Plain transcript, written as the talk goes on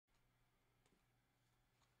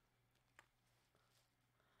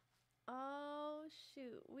Oh,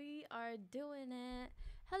 shoot. We are doing it.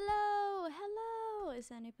 Hello. Hello.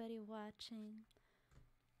 Is anybody watching?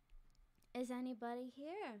 Is anybody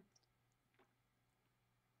here?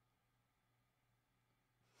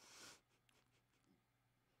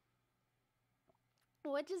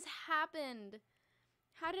 What just happened?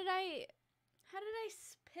 How did I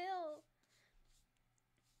spill?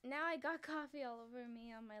 Now I got coffee all over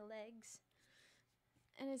me on my legs.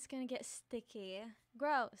 And it's gonna get sticky.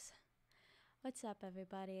 Gross. What's up,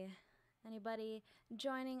 everybody? Anybody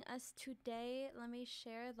joining us today? Let me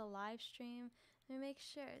share the live stream. Let me make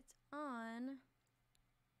sure it's on.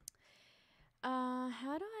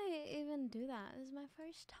 How do I even do that? This is my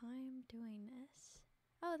first time doing this.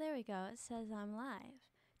 Oh, there we go. It says I'm live.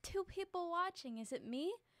 2 people watching. Is it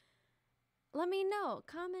me? Let me know.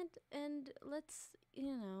 Comment and let's,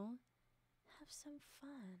 have some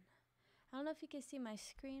fun. I don't know if you can see my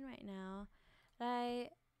screen right now.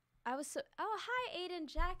 Oh, hi, Aiden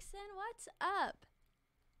Jackson. What's up?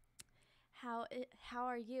 How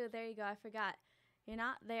are you? There you go. I forgot. You're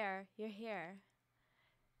not there. You're here.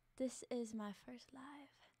 This is my first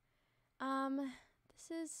live.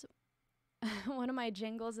 This is one of my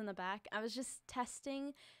jingles in the back. I was just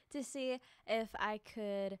testing to see if I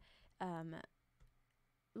could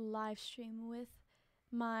live stream with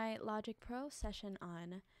my Logic Pro session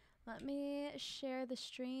on. Let me share the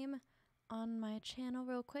stream on my channel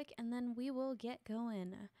real quick and then we will get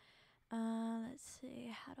going. Let's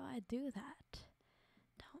see, how do I do that?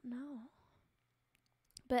 Don't know.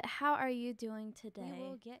 But how are you doing today? We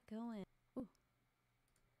will get going. Ooh.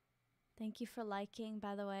 Thank you for liking,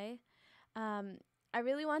 by the way. I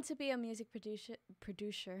really want to be a music producer,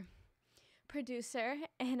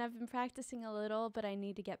 and I've been practicing a little, but I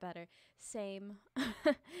need to get better. Same.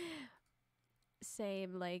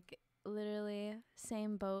 Same, like literally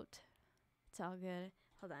same boat. It's all good.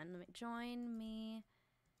 Hold on, let me join me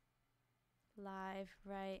live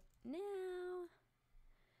right now.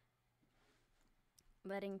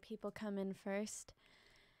 Letting people come in first.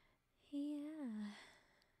 Yeah.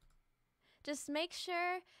 Just make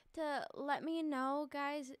sure to let me know,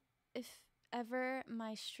 guys, if ever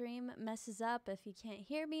my stream messes up, if you can't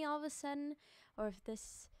hear me all of a sudden, or if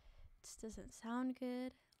this just doesn't sound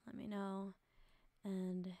good, let me know.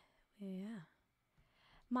 And yeah.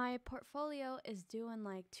 My portfolio is due in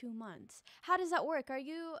like 2 months. How does that work? Are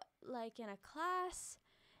you like in a class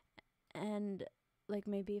and like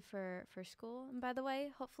maybe for school? And by the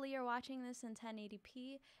way, hopefully you're watching this in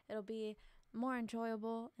 1080p. It'll be more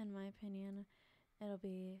enjoyable in my opinion. It'll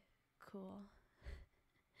be cool.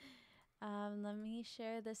 Let me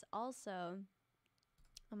share this also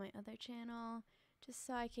on my other channel just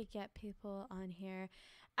so I could get people on here.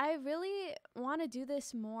 I really want to do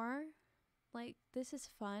this more. Like, this is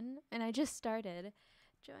fun, and I just started.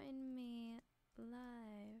 Join me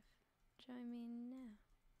live. Join me now.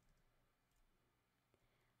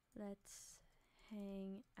 Let's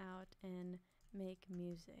hang out and make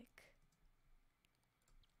music.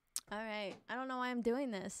 All right. I don't know why I'm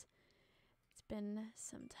doing this. It's been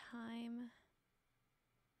some time.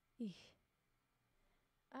 Eesh.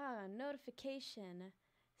 Ah, notification.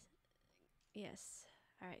 Yes.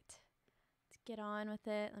 All right. Let's get on with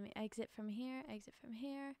it. Let me exit from here,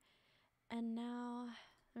 and now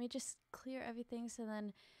let me just clear everything so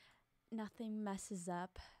then nothing messes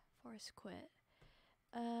up. Force quit.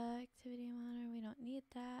 Activity monitor, we don't need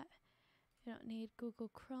that. We don't need Google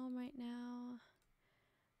Chrome right now.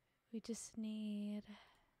 We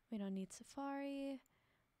don't need Safari. You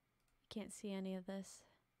can't see any of this.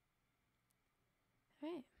 All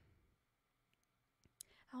right.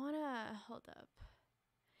 I wanna, hold up.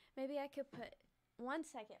 Maybe I could put, one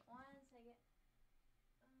second.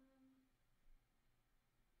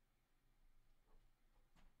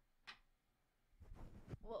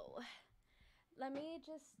 Whoa. Let me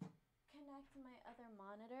just connect my other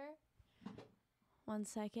monitor. 1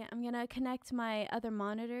 second. I'm going to connect my other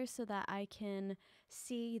monitor so that I can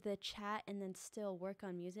see the chat and then still work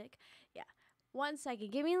on music. Yeah. 1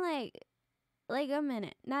 second. Give me like a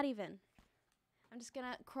minute. Not even. I'm just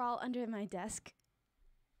going to crawl under my desk.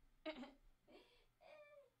 I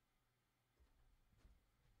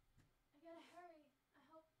gotta hurry. I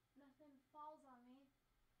hope nothing falls on me.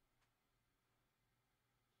 Let's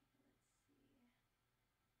see.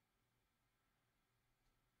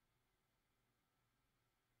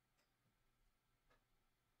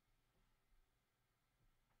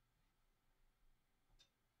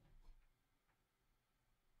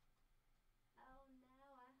 Oh no,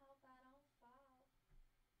 I hope I don't fall.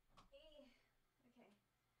 Okay.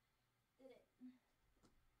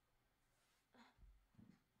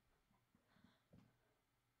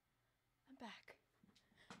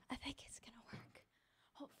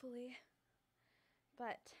 hopefully.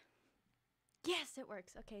 But yes, it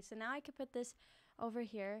works. Okay, so now I can put this over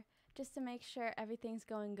here just to make sure everything's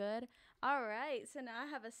going good. All right, so now I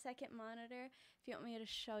have a second monitor. If you want me to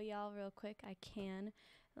show y'all real quick, I can.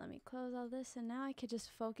 Let me close all this, and now I could just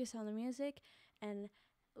focus on the music and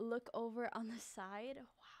look over on the side.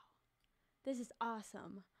 Wow, this is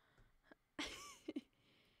awesome.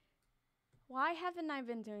 Why haven't I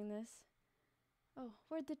been doing this? Oh,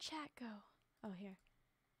 where'd the chat go? Oh, here.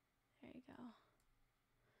 There you go.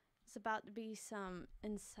 It's about to be some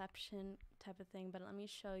Inception type of thing, but let me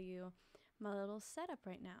show you my little setup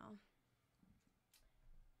right now.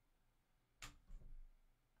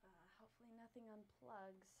 Hopefully nothing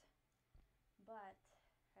unplugs, but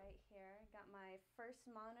right here, I got my first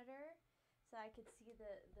monitor so I could see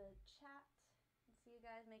the chat and see you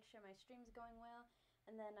guys, make sure my stream's going well.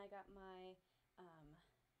 And then I got my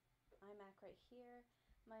iMac right here,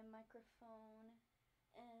 my microphone,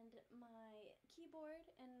 and my keyboard,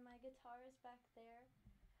 and my guitar is back there.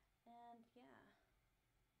 And yeah,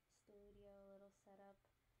 studio, little setup,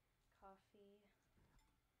 coffee,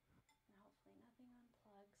 and hopefully nothing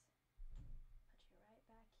unplugs. Put you right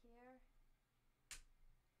back here.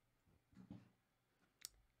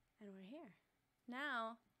 And we're here.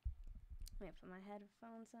 Now, let me put my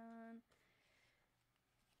headphones on.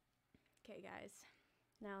 Okay, guys,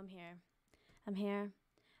 now I'm here. I'm here.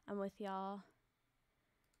 I'm with y'all.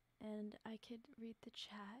 And I could read the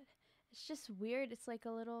chat. It's just weird. It's like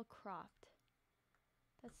a little cropped.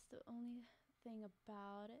 That's the only thing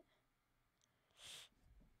about it.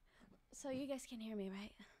 So you guys can hear me,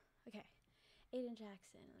 right? Okay. Aiden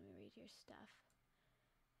Jackson, let me read your stuff.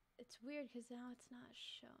 It's weird because now it's not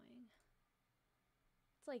showing.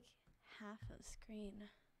 It's like half of the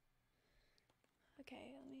screen.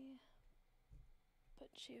 Okay, let me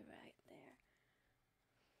put you right there.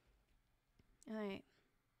 Alright.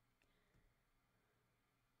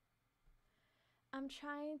 I'm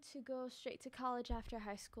trying to go straight to college after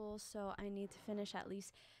high school, so I need to finish at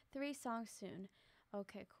least 3 songs soon.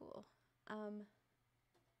 Okay, cool.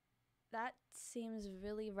 That seems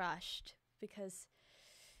really rushed because,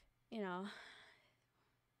 you know,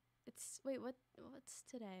 it's, wait, what's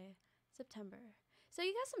today? September. So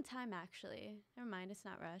you got some time, actually. Never mind, it's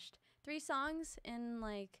not rushed. 3 songs in,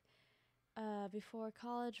 like, before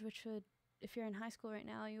college, which would, if you're in high school right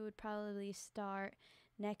now, you would probably start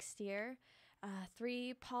next year.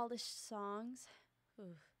 3 polished songs.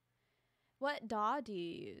 Ooh. What DAW do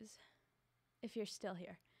you use if you're still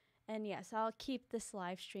here? And yes, I'll keep this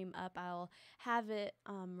live stream up. I'll have it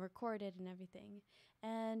recorded and everything.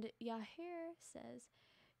 And Yahir says,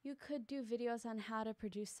 you could do videos on how to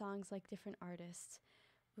produce songs like different artists.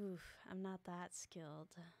 Oof, I'm not that skilled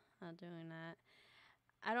at doing that.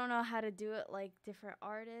 I don't know how to do it like different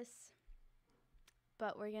artists,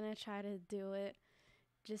 but we're gonna try to do it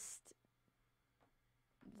just,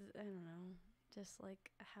 I don't know, just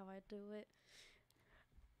like how I do it.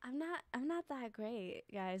 I'm not that great,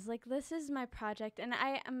 guys. Like, this is my project, and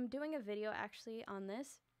I am doing a video actually on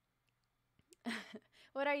this.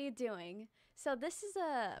 What are you doing? So this is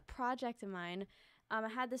a project of mine. I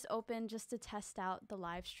had this open just to test out the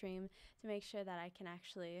live stream to make sure that I can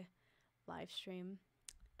actually live stream.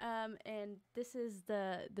 And this is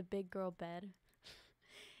the big girl bed.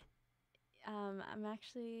 I'm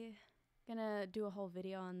actually gonna do a whole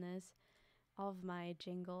video on this, all of my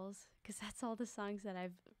jingles, because that's all the songs that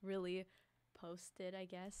I've really posted, I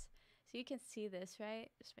guess. So you can see this,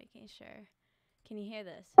 right? Just making sure. Can you hear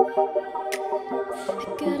this? I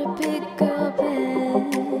got a big girl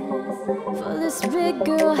bed for this big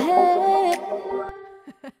girl head.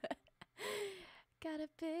 Got a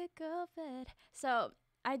big girl bed. So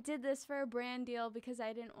I did this for a brand deal because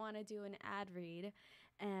I didn't want to do an ad read,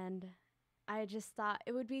 and I just thought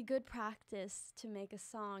it would be good practice to make a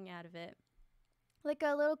song out of it, like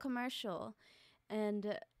a little commercial.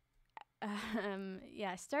 And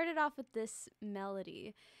yeah, I started off with this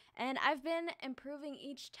melody, and I've been improving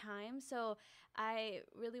each time. So I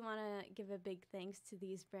really want to give a big thanks to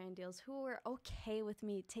these brand deals who were okay with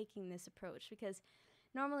me taking this approach, because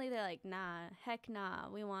normally they're like, nah, heck nah,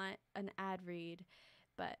 we want an ad read.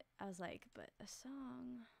 But I was like, but a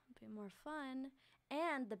song would be more fun.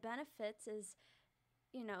 And the benefits is,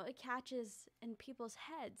 you know, it catches in people's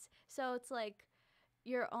heads. So it's like,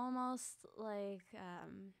 you're almost like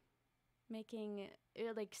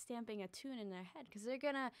you're like stamping a tune in their head, because they're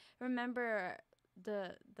gonna remember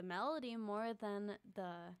the melody more than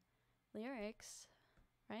the lyrics,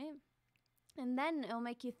 right? And then it'll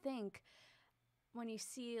make you think, when you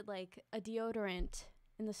see like a deodorant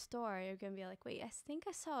in the store, you're gonna be like, wait, I think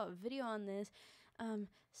I saw a video on this.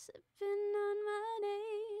 Sipping on my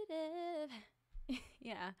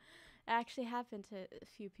Yeah, it actually happened to a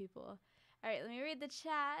few people. All right, let me read the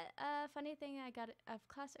chat. Funny thing, I got out of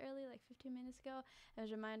class early, like 15 minutes ago. I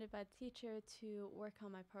was reminded by the teacher to work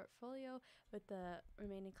on my portfolio with the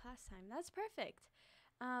remaining class time. That's perfect.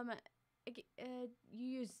 You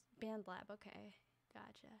use BandLab. Okay,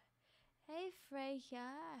 gotcha. Hey, Freya.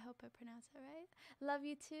 I hope I pronounced that right. Love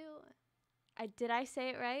you too. Did I say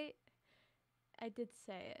it right? I did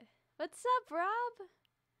say it. What's up, Rob?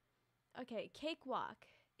 Okay, Cakewalk.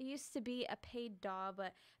 It used to be a paid DAW,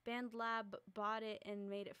 but BandLab bought it and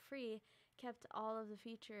made it free. Kept all of the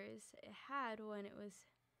features it had when it was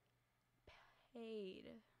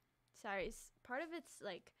paid. Sorry, part of it's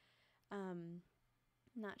like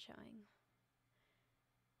not showing.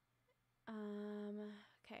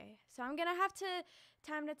 Okay, so I'm gonna have to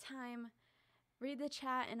time to time read the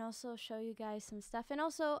chat and also show you guys some stuff. And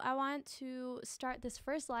also, I want to start this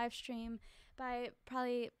first live stream by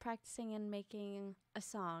probably practicing and making a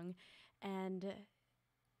song. And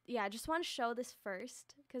yeah, I just want to show this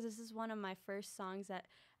first because this is one of my first songs that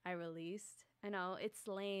I released. I know it's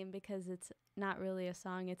lame because it's not really a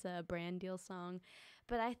song, it's a brand deal song.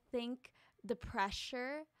 But I think the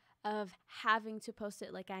pressure of having to post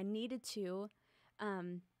it like I needed to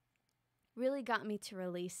really got me to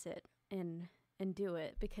release it and do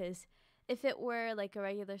it, because if it were like a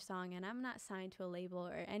regular song, and I'm not signed to a label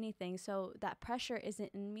or anything, so that pressure isn't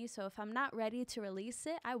in me. So if I'm not ready to release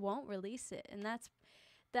it, I won't release it, and that's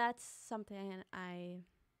something I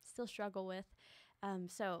still struggle with.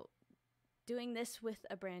 So doing this with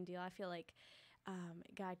a brand deal, I feel like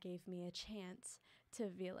God gave me a chance to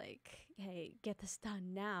be like, hey, get this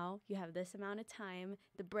done now. You have this amount of time.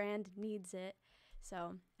 The brand needs it.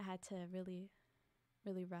 So I had to really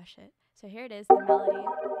rush it. So here it is, the melody.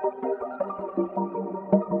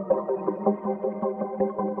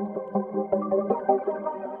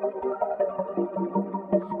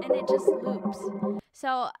 And it just loops.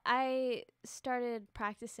 So I started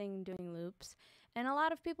practicing doing loops, and a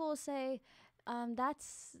lot of people will say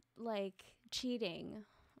that's like cheating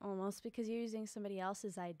almost, because you're using somebody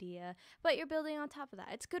else's idea, but you're building on top of that.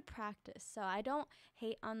 It's good practice. So I don't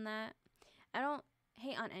hate on that. I don't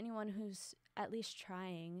hate on anyone who's at least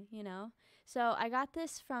trying, you know? So I got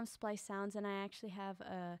this from Splice Sounds, and I actually have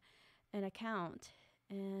an account.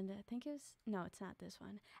 And I think no, it's not this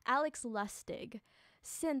one. Alex Lustig,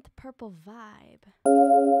 Synth Purple Vibe.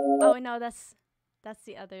 Oh, no, that's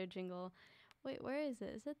the other jingle. Wait, where is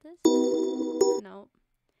it? Is it this? No.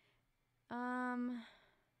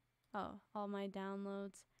 Oh, all my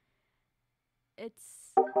downloads.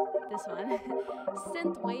 It's this one.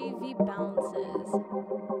 Synth Wavy Bounces.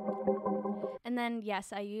 And then,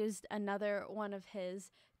 yes, I used another one of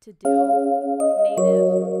his to do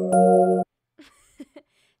native.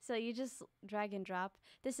 So you just drag and drop.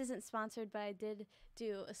 This isn't sponsored, but I did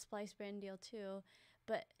do a Splice brand deal too.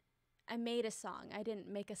 But I made a song. I didn't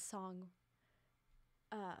make a song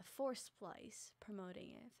for Splice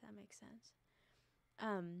promoting it, if that makes sense.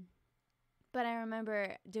 But I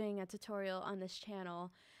remember doing a tutorial on this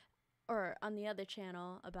channel, or on the other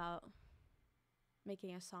channel, about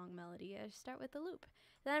making a song melody. I start with the loop.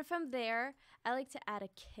 Then from there, I like to add a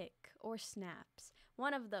kick or snaps,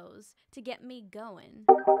 one of those, to get me going.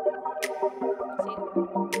 See?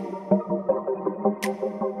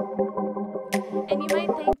 And you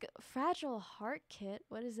might think, Fragile Heart Kit,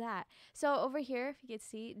 what is that? So over here, if you can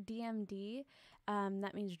see, DMD,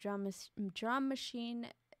 that means drum machine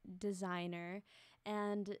designer.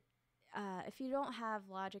 And if you don't have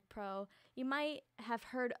Logic Pro, you might have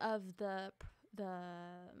heard of the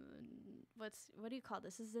what do you call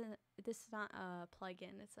this? This is not a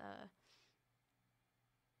plugin. It's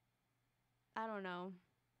I don't know,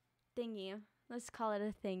 thingy. Let's call it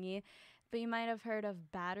a thingy. But you might have heard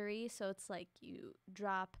of Battery. So it's like you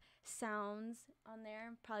drop sounds on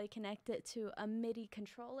there, probably connect it to a MIDI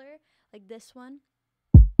controller like this one.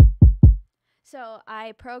 So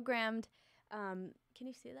I programmed, can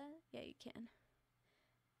you see that? Yeah, you can.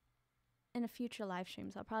 In a future live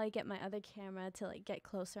streams, I'll probably get my other camera to like get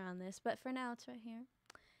closer on this, but for now it's right here.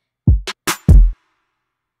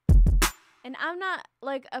 And I'm not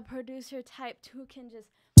like a producer type who can just.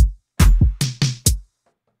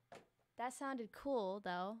 That sounded cool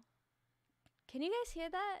though. Can you guys hear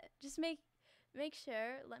that? Just make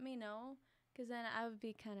sure, let me know, because then I would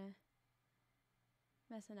be kind of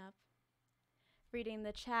messing up. Reading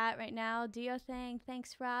the chat right now. Dio Thang,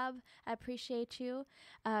 thanks Rob, I appreciate you.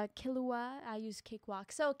 Kilua, I use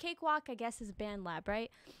Cakewalk. So Cakewalk, I guess, is BandLab,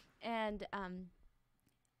 right? And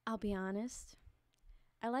I'll be honest,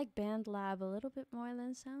 I like BandLab a little bit more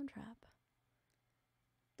than Soundtrap.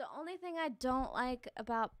 The only thing I don't like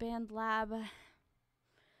about BandLab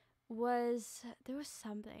was there was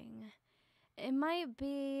something. It might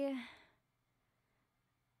be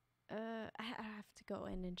I have to go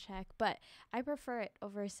in and check, but I prefer it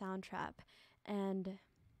over Soundtrap, and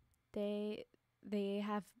they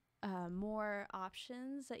have more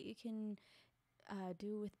options that you can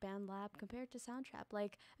do with BandLab compared to Soundtrap,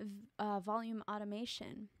 like volume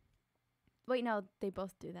automation. Wait, no, they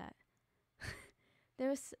both do that.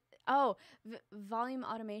 There's volume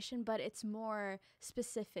automation, but it's more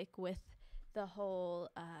specific with the whole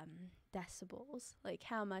decibels, like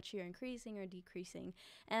how much you're increasing or decreasing.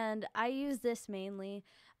 And I use this mainly.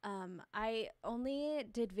 I only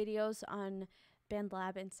did videos on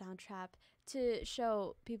BandLab and Soundtrap to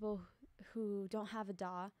show people who don't have a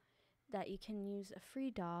DAW that you can use a free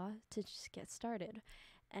DAW to just get started.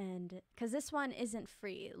 And because this one isn't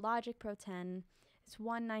free, Logic Pro 10, it's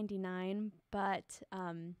 $199, but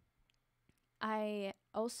I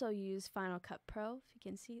also use Final Cut Pro. If you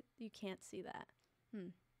can see, you can't see that.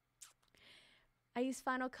 I use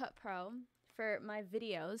Final Cut Pro for my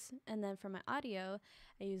videos, and then for my audio,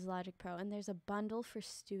 I use Logic Pro. And there's a bundle for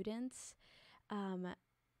students.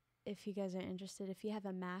 If you guys are interested, if you have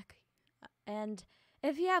a Mac, and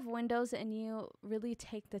if you have Windows and you really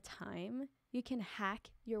take the time, you can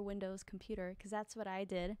hack your Windows computer, because that's what I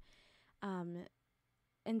did.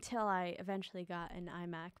 Until I eventually got an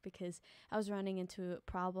iMac, because I was running into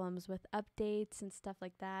problems with updates and stuff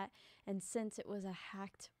like that. And since it was a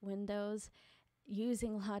hacked Windows,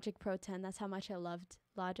 using Logic Pro 10, that's how much I loved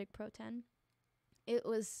Logic Pro 10. It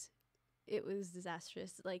was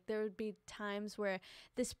disastrous. Like, there would be times where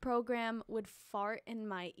this program would fart in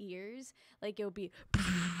my ears, like it would be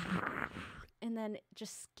and then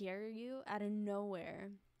just scare you out of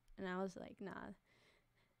nowhere. And I was like, nah,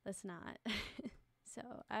 let's not.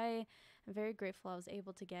 So I am very grateful I was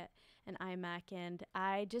able to get an iMac, and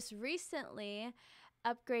I just recently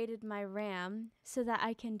upgraded my RAM so that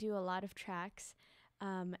I can do a lot of tracks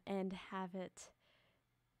and have it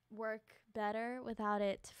work better without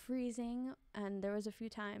it freezing. And there was a few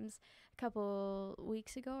times a couple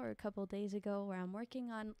weeks ago or a couple days ago where I'm working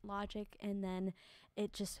on Logic and then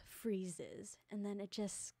it just freezes and then it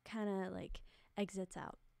just kind of like exits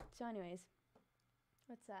out. So anyways,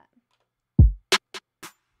 what's that?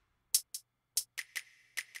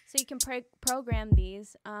 So you can program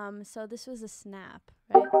these. So this was a snap,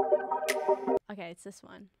 right? Okay, it's this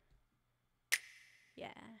one. Yeah.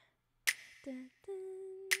 Dun, dun,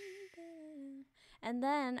 dun. And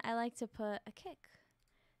then I like to put a kick.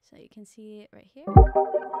 So you can see it right here.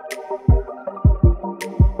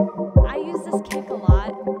 I use this kick a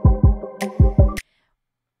lot.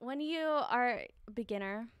 When you are a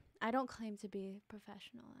beginner, I don't claim to be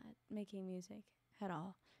professional at making music at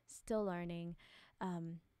all. Still learning.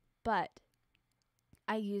 But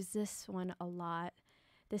I use this one a lot.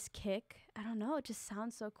 This kick, I don't know, it just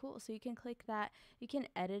sounds so cool. So you can click that. You can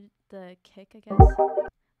edit the kick, I guess.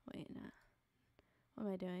 Wait, no. What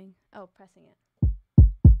am I doing? Oh, pressing it.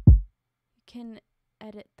 You can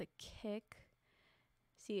edit the kick.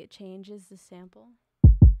 See, it changes the sample.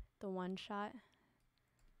 The one shot.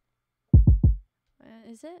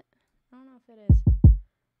 Is it? I don't know if it is.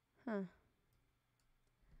 Huh.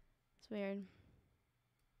 It's weird.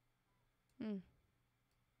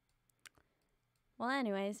 Well,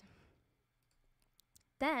 anyways,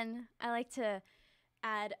 then I like to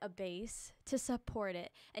add a bass to support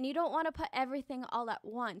it. And you don't want to put everything all at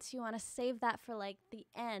once. You want to save that for like the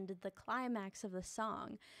end, the climax of the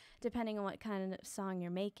song, depending on what kind of song you're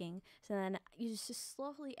making. So then you just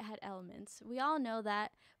slowly add elements. We all know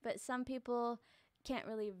that, but some people can't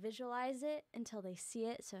really visualize it until they see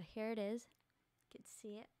it. So here it is. You can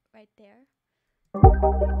see it right there.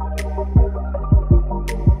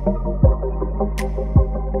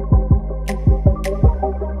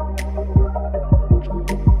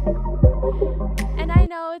 And I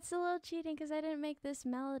know it's a little cheating because I didn't make this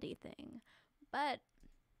melody thing, but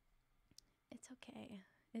it's okay.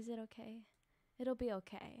 Is it okay? It'll be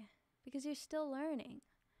okay because you're still learning.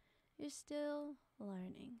 You're still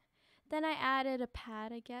learning. Then I added a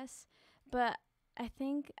pad, I guess, but I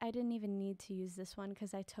think I didn't even need to use this one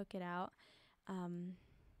because I took it out.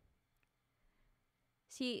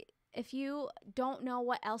 See, if you don't know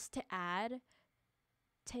what else to add,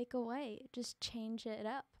 take away. Just change it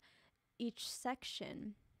up each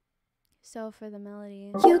section. So for the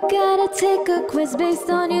melody, you gotta take a quiz based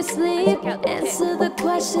on your sleep. Answer the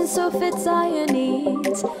question so fits all your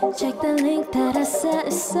needs. Check the link that I set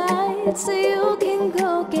aside so you can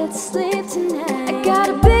go get sleep tonight. I got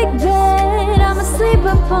a big bed, I'ma sleep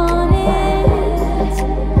upon it.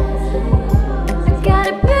 I got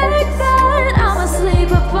a big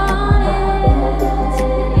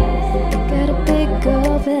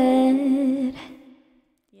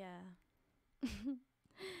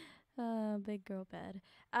Big girl bed.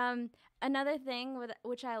 Another thing with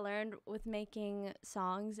which I learned with making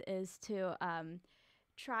songs is to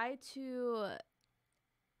try to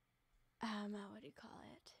what do you call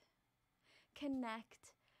it?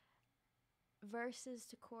 Connect verses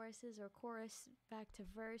to choruses or chorus back to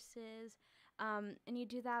verses. And you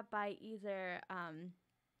do that by either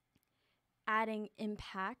adding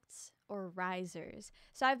impacts or risers.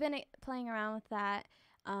 So I've been playing around with that.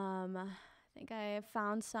 I think I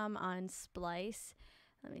found some on Splice.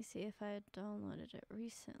 Let me see if I downloaded it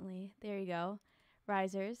recently. There you go.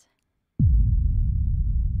 Risers.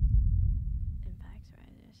 Impacts,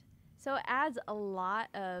 risers. So it adds a lot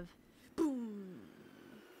of boom.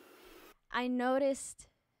 I noticed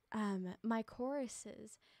my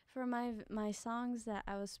choruses for my songs that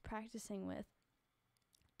I was practicing with,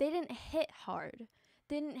 they didn't hit hard.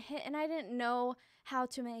 Didn't hit, and I didn't know how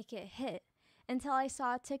to make it hit until I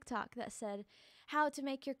saw a TikTok that said how to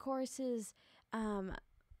make your choruses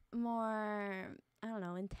more, I don't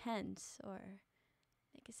know, intense or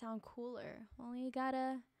make it sound cooler. Well, you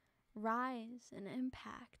gotta rise and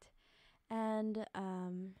impact and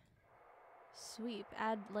sweep,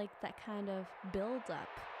 add like that kind of build up,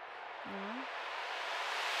 you know?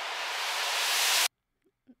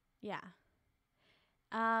 Yeah.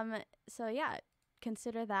 So yeah,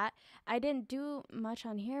 consider that. I didn't do much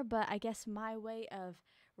on here, but I guess my way of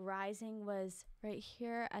rising was right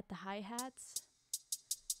here at the hi-hats.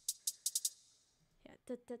 Yeah,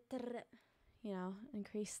 you know,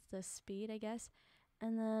 increase the speed, I guess.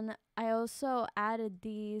 And then I also added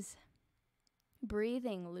these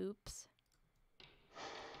breathing loops.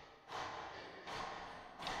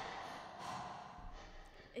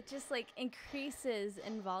 It just like increases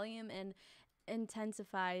in volume and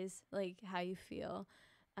intensifies like how you feel.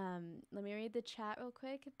 Let me read the chat real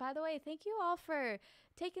quick. By the way, thank you all for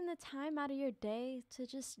taking the time out of your day to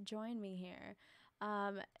just join me here.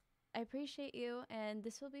 I appreciate you, and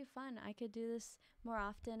this will be fun. I could do this more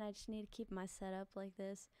often. I just need to keep my setup like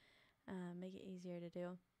this, make it easier to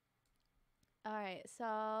do. All right,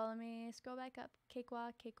 so let me scroll back up.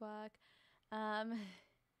 Cakewalk, cakewalk.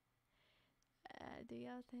 Do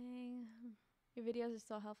y'all thing. Your videos are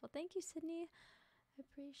so helpful. Thank you, Sydney. I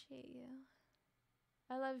appreciate you.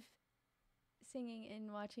 I love singing,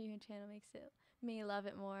 and watching your channel makes it me love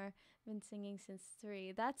it more. I've been singing since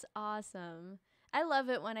 3. That's awesome. I love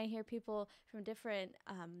it when I hear people from different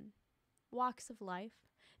walks of life,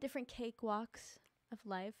 different cakewalks of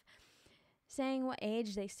life, saying what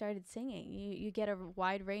age they started singing. You get a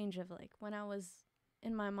wide range of like when I was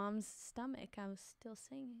in my mom's stomach, I was still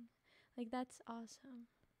singing. Like, that's awesome.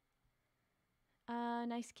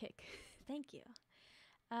 Nice kick. Thank you.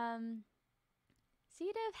 Cediv,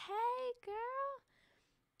 hey, girl.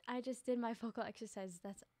 I just did my vocal exercise.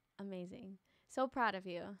 That's amazing. So proud of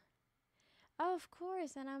you. Oh, of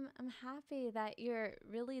course. And I'm happy that you're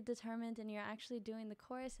really determined and you're actually doing the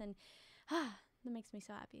chorus. And that makes me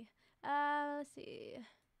so happy. Let's see.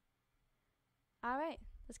 All right.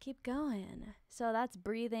 Let's keep going. So that's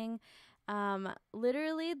breathing.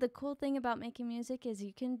 Literally, the cool thing about making music is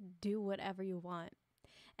you can do whatever you want.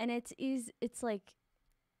 And it's like,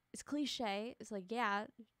 it's cliche. It's like, yeah,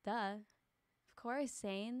 duh. Of course,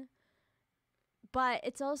 Zane. But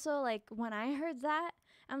it's also like, when I heard that,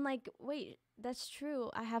 I'm like, wait, that's true.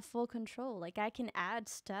 I have full control. Like, I can add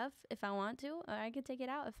stuff if I want to, or I can take it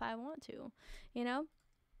out if I want to, you know?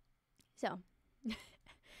 So,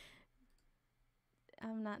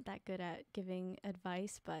 I'm not that good at giving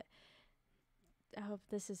advice, but I hope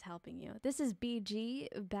this is helping you. This is BG,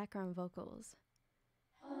 background vocals.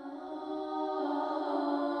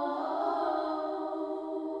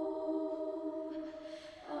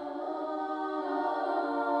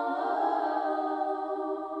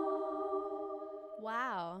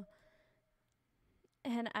 Wow.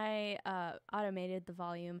 And I automated the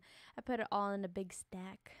volume. I put it all in a big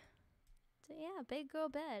stack. So yeah, big girl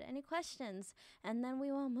bed. Any questions? And then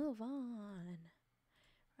we will move on.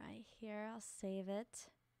 Right here, I'll save it.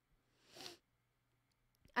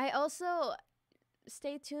 I also,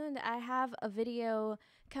 stay tuned. I have a video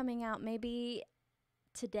coming out maybe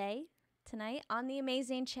tonight, on the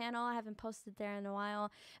Amazing channel. I haven't posted there in a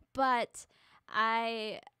while, but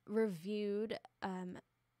I reviewed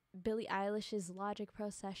Billie Eilish's Logic Pro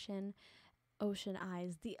session, Ocean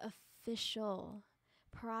Eyes, the official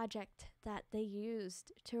project that they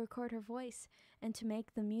used to record her voice and to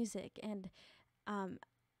make the music. And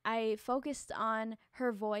I focused on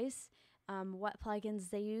her voice, what plugins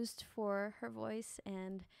they used for her voice,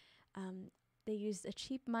 and they used a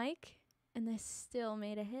cheap mic, and they still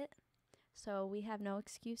made a hit. So we have no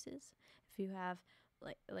excuses. If you have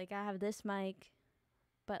like I have this mic,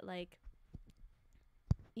 but like,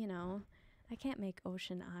 you know, I can't make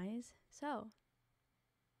ocean eyes. So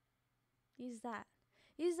use that.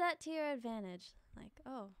 Use that to your advantage. Like,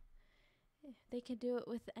 oh, they can do it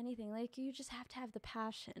with anything. Like, you just have to have the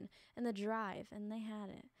passion and the drive, and they had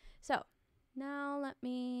it. So now let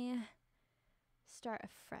me start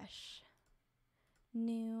afresh. A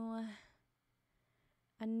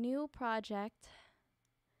new project.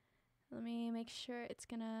 Let me make sure it's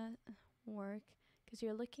gonna work, because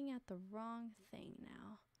you're looking at the wrong thing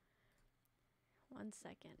now. 1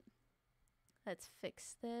 second. Let's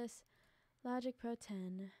fix this. Logic Pro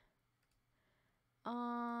 10.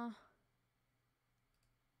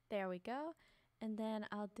 There we go. And then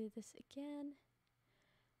I'll do this again.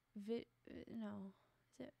 No.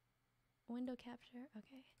 Is it window capture?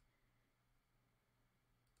 Okay.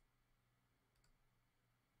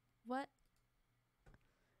 What?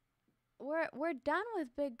 We're done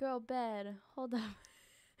with Big Girl Bed. Hold up.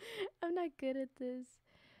 I'm not good at this.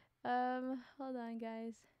 Hold on,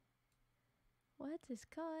 guys. What is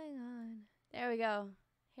going on? There we go.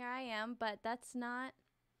 Here I am, but that's not.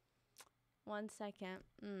 1 second.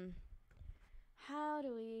 How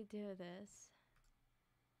do we do this?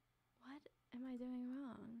 What am I doing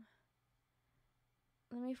wrong?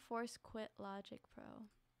 Let me force quit Logic Pro.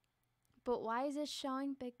 But why is it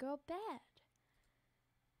showing Big Girl Bed?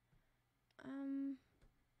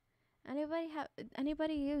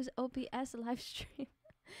 Anybody use OBS Livestream?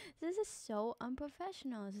 This is so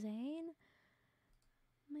unprofessional, Zane.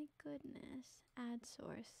 My goodness. Add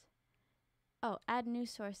source. Oh, add new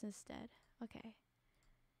source instead. Okay.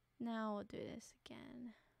 Now we'll do this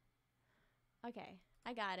again. Okay,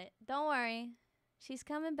 I got it. Don't worry. She's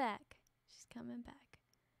coming back. She's coming back.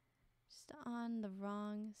 Just on the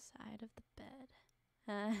wrong side of the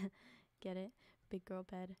bed. Get it? Big girl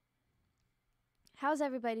bed. How's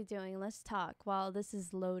everybody doing? Let's talk while this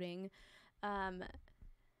is loading.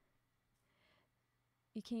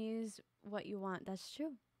 You can use what you want. That's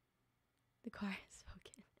true. The choir has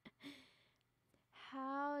spoken.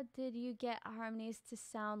 How did you get harmonies to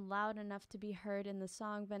sound loud enough to be heard in the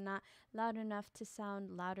song, but not loud enough to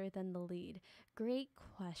sound louder than the lead? Great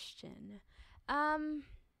question.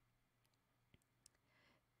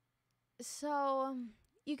 So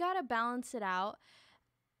you gotta balance it out.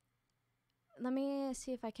 Let me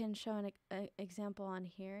see if I can show an example on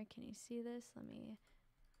here. Can you see this? Let me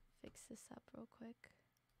fix this up real quick.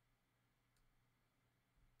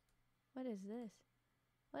 What is this?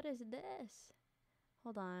 What is this?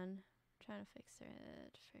 Hold on. I'm trying to fix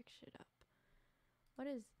it up. What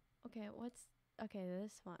is, okay, okay,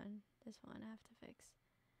 this one I have to fix.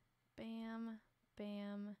 Bam,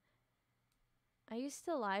 bam. I used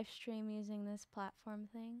to live stream using this platform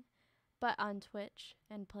thing, but on Twitch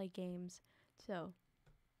and play games. So,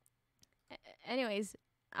 anyways,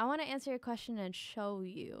 I want to answer your question and show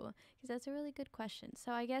you, because that's a really good question.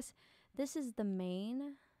 So I guess this is the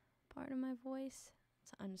main part of my voice.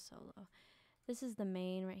 It's unsolo. This is the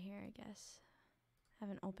main right here, I guess.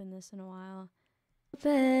 Haven't opened this in a while.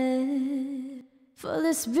 For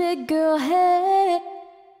this big girl head.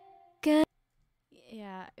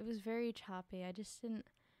 Yeah, it was very choppy. I just didn't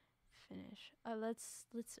finish. Let's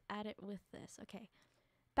add it with this. Okay.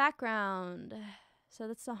 Background. So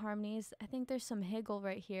that's the harmonies. I think there's some higgle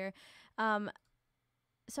right here.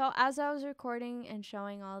 So as I was recording and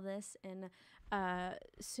showing all this in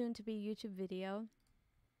soon to be YouTube video,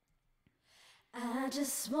 I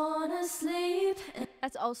just wanna sleep.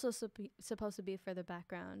 That's also supposed to be for the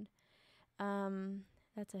background.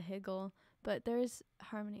 That's a higgle, but there's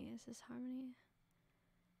harmony. Is this harmony?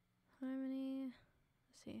 Harmony.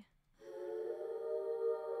 Let's see.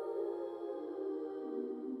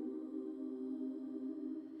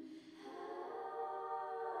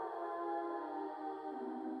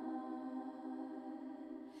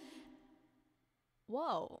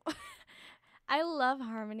 Whoa. I love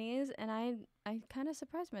harmonies, and I kind of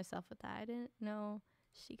surprised myself with that. I didn't know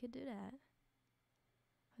she could do that.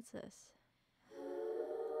 What's this?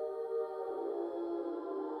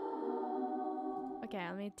 Okay,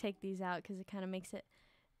 let me take these out because it kind of makes it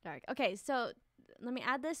dark. Okay, so let me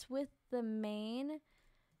add this with the main.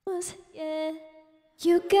 Yeah.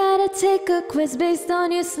 You gotta take a quiz based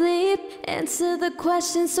on your sleep. Answer the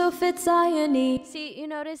question so fits all your needs. See, you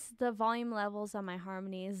notice the volume levels on my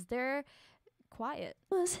harmonies. They're quiet.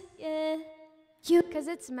 Yeah. Because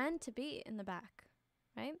it's meant to be in the back,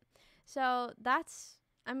 right? So that's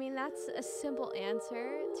a simple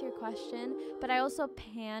answer to your question, but I also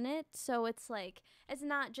pan it, so it's like, it's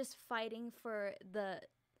not just fighting for the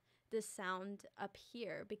sound up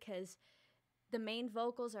here, because the main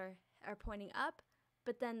vocals are pointing up,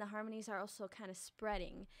 but then the harmonies are also kind of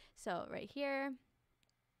spreading. So right here.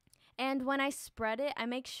 And when I spread it, I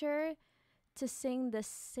make sure to sing the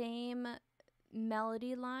same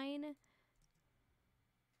melody line.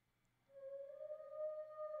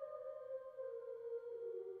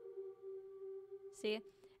 See?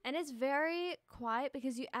 And it's very quiet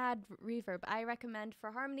because you add reverb. I recommend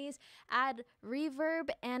for harmonies, add reverb,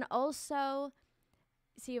 and also,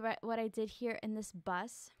 see what I did here in this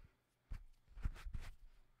bus?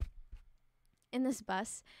 In this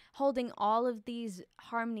bus, holding all of these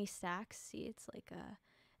harmony stacks. See, it's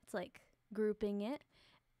like grouping it.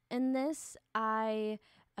 In this, there's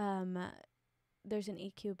an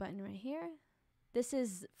EQ button right here. This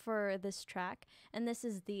is for this track, and this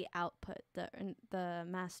is the output, the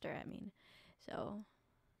master, I mean. So,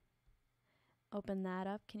 open that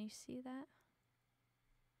up. Can you see that?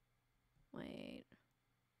 Wait.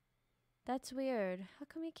 That's weird. How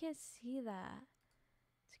come you can't see that?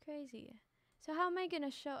 It's crazy. So how am I going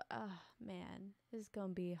to show? Oh, man. This is going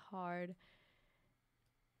to be hard.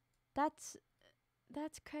 That's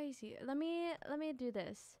crazy. Let me do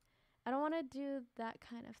this. I don't want to do that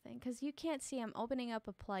kind of thing because you can't see. I'm opening up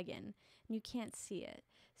a plugin and you can't see it.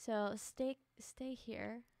 So stay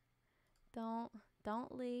here. Don't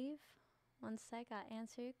leave. One sec. I'll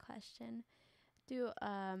answer your question. Do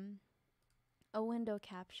a window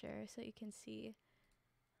capture so you can see.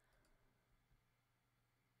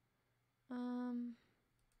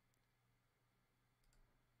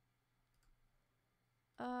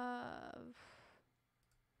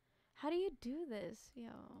 How do you do this? Yo,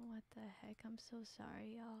 what the heck? I'm so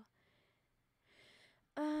sorry, y'all.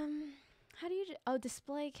 How do you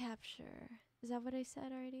display capture. Is that what I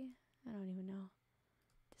said already? I don't even know.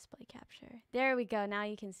 Display capture. There we go. Now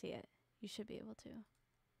you can see it. You should be able to.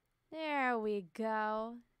 There we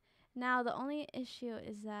go. Now the only issue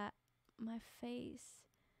is that my face.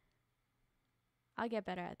 I'll get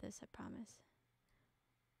better at this, I promise.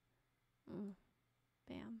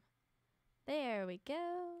 Bam. There we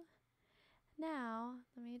go. Now,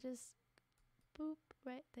 let me just boop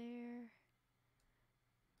right there.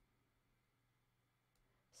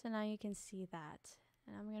 So now you can see that.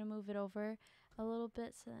 And I'm going to move it over a little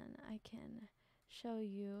bit so then I can show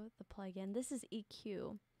you the plugin. This is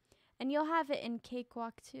EQ. And you'll have it in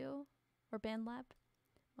Cakewalk too, or BandLab,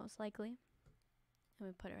 most likely. Let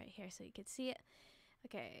me put it right here so you can see it.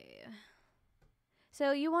 Okay.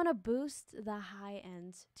 So you want to boost the high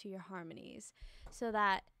ends to your harmonies so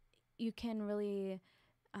that you can really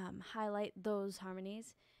highlight those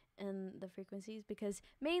harmonies and the frequencies, because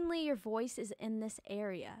mainly your voice is in this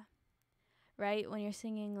area, right? When you're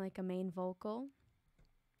singing like a main vocal.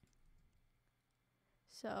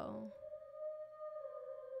 So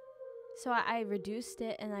I reduced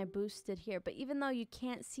it and I boosted here. But even though you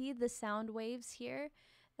can't see the sound waves here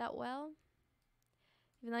that well,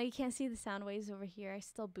 even though you can't see the sound waves over here, I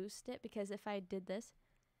still boost it because if I did this,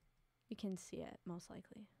 you can see it most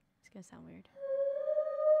likely. It's going to sound weird.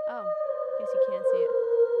 Oh, guess you can't see it.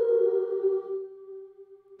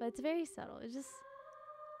 But it's very subtle. It's just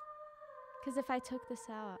because if I took this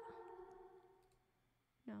out,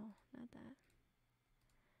 no, not that.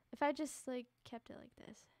 If I just like kept it like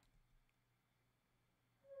this.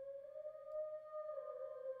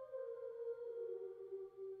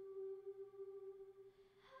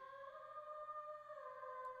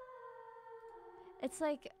 It's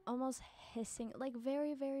like almost hissing, like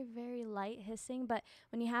very, very, very light hissing. But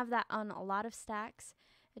when you have that on a lot of stacks,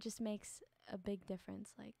 it just makes a big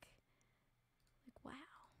difference. Like wow.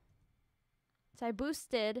 So I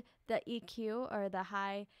boosted the EQ or the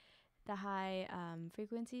high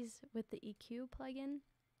frequencies with the EQ plugin,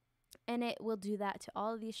 and it will do that to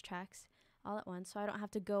all of these tracks all at once. So I don't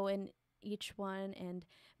have to go in each one and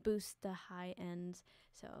boost the high ends.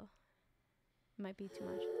 So it might be too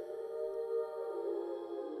much.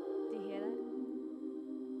 Do you hear that?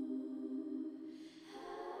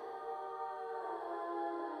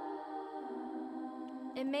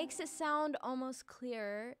 It makes it sound almost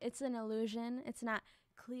clearer. It's an illusion. It's not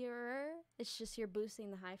clearer. It's just you're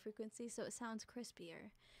boosting the high frequency, so it sounds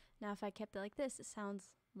crispier. Now, if I kept it like this, it sounds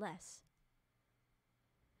less.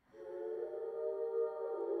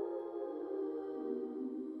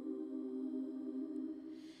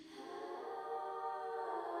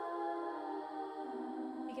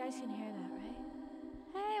 You guys can hear that, right?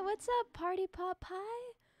 Hey, what's up, Party Pot Pie?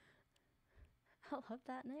 I love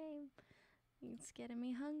that name. It's getting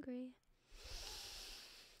me hungry.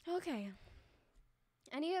 Okay.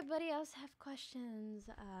 Anybody else have questions?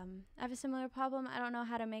 I have a similar problem. I don't know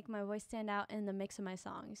how to make my voice stand out in the mix of my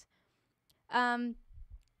songs. Oh,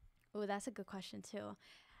 that's a good question too.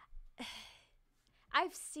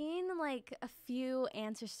 I've seen like a few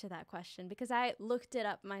answers to that question because I looked it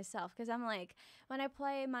up myself. Because I'm like, when I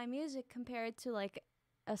play my music compared to like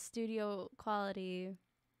a studio quality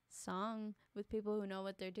song with people who know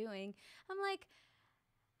what they're doing, I'm like,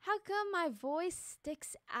 how come my voice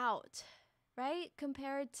sticks out, right?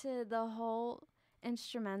 Compared to the whole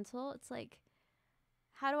instrumental, it's like,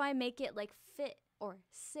 how do I make it like fit or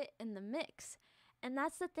sit in the mix? And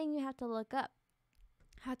that's the thing you have to look up,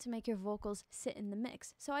 how to make your vocals sit in the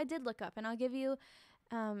mix. So I did look up, and I'll give you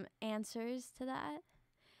answers to that.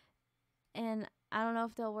 And I don't know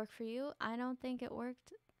if they'll work for you. I don't think it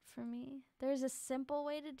worked for me. There's a simple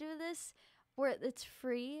way to do this where it's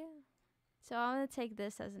free. So I'm going to take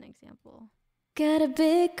this as an example. Got a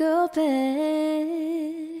big old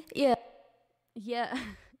bed. Yeah. Yeah.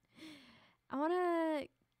 I want to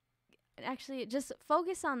actually just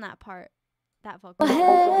focus on that part, that vocal.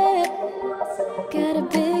 Got a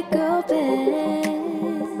big old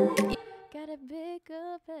bed. Got a big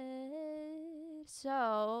old bed.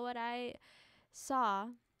 So what I saw,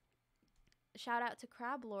 shout out to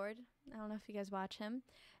Crab Lord. I don't know if you guys watch him.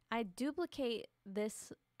 I duplicate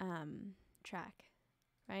this track,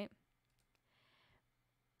 right?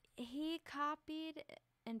 He copied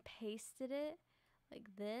and pasted it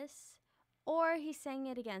like this, or he sang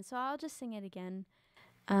it again. So I'll just sing it again.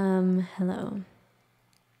 Hello.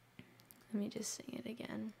 Let me just sing it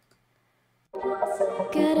again.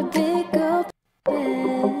 Got a big old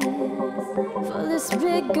bed for this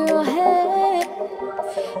big girl head.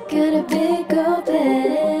 Got a big old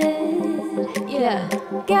bed. Yeah.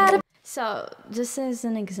 Got a. So just as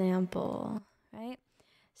an example, right?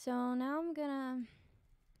 So now I'm gonna,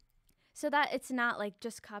 so that it's not like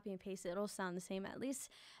just copy and paste it. It'll sound the same. At least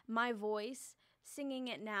my voice singing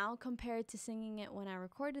it now compared to singing it when I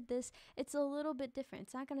recorded this, it's a little bit different.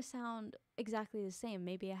 It's not going to sound exactly the same.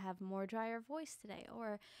 Maybe I have more drier voice today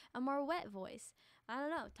or a more wet voice. I don't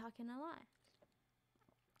know, talking a lot.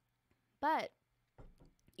 But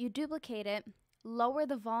you duplicate it, lower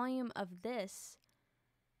the volume of this,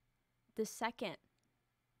 the second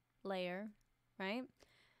layer, right?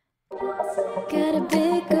 Got a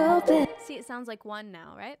big old bed. See, it sounds like one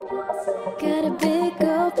now, right? Got a big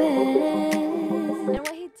old bed. And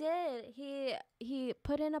what he did, he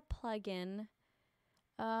put in a plugin.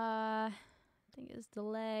 I think it was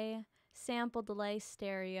delay, sample delay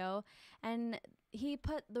stereo, and he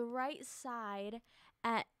put the right side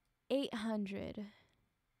at 800.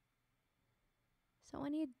 So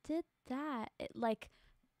when he did that, it like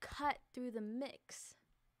cut through the mix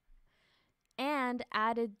and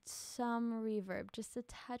added some reverb, just a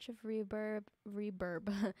touch of reverb.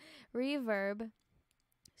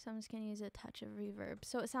 So I'm just going to use a touch of reverb.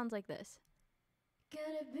 So it sounds like this.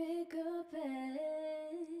 Got a big old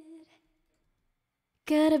bed.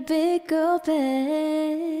 Got a big old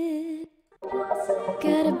bed.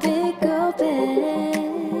 Got a big old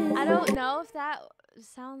bed. I don't know if that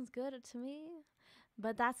sounds good to me,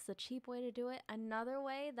 but that's the cheap way to do it. Another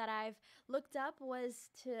way that I've looked up was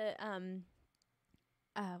to,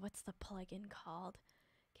 what's the plugin called?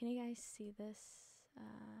 Can you guys see this?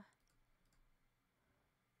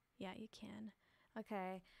 Yeah, you can.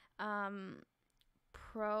 Okay.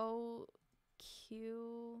 Pro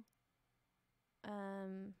Q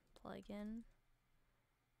plugin.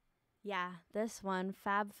 Yeah, this one,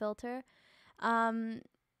 Fab Filter. And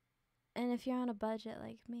if you're on a budget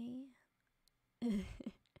like me,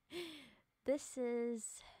 this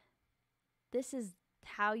is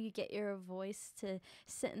how you get your voice to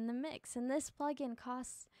sit in the mix. And this plugin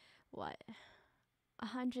costs what?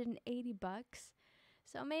 $180.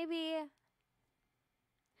 So maybe,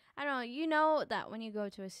 I don't know, you know that when you go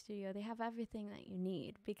to a studio, they have everything that you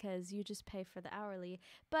need because you just pay for the hourly.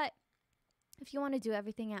 But if you want to do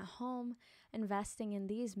everything at home, investing in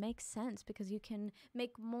these makes sense because you can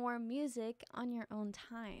make more music on your own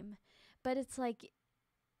time. But it's like,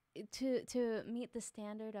 to meet the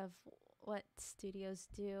standard of what studios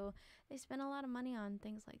do, they spend a lot of money on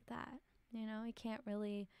things like that. You know, you can't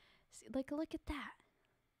really, like, look at that.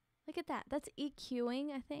 Look at that. That's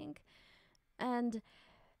EQing, I think. And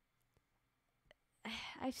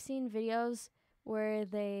I've seen videos where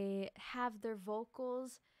they have their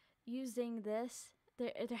vocals using this.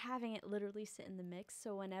 They're having it literally sit in the mix.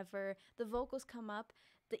 So whenever the vocals come up,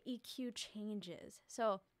 the EQ changes.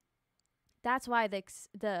 So that's why the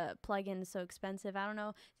plugin is so expensive. I don't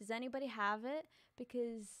know. Does anybody have it?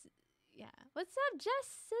 Because, yeah. What's up,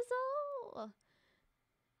 Jess Sizzle?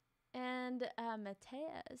 And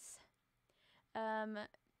Mateus.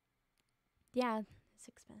 Yeah, it's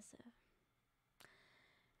expensive.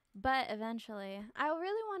 But eventually, I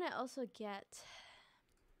really want to also get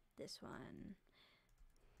this one.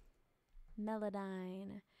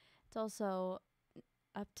 Melodyne. It's also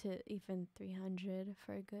up to even 300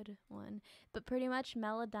 for a good one. But pretty much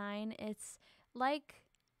Melodyne, it's like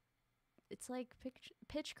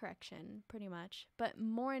pitch correction pretty much, but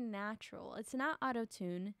more natural. It's not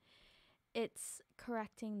auto-tune. It's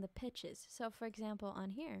correcting the pitches. So for example,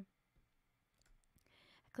 on here,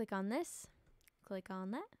 I click on this, click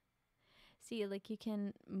on that. See, like you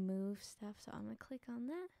can move stuff. So I'm going to click on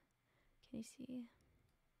that. Can you see?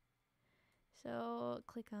 So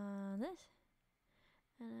click on this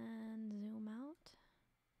and zoom out.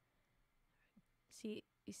 See,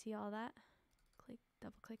 you see all that? Click,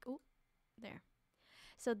 double click. Oh, there.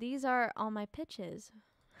 So these are all my pitches.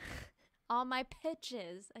 All my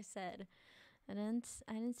pitches, I said. I didn't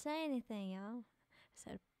say anything, y'all. I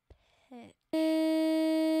said pitch.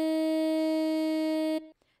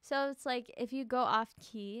 So it's like if you go off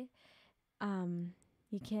key,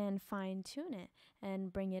 you can fine tune it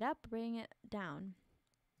and bring it up, bring it down.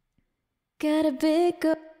 Got a big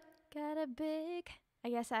I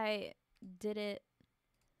guess I did it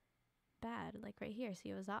bad, like right here. See,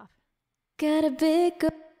 it was off. got a big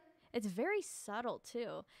It's very subtle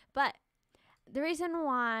too. But the reason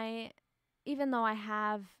why, even though I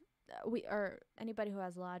have, anybody who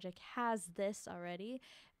has Logic has this already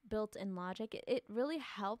built in Logic, it really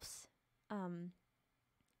helps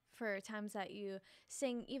for times that you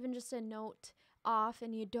sing even just a note off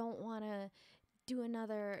and you don't want to do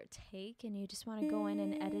another take and you just want to go in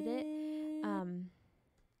and edit it.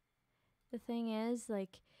 The thing is,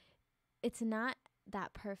 like, it's not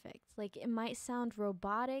that perfect. Like, it might sound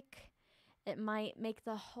robotic. It might make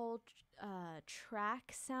the whole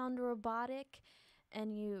track sound robotic,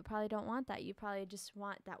 and you probably don't want that. You probably just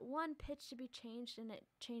want that one pitch to be changed, and it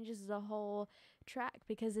changes the whole track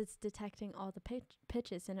because it's detecting all the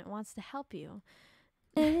pitches, and it wants to help you.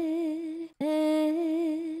 You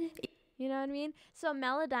know what I mean? So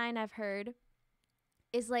Melodyne, I've heard,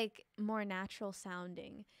 is like more natural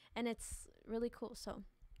sounding, and it's really cool. So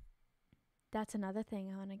that's another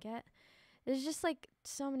thing I want to get. There's just like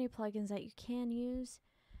so many plugins that you can use,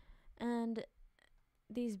 and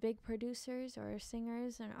these big producers or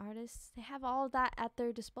singers and artists, they have all of that at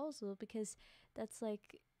their disposal because that's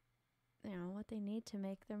like, you know, what they need to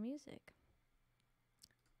make their music.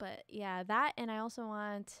 But yeah, that, and I also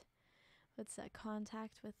want, what's that,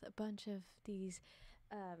 contact with a bunch of these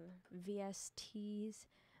VSTs.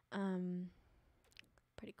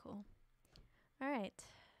 Pretty cool. All right.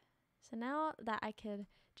 So now that I could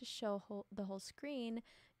just show the whole screen,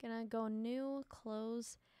 gonna go new,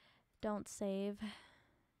 close, don't save.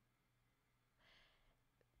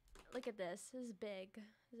 Look at this. This is big.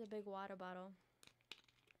 This is a big water bottle.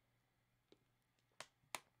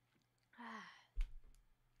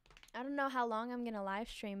 I don't know how long I'm gonna live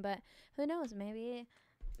stream, but who knows? Maybe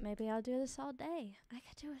I'll do this all day. I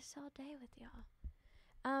could do this all day with y'all.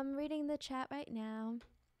 I'm reading the chat right now.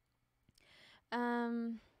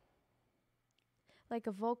 Like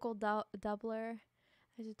a vocal doubler.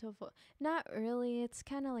 Not really. It's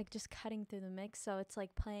kind of like just cutting through the mix, so it's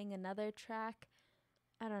like playing another track.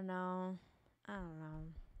 I don't know.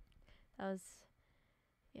 That was,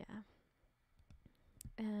 yeah.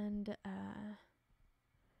 And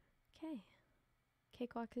okay.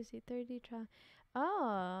 Cakewalk is the 30 trial.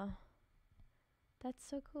 Oh, that's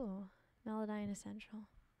so cool. Melodyne Essential.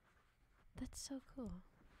 That's so cool.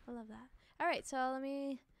 I love that. All right, so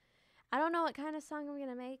I don't know what kind of song I'm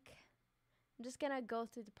gonna make. I'm just gonna go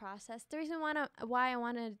through the process. The reason why I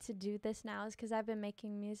wanted to do this now is because I've been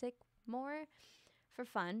making music more for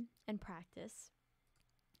fun and practice.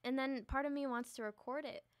 And then part of me wants to record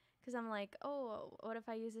it because I'm like, oh, what if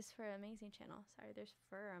I use this for Amazing Channel? Sorry, there's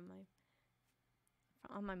fur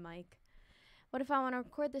on my mic. What if I want to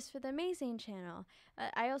record this for the Amazing Channel?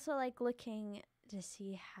 I also like looking to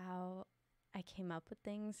see how I came up with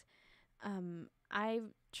things. I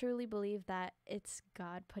truly believe that it's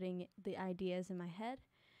God putting the ideas in my head,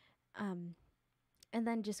 and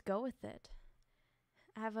then just go with it.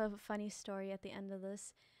 I have a funny story at the end of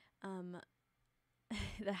this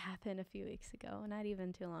that happened a few weeks ago, not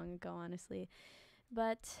even too long ago, honestly.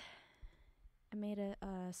 But I made a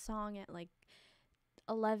song at like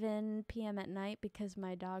 11 p.m. at night because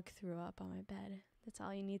my dog threw up on my bed. That's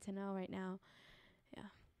all you need to know right now. Yeah.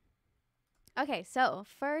 Okay, so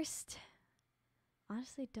first,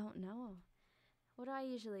 honestly don't know. What do I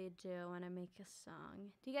usually do when I make a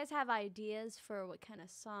song? Do you guys have ideas for what kind of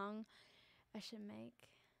song I should make?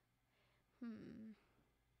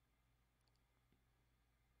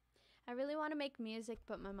 I really want to make music,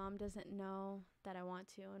 but my mom doesn't know that I want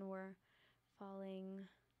to, and we're falling.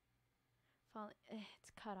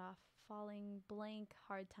 It's cut off falling blank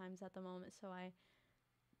hard times at the moment, so I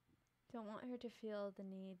don't want her to feel the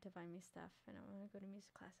need to buy me stuff, and I want to go to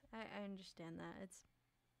music class. I understand that.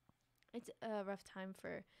 It's a rough time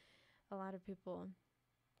for a lot of people.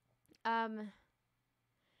 But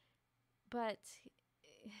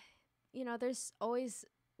you know, there's always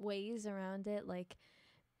ways around it, like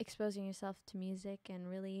exposing yourself to music and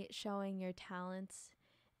really showing your talents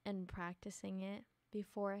and practicing it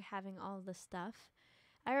before having all the stuff.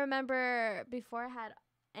 I remember before I had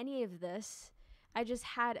any of this, I just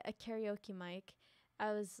had a karaoke mic.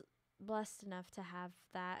 I was blessed enough to have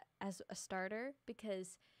that as a starter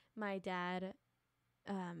because my dad,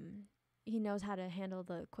 he knows how to handle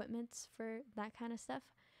the equipments for that kind of stuff.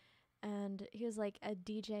 And he was like a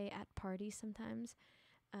DJ at parties sometimes.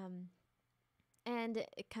 And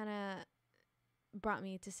it kind of brought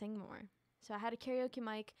me to sing more. So I had a karaoke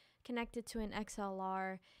mic connected to an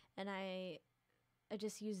XLR, and I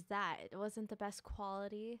just used that. It wasn't the best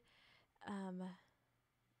quality,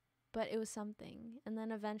 but it was something. And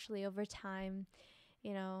then eventually, over time,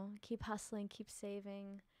 you know, keep hustling, keep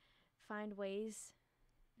saving, find ways,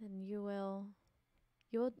 and you'll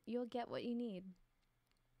get what you need.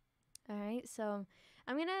 All right, so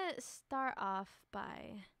I'm gonna start off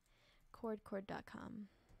by chord.com.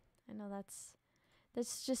 I know that's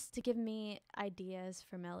just to give me ideas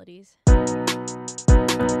for melodies. Too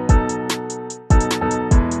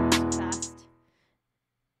fast.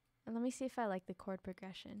 And let me see if I like the chord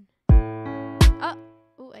progression.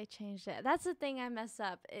 Oh, I changed it. That's the thing I mess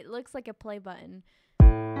up. It looks like a play button.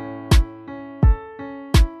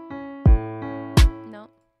 No.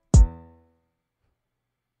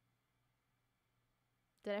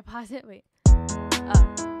 Did I pause it? Wait. Oh.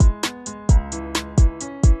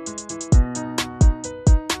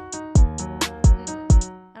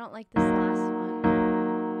 I don't like this last one.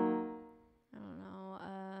 I don't know.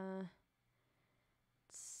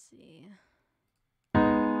 Let's see.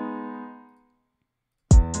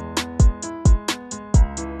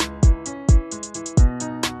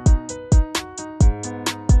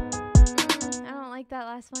 I don't like that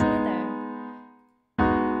last one either.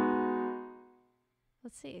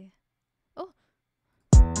 Let's see. Oh.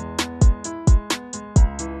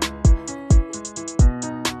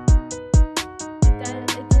 It did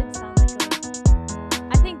sound like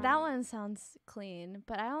I think that one sounds clean,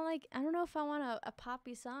 but I don't know if I want a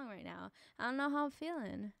poppy song right now. I don't know how I'm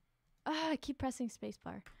feeling. I keep pressing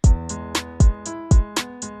spacebar.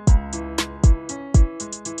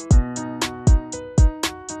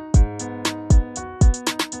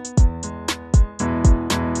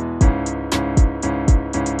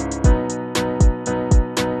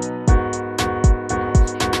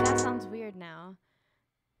 Now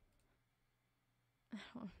I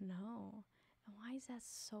don't know. Why is that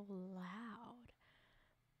so loud?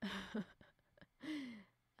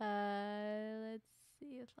 Let's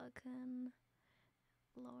see if I can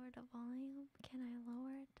lower the volume. Can I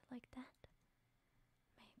lower it like that?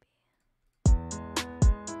 Maybe.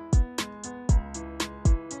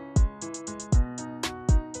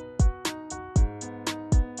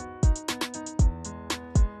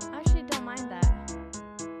 I actually don't mind that.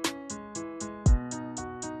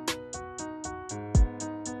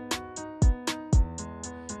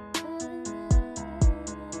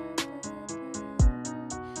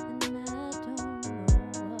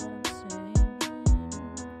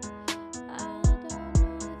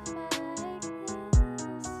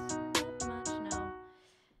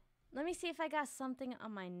 Let me see if I got something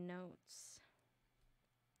on my notes.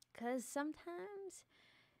 Because sometimes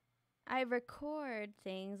I record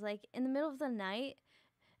things like in the middle of the night.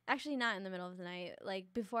 Actually, not in the middle of the night.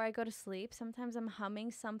 Like before I go to sleep, sometimes I'm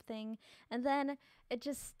humming something. And then it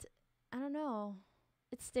just, I don't know.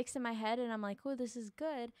 It sticks in my head and I'm like, oh, this is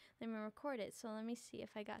good. Let me record it. So let me see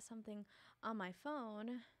if I got something on my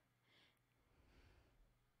phone.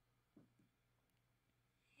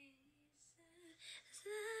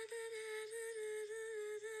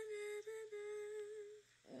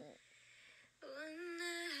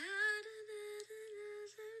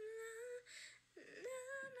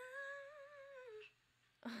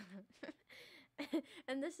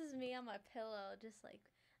 And this is me on my pillow, just like,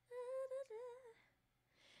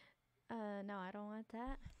 no, I don't want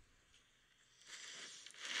that.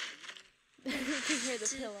 You can hear the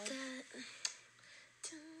pillow.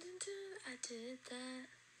 I did that.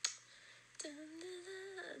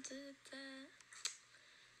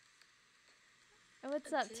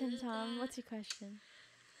 What's up, Tim Tom? What's your question?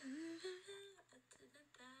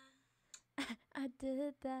 I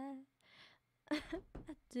did that. I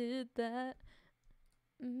did that.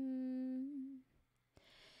 I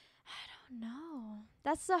don't don't know.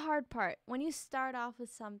 That's the hard part. When you start off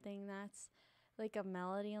with something that's like a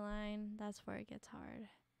melody line, that's where it gets hard.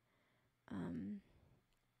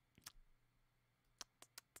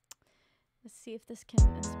 Let's see if this can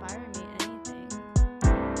inspire me anything.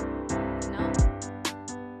 No.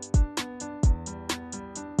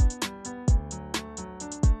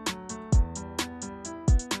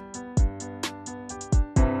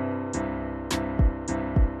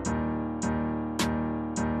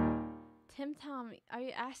 Tim Tom, are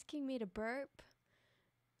you asking me to burp?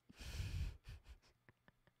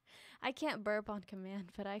 I can't burp on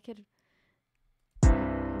command, but I could.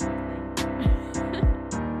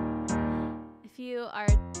 If you are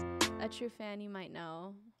a true fan, you might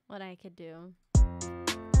know what I could do.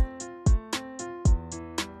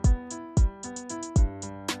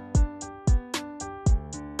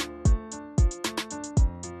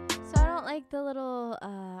 So I don't like the little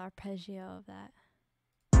arpeggio of that.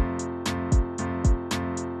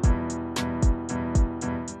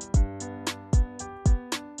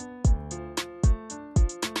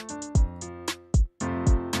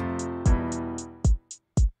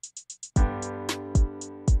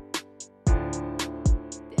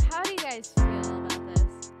 How do you guys feel about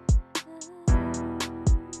this?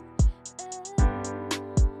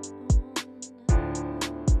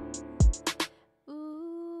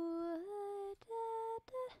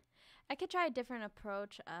 I could try a different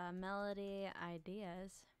approach, melody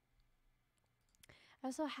ideas. I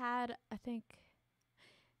also had, I think,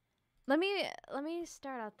 let me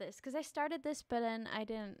start out this, because I started this, but then I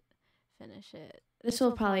didn't finish it. This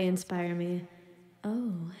will probably inspire me.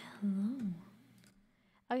 Oh, hello.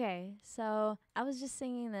 Okay, so I was just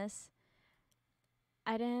singing this.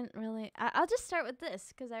 I didn't really, I'll just start with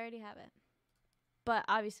this, because I already have it. But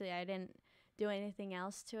obviously I didn't do anything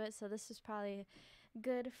else to it, so this is probably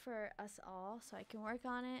good for us all, so I can work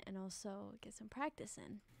on it and also get some practice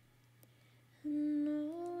in.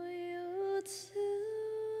 Know you too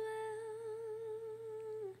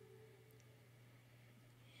well.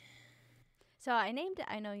 So I named it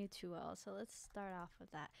I Know You Too Well, so let's start off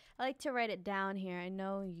with that. I like to write it down here. I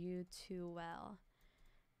know you too well.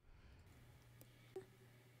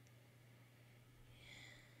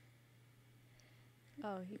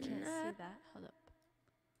 Oh, you can't see that. Hold up.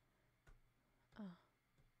 Oh,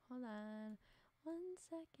 hold on 1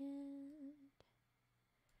 second.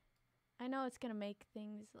 I know it's going to make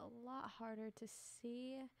things a lot harder to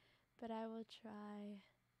see, but I will try.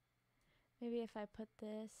 Maybe if I put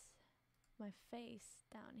my face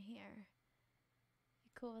down here.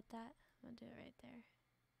 You cool with that? I'm going to do it right there.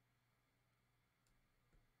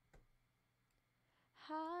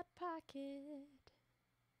 Hot pocket.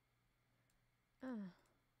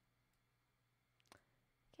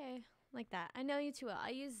 Okay, like that. I know you too well.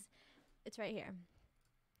 It's right here.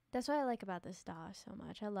 That's what I like about this DAW so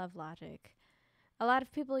much. I love Logic. A lot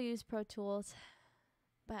of people use Pro Tools,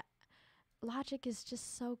 but Logic is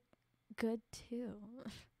just so good too.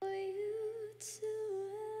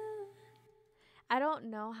 I don't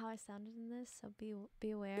know how I sounded in this, so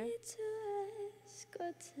be aware.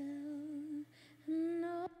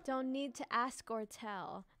 Don't need to ask or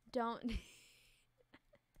tell. Don't need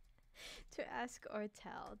to ask or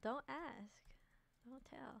tell. Don't ask. Don't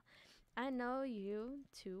tell. I know you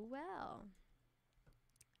too well.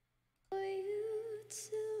 You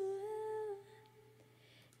too well.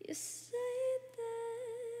 You say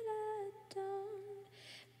that I don't,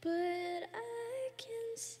 but I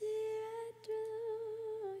can see right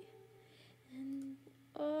through you and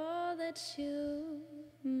all that you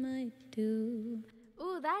might do.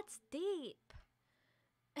 Ooh, that's deep.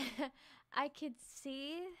 I could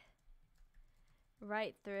see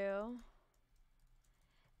right through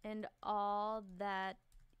and all that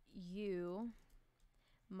you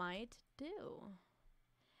might do.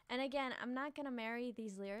 And again, I'm not going to marry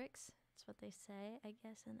these lyrics. That's what they say, I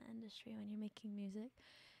guess, in the industry when you're making music.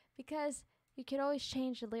 Because you could always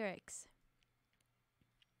change the lyrics.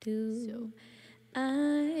 So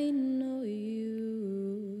I know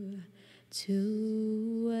you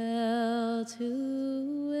too well,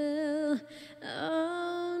 too well.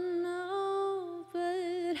 Oh no,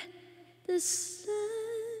 but the sun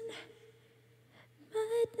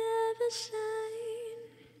might never shine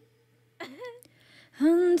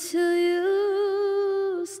until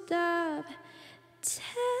you stop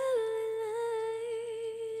telling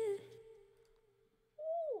lies.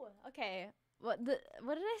 Ooh, okay. What did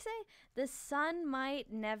I say? The sun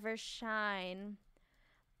might never shine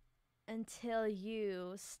until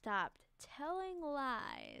you stopped telling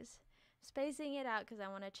lies. Spacing it out because I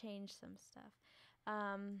want to change some stuff.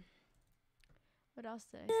 What else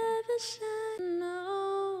did I say? Never shine,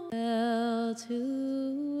 no. Well,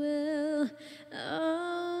 too well.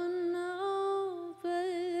 Oh no,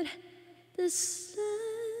 but the sun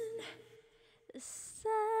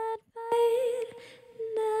might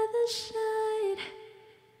never shine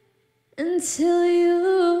until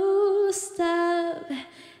you stop telling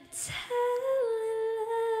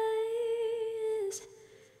lies.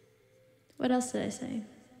 What else did I say?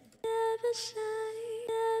 Never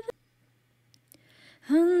shine, never,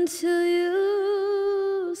 until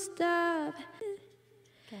you stop.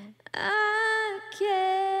 Okay. I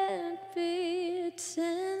can't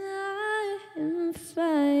pretend I am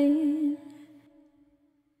fine.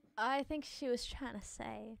 I think she was trying to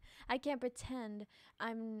say, I can't pretend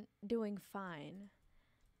I'm doing fine.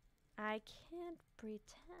 I can't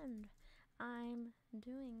pretend I'm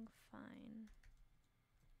doing fine.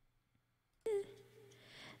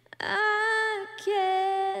 I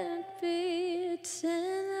can't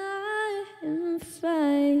pretend I am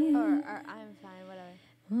fine. Or I'm fine, whatever.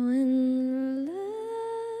 When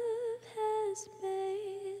love has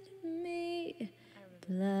made me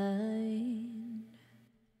blind.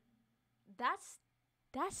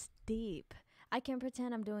 That's deep. I can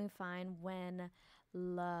pretend I'm doing fine when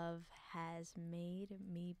love has made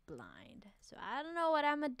me blind. So I don't know what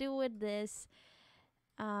I'm gonna do with this.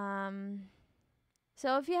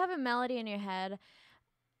 So if you have a melody in your head,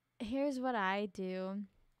 here's what I do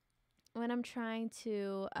when I'm trying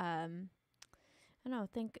to I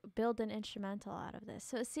don't know, build an instrumental out of this.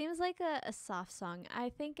 So it seems like a soft song. I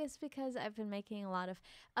think it's because I've been making a lot of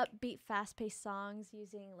upbeat, fast-paced songs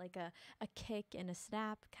using like a kick and a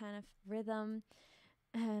snap kind of rhythm.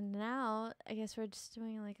 And now I guess we're just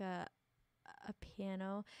doing like a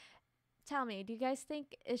piano. Tell me, do you guys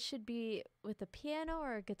think it should be with a piano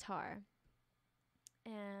or a guitar?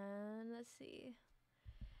 And let's see.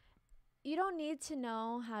 You don't need to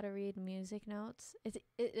know how to read music notes.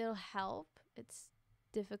 It'll help. It's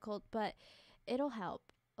difficult, but it'll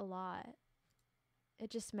help a lot. It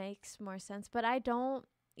just makes more sense. But I don't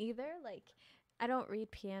either. Like, I don't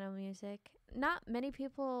read piano music. Not many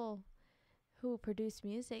people who produce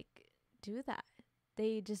music do that.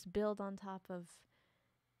 They just build on top of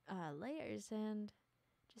layers and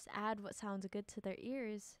just add what sounds good to their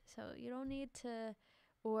ears. So you don't need to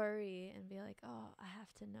worry and be like, oh, I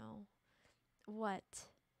have to know what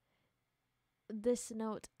this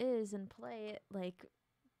note is and play it like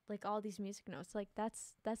all these music notes. Like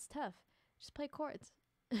that's tough. Just play chords.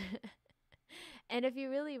 And if you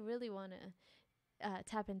really want to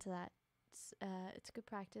tap into that, it's good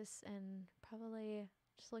practice, and probably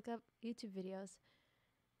just look up YouTube videos.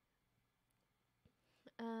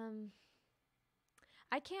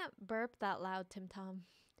 I can't burp that loud, Tim Tom.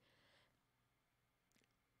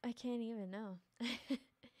 I can't even know.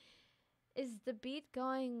 Is the beat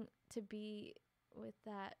going to be with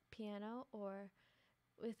that piano or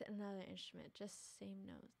with another instrument? Just same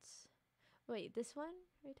notes. Wait, this one?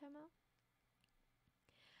 Are you talking about?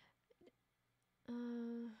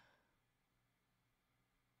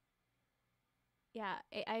 Yeah,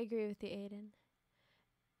 I agree with you, Aiden.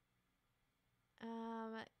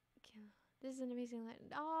 This is an amazing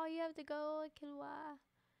line. Oh, you have to go, Kilwa.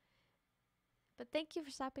 But thank you for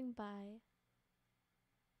stopping by.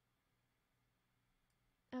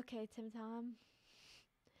 Okay, Tim Tom.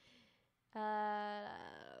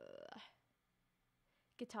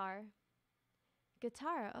 Guitar.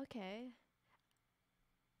 Guitar, okay.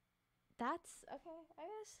 That's okay, I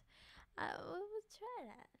guess. We'll try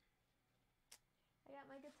that. I got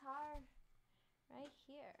my guitar right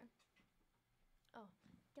here. Oh,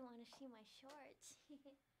 don't want to see my shorts.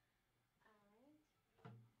 Alright.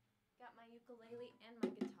 Got my ukulele and my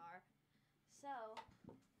guitar. So,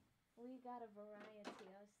 we got a variety.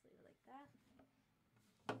 I'll just leave it like that.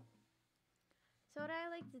 So what I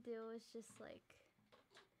like to do is just like,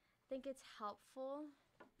 think it's helpful.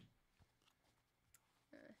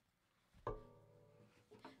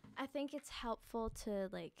 I think it's helpful to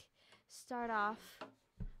like start off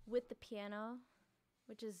with the piano,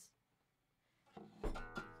 which is, sorry,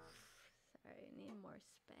 I need more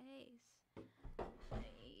space.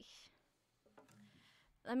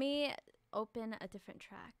 Let me open a different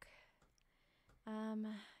track. I'm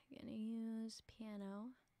gonna use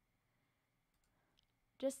piano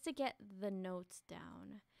just to get the notes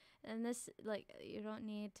down. And this, like, you don't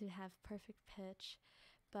need to have perfect pitch,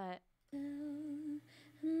 but Know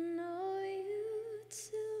you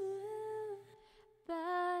too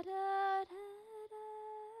well.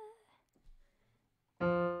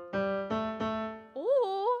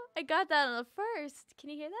 Oh, I got that on the first. Can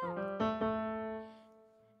you hear that?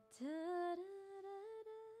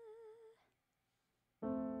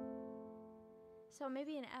 So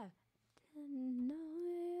maybe an F. To know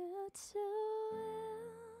you too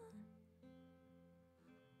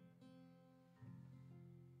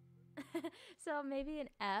well. So maybe an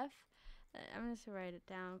F. I'm just gonna write it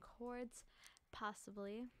down. Chords,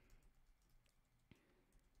 possibly.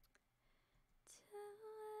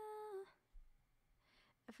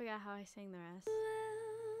 I forgot how I sang the rest.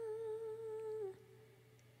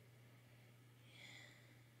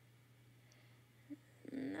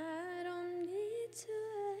 I don't need to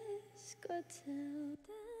ask or tell.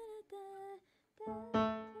 No.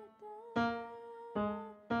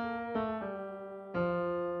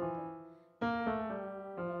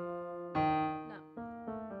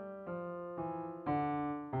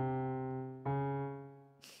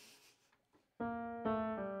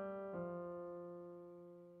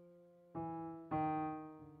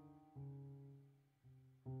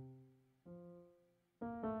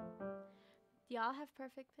 Do y'all have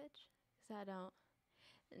perfect pitch? Because I don't.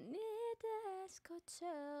 Need to ask or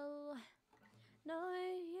tell. No,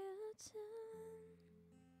 you too.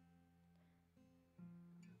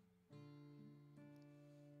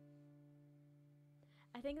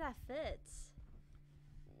 I think that fits.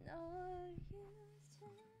 No, you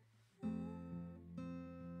too.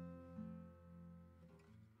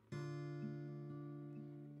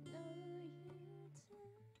 No, you too.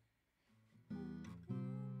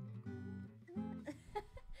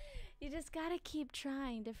 You just gotta keep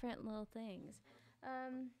trying different little things.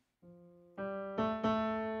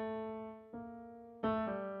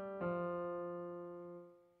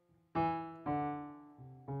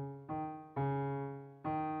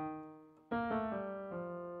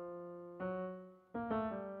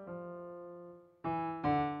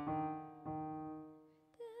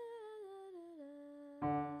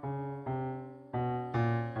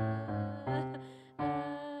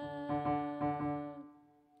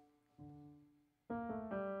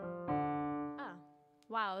 Oh,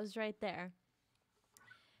 wow, it was right there.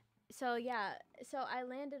 So yeah, so I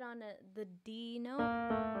landed on the D note.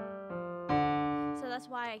 So that's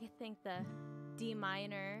why I think the D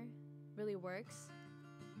minor really works.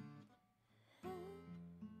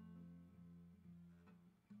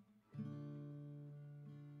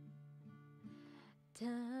 Duh,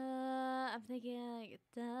 I'm thinking like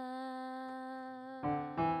duh.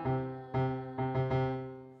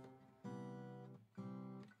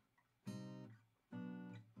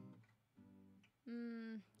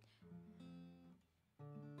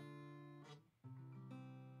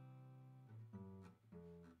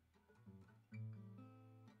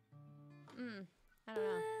 I don't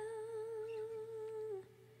know.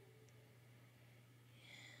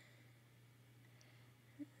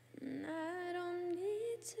 I don't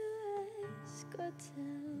need to ask or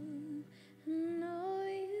tell. Know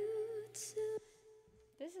you too.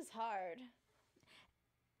 This is hard.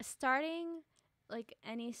 Starting like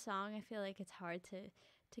any song, I feel like it's hard to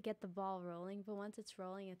get the ball rolling, but once it's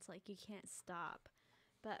rolling, it's like you can't stop.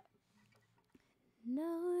 But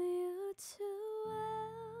know you too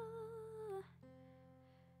well.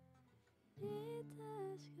 Need to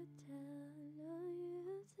ask or tell. Know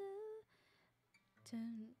you too.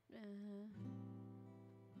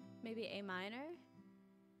 Maybe A minor.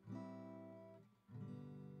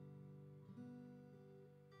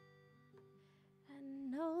 I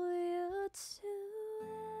know you too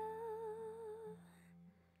well.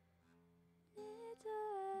 Need to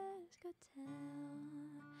ask or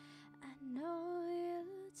tell. I know you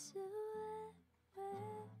too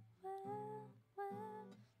well.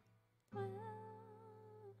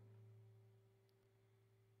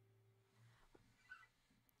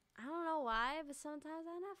 I don't know why, but sometimes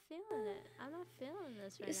I'm not feeling it. I'm not feeling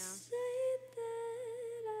this right now. You say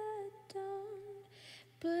that I don't,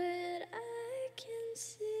 but I can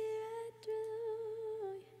see right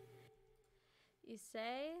through. You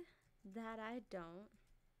say that I don't,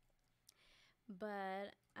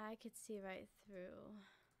 but I could see right through.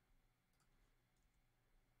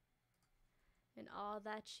 And all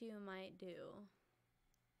that you might do.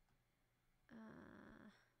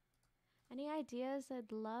 Any ideas?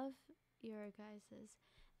 I'd love your guys'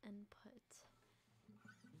 input.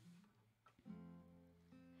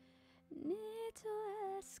 Need to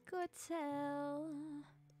ask or tell.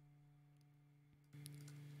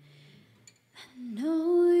 I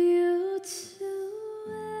know you too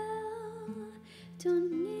well.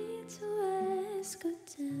 Don't need to ask or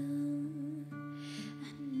tell.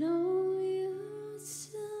 I know you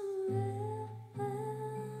too well.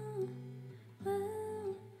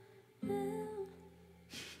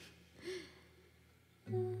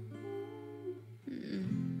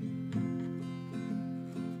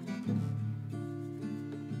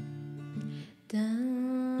 Done.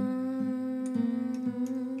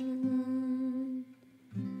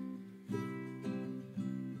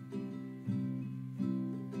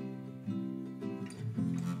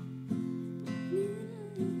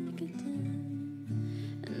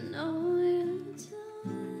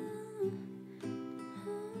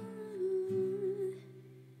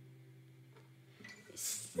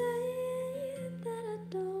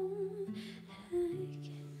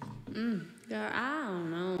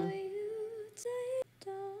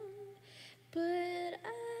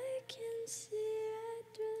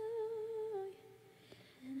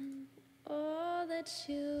 that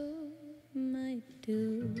you might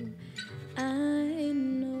do. I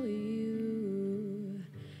know you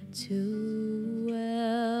too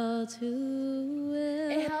well, too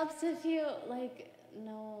well. It helps if you like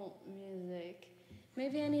know music.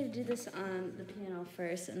 Maybe I need to do this on the piano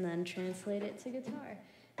first and then translate it to guitar,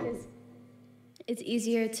 because it's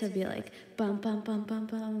easier to be like bum bum bum bum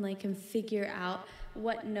bum, like, and figure out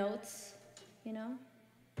what notes, you know.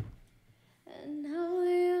 And know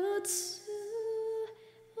you too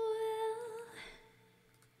well.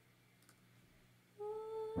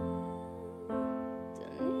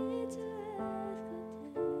 Don't need to ask or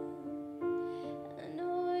tell. I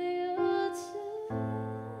know you too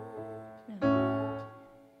well.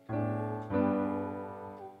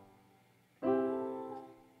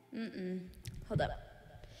 Hold up.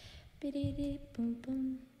 Biddy boom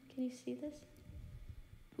boom. Can you see this?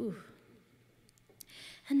 Ooh.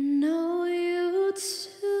 I know you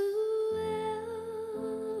too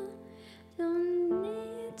well. Don't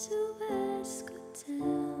need to ask or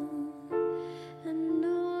tell. I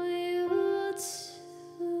know you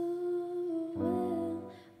too well,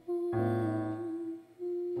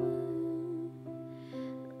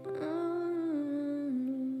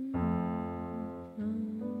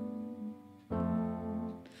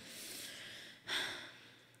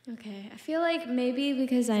 Okay, I feel like maybe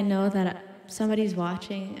because I know that somebody's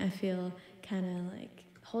watching, I feel kind of like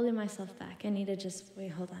holding myself back. I need to just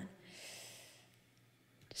wait, hold on.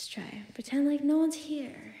 Just try. Pretend like no one's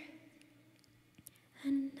here. I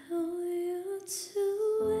know you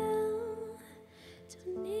too well.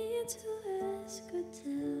 Don't need to ask or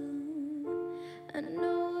tell. I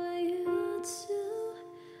know you too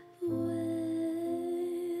well.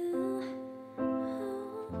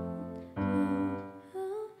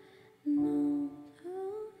 No,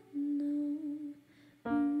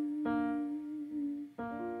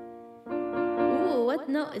 Ooh, what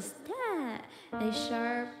note is that? A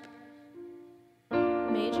sharp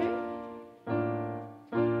major?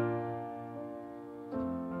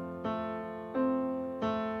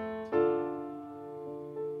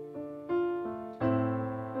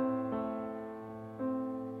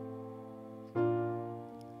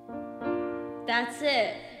 That's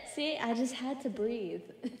it. See, I just had to breathe.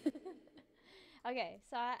 Okay,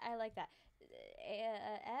 so I like that.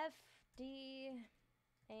 F, D,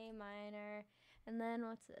 A minor, and then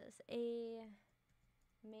what's this? A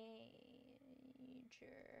major.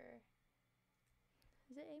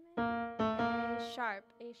 Is it A major?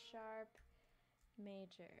 A sharp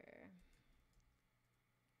major.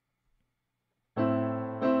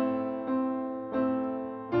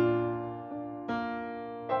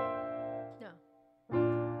 No.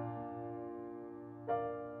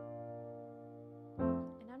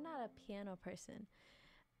 And I'm not a piano person.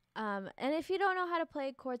 And if you don't know how to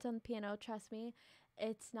play chords on the piano, trust me,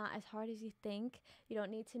 it's not as hard as you think. You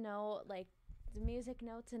don't need to know like the music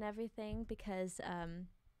notes and everything, because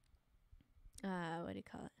what do you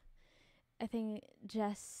call it? I think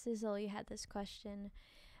Jess Sizzle, you had this question.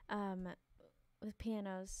 With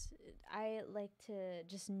pianos, I like to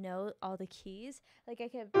just know all the keys. Like I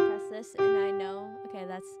could press this and I know, okay,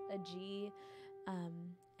 that's a G,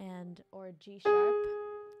 and or G sharp.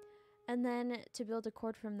 And then to build a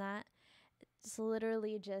chord from that, it's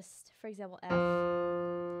literally just, for example, F.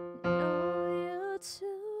 Know you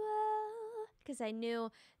too well, because I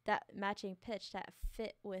knew that matching pitch that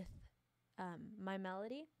fit with my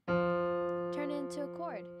melody. Turn it into a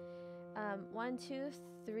chord. 1, 2,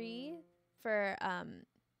 3 for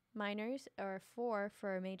minors, or 4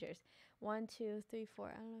 for majors. 1, 2, 3, 4.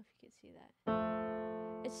 I don't know if you can see that.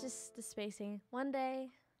 It's just the spacing. One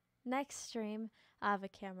day, next stream, I'll have a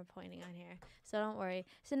camera pointing on here, so don't worry.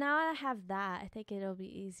 So now I have that. I think it'll be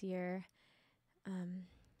easier.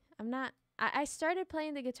 I started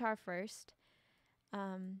playing the guitar first,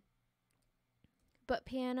 but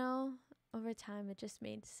piano, over time, it just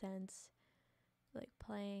made sense, like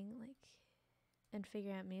playing, like, and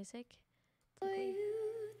figuring out music.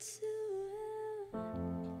 you too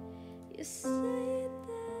well. You say that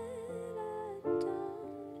I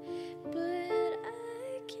don't, but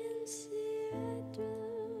I can see right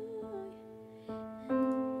through.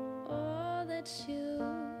 And all that you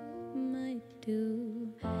might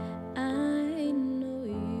do, I know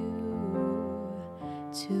you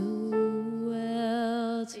too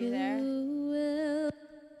well, You there? too well.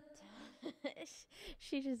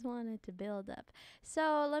 She just wanted to build up.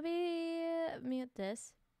 So let me mute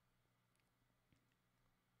this.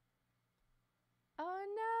 Oh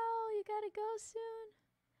no, you gotta go soon.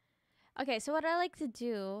 Okay, so what I like to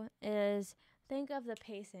do is think of the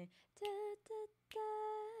pacing. Da, da, da.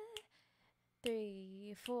 3,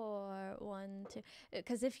 3, 4, 1, 2.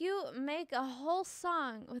 Because if you make a whole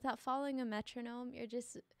song without following a metronome, you're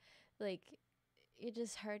just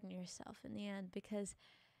hurting yourself in the end. Because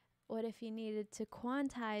what if you needed to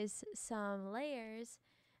quantize some layers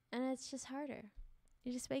and it's just harder?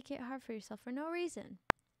 You just make it hard for yourself for no reason.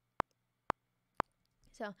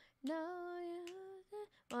 So, no,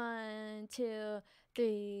 1, 2,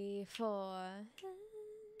 3, 4.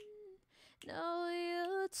 Know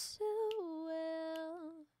you too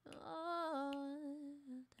well. Oh,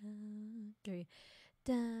 3.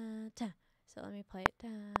 Da, da. So let me play it. Da.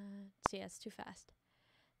 See, it's too fast.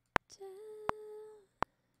 Da.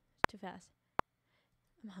 Too fast.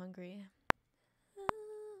 I'm hungry.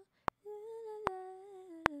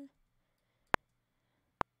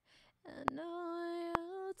 I know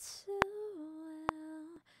you too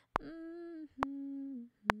well.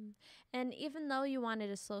 And even though you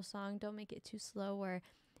wanted a slow song, don't make it too slow where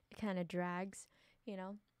it kind of drags, you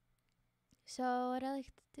know. So what I like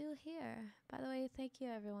to do here, by the way, thank you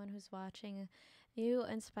everyone who's watching. You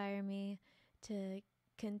inspire me to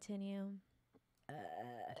continue.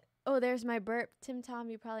 Oh, there's my burp. Tim Tom,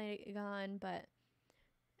 you probably gone, but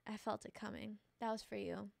I felt it coming. That was for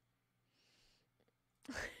you.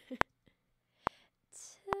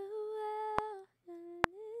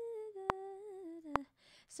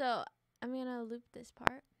 So I'm gonna loop this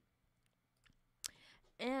part,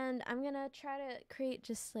 and I'm gonna try to create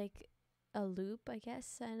just like a loop, I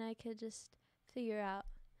guess, and I could just figure out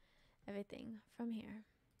everything from here.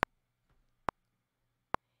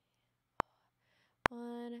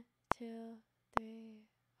 1, 2, 3.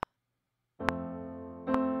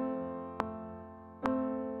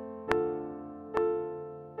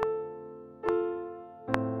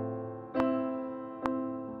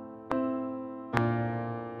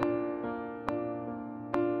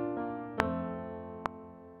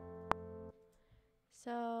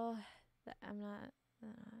 So I'm not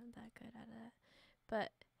that good at it,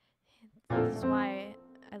 but this is why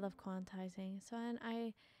I love quantizing. So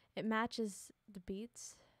it matches the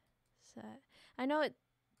beats. So I know it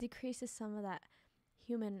decreases some of that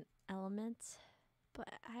human element, but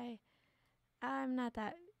I'm not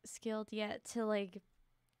that skilled yet to like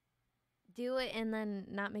do it and then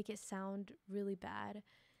not make it sound really bad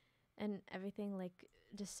and everything like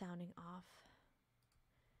just sounding off.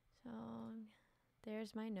 So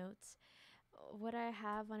there's my notes. What I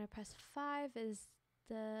have when I press 5 is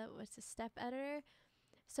the step editor.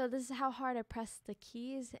 So this is how hard I press the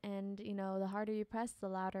keys, and you know, the harder you press, the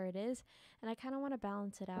louder it is, and I kind of want to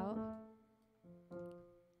balance it out.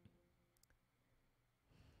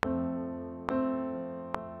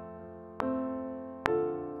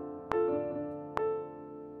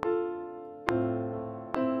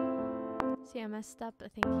 See, I messed up, I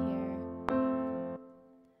think, here.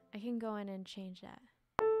 I can go in and change that.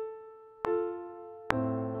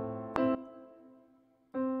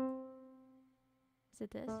 Is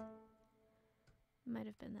it this? Might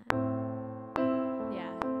have been that.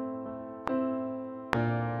 Yeah.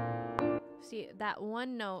 See, that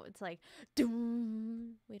one note, it's like,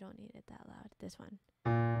 doom. We don't need it that loud. This one.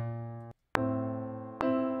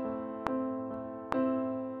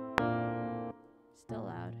 Still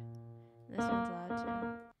loud. And this one's loud too.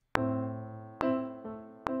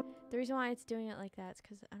 The reason why it's doing it like that is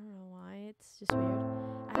because I don't know why. It's just weird.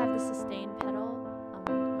 I have the sustain pedal on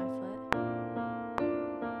my foot.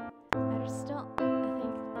 I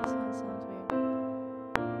think this one sounds weird.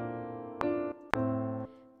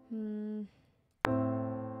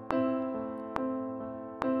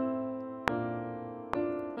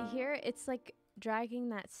 You hear it's like dragging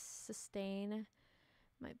that sustain.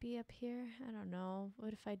 Might be up here. I don't know.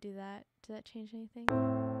 What if I do that? Does that change anything?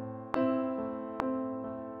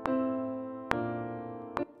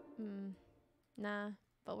 Nah,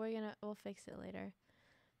 but we'll fix it later.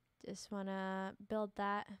 Just wanna build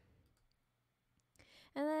that.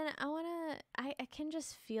 And then I can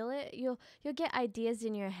just feel it. You'll get ideas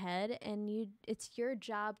in your head, and it's your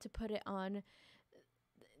job to put it on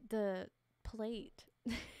the plate.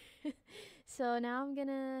 So now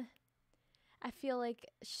I feel like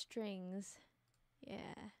strings.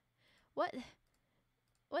 Yeah. What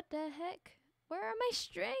the heck? Where are my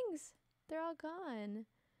strings? They're all gone.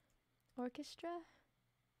 Orchestra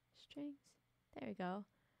strings. There we go.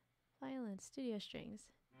 Violin, studio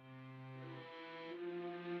strings.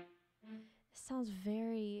 It sounds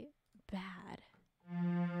very bad.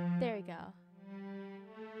 There we go.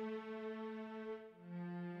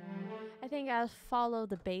 I think I'll follow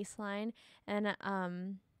the bass line and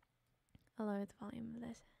I'll lower the volume of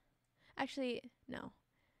this. Actually, no.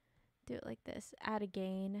 Do it like this. Add a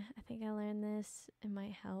gain. I think I learned this. It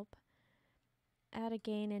might help. add a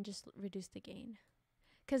gain and just reduce the gain.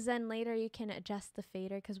 Because then later you can adjust the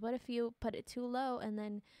fader. Because what if you put it too low and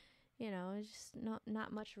then, you know, it's just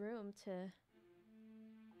not much room to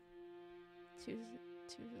too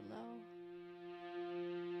low.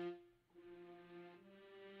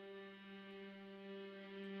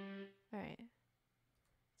 All right,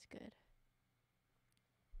 it's good.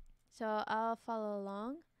 So I'll follow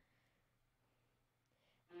along.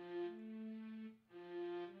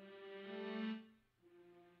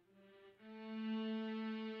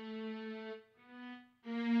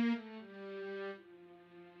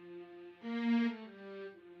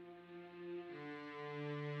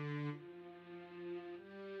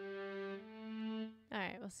 All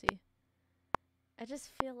right, we'll see. I just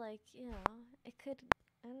feel like, you know, it could,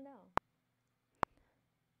 I don't know.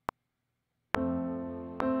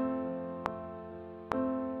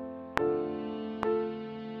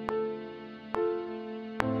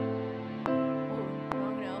 Ooh,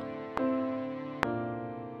 wrong note.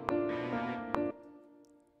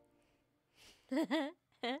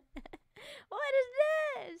 What is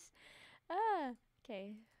this?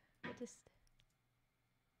 Okay.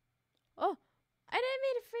 Oh, I didn't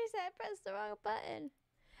mean to freeze that. I pressed the wrong button.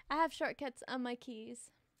 I have shortcuts on my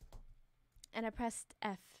keys. And I pressed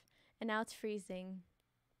F. And now it's freezing.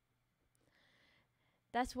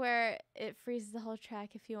 That's where it freezes the whole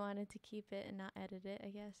track if you wanted to keep it and not edit it, I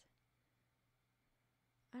guess.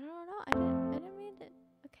 I don't know. I didn't mean to.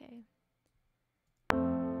 Okay.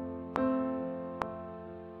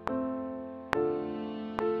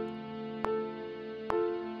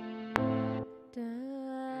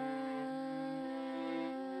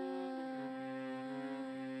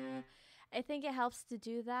 I think it helps to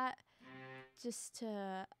do that just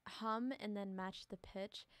to hum and then match the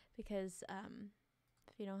pitch, because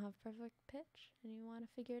if you don't have perfect pitch and you want to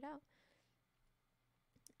figure it out.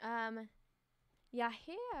 Yeah,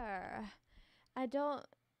 here. I don't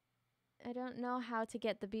know how to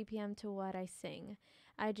get the BPM to what I sing.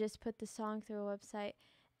 I just put the song through a website.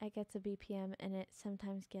 I get the BPM and it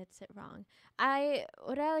sometimes gets it wrong.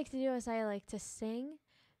 What I like to do is I like to sing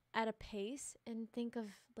at a pace and think of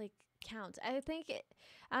like counts. I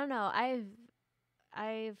don't know.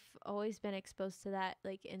 I've always been exposed to that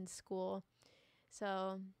like in school.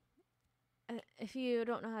 So if you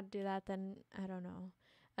don't know how to do that, then I don't know.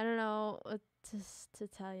 I don't know what to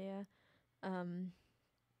tell you. I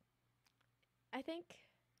think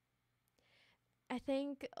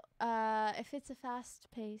if it's a fast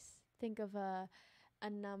pace, think of a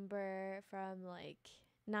number from like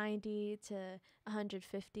 90 to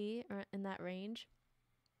 150 or in that range.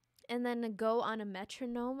 And then go on a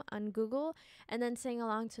metronome on Google and then sing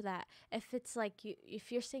along to that. If it's like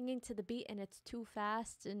if you're singing to the beat and it's too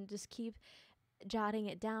fast, and just keep jotting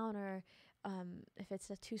it down, or if it's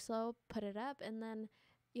too slow, put it up, and then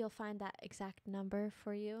you'll find that exact number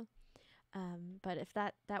for you. But if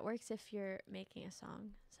that works if you're making a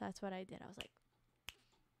song. So that's what I did. I was like,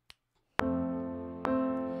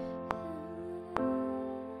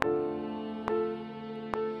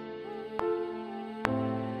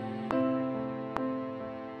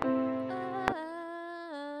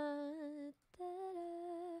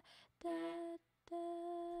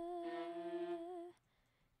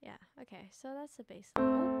 yeah, okay, so that's the bass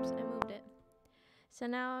line. Oops, I moved it. So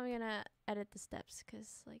now I'm gonna edit the steps,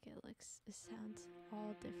 because like it sounds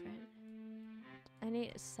all different. I need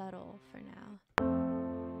it subtle for now.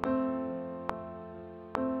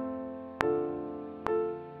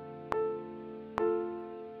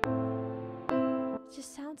 It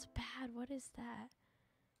just sounds bad. What is that?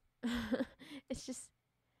 It's just,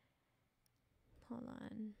 hold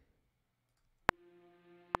on.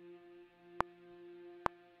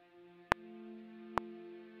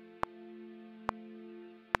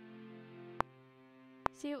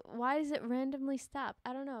 See, why does it randomly stop?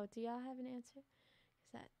 I don't know. Do y'all have an answer?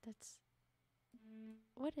 That's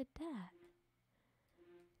what did that?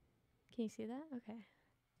 Can you see that? Okay.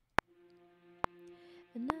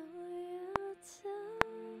 And now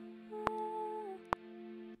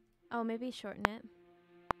oh, maybe shorten it.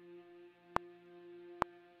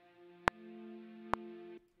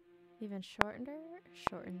 Even shortened.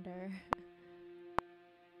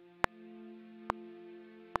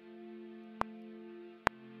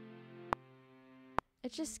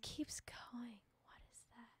 It just keeps going. What is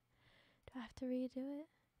that? Do I have to redo it?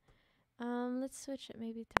 Let's switch it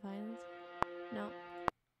maybe to violence. No.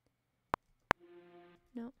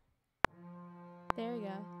 No. There we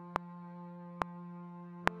go.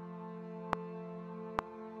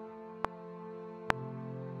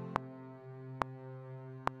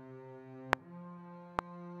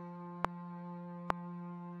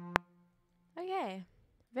 Okay.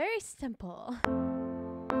 Very simple.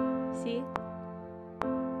 See?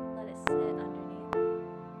 Let it sit underneath.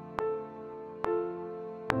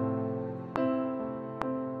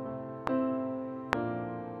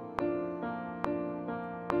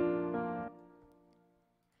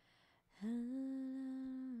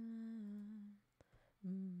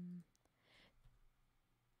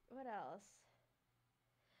 What else?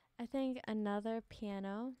 I think another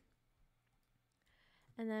piano.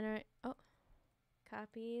 And then,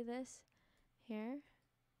 copy this here.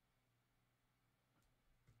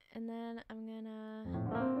 And then I'm gonna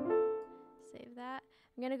save that.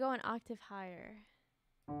 I'm gonna go an octave higher.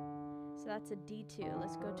 So that's a D2.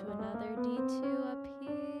 Let's go to another D2 up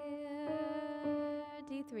here.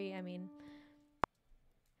 D3, I mean.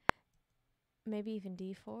 Maybe even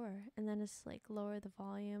D4. And then just like lower the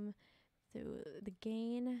volume through the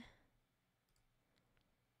gain.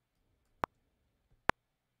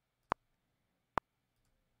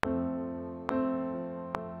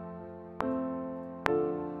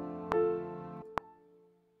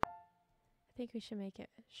 I think we should make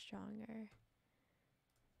it stronger.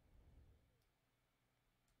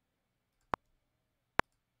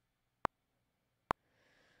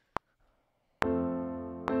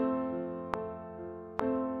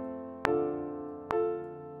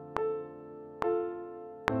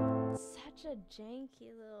 Such a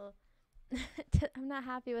janky little I'm not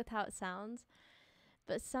happy with how it sounds,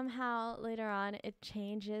 but somehow later on it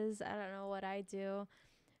changes. I don't know what I do,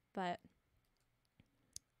 but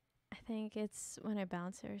I think it's when I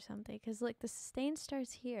bounce it or something, because like the sustain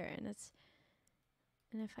starts here and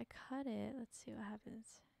if I cut it, let's see what happens.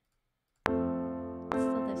 It's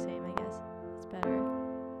still the same, I guess. It's better.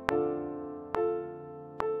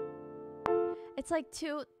 It's like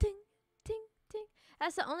two ding ding ding.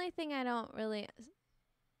 That's the only thing I don't really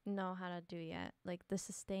know how to do yet. Like the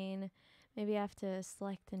sustain, maybe I have to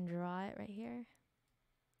select and draw it right here.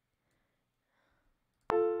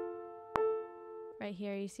 Right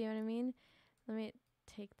here, you see what I mean? Let me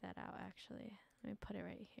take that out actually. Let me put it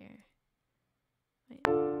right here. Wait.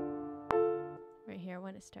 Right here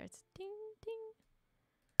when it starts. Ding, ding.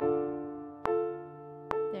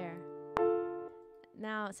 There.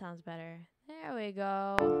 Now it sounds better. There we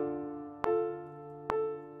go.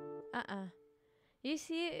 You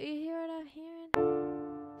see it? You hear what I'm hearing?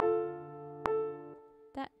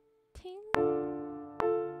 That ting.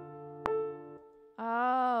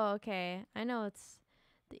 Oh, okay. I know it's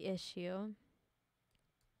the issue.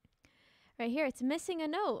 Right here, it's missing a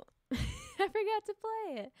note. I forgot to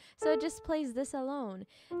play it. So it just plays this alone.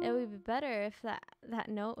 It would be better if that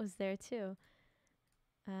note was there too.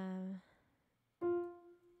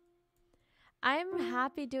 I'm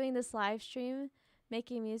happy doing this live stream,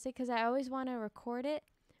 making music, because I always want to record it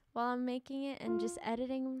while I'm making it, and just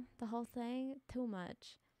editing the whole thing, too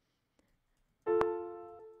much.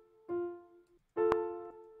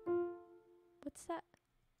 What's that?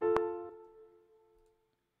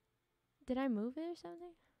 Did I move it or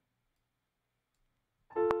something?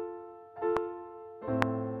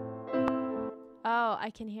 Oh,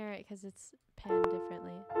 I can hear it because it's panned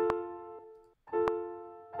differently.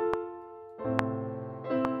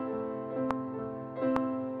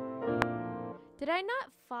 Did I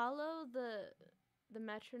not follow the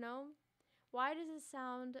metronome? Why does it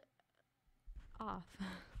sound off?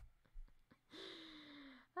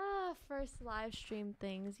 First live stream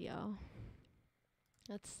things, yo.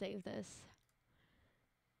 Let's save this.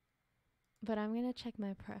 But I'm gonna check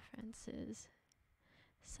my preferences.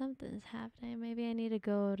 Something's happening. Maybe I need to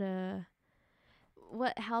go to...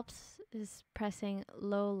 What helps is pressing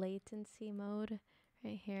low latency mode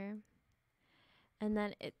right here. And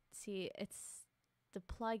then it's the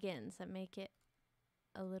plugins that make it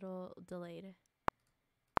a little delayed.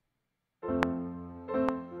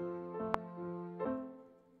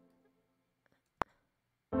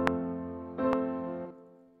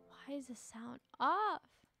 Why is the sound off?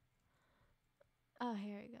 Oh,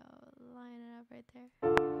 here we go. Line it up right there.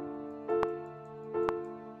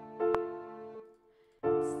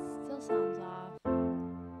 It still sounds off.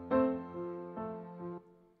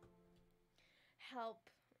 Help.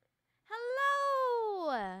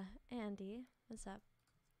 Hello, Andy. What's up?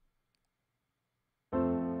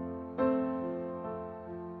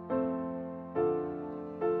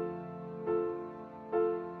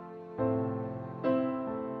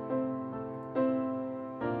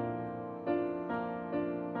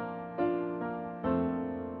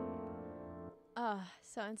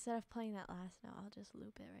 So instead of playing that last note, I'll just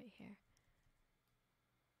loop it right here.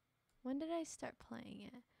 When did I start playing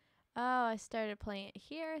it? Oh, I started playing it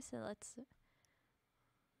here, so let's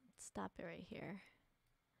stop it right here.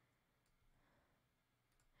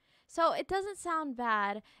 So it doesn't sound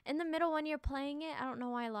bad. In the middle when you're playing it, I don't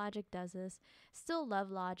know why Logic does this. Still love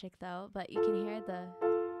Logic though, but you can hear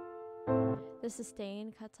the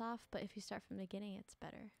sustain cuts off, but if you start from the beginning, it's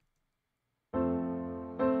better.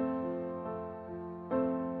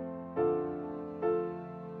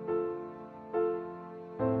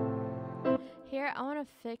 Here, I want to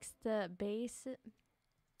fix the bass.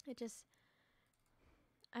 I just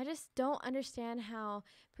don't understand how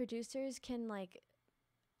producers can like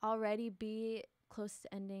already be close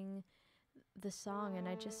to ending the song and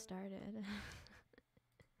I just started.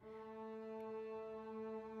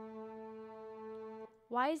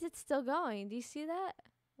 Why is it still going? Do you see that?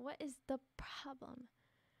 What is the problem?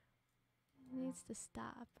 It needs to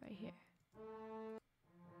stop right here.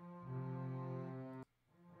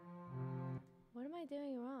 What am I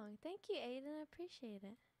doing wrong? Thank you, Aiden. I appreciate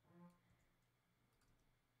it.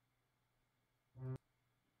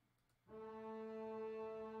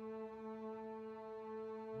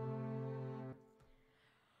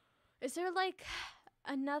 Is there like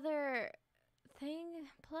another thing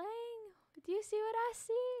playing? Do you see what I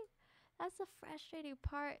see? That's the frustrating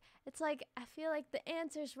part. It's like I feel like the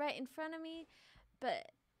answer's right in front of me,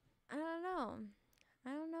 but I don't know. I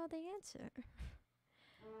don't know the answer.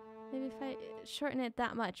 Maybe if I shorten it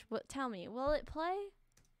that much, tell me, will it play?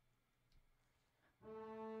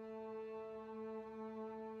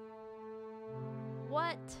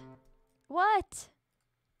 What? What?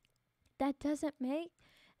 That doesn't make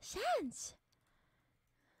sense.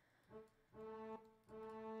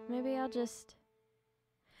 Maybe I'll just...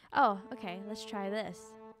 Oh, okay, let's try this.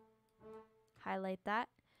 Highlight that.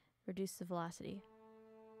 Reduce the velocity.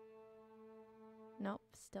 Nope,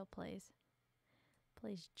 still plays.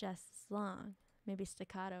 Plays just as long. Maybe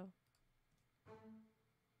staccato.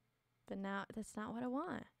 But now, that's not what I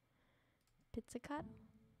want. Pizzicato.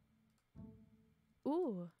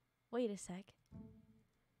 Ooh, wait a sec.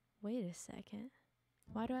 Wait a second.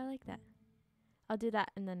 Why do I like that? I'll do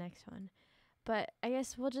that in the next one. But I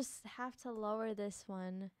guess we'll just have to lower this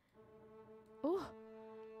one. Ooh.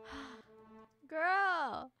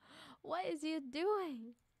 Girl, what is you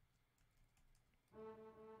doing?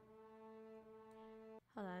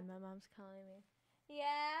 Hold on, my mom's calling me.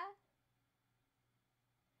 Yeah?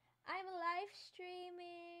 I'm live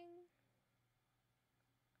streaming.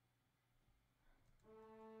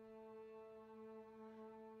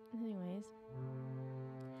 Anyways.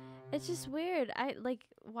 It's just weird.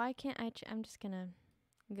 Why can't I? I'm just gonna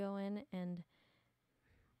go in and...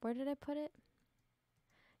 Where did I put it?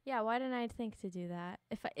 Yeah, why didn't I think to do that?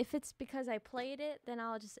 If it's because I played it, then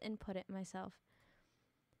I'll just input it myself.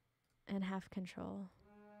 And have control.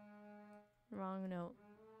 Wrong note.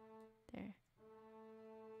 There.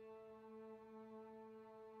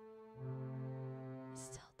 It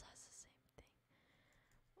still does the same thing.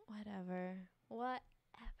 Whatever.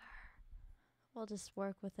 We'll just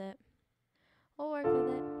work with it. We'll work with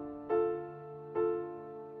it.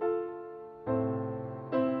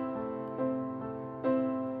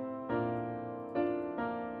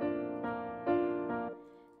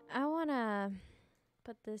 I want to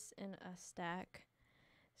put this in a stack.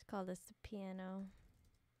 Let's call this the piano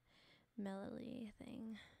melody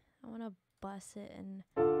thing. I want to bus it and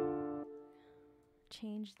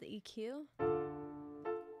change the EQ.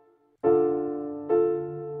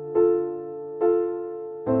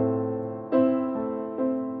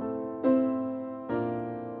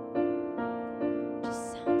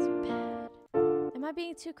 Just sounds bad. Am I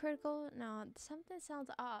being too critical? No, something sounds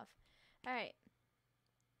off. All right.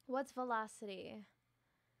 What's velocity?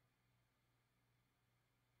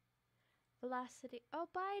 Velocity. Oh,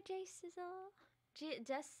 bye, J Sizzle.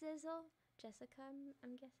 Jess Sizzle. Jessica,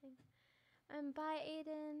 I'm guessing. And bye,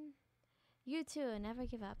 Aiden. You too. Never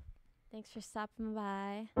give up. Thanks for stopping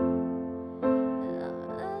by.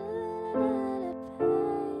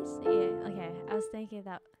 Yeah, okay. I was thinking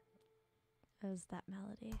that it was that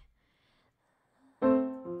melody.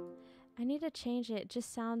 I need to change it. It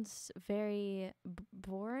just sounds very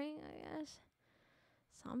boring, I guess.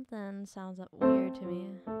 Something sounds weird to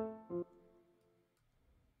me.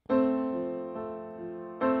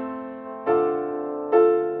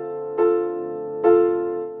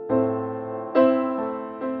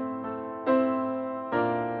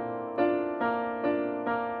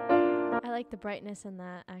 I like the brightness in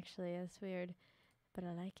that, actually. That's weird, but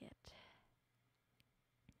I like it.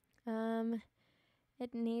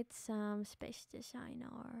 It needs some space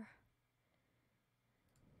designer.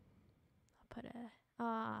 I'll put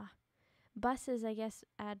a buses, I guess,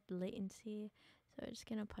 add latency, so we're just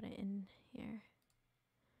gonna put it in here.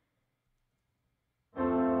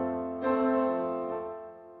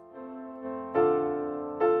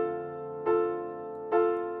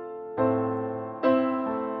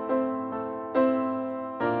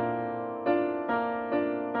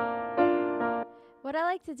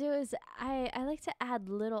 like to do is I like to add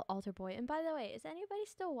little altar boy. And by the way, is anybody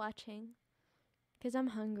still watching? Because I'm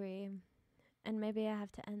hungry, and maybe I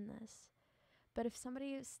have to end this. But if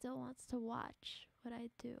somebody still wants to watch what I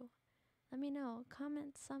do, let me know.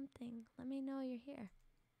 Comment something. Let me know you're here.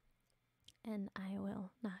 And I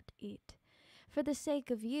will not eat. For the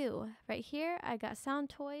sake of you, right here, I got sound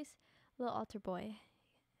toys, little altar boy,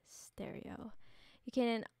 stereo. You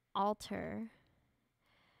can alter.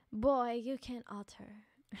 Boy, you can alter.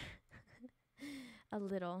 A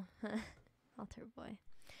little. Altar boy.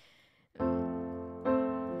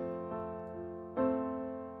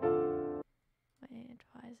 Wait,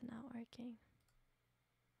 why is it not working?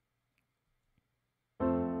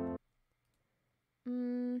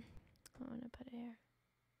 I'm gonna put it here.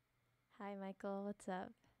 Hi, Michael. What's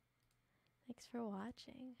up? Thanks for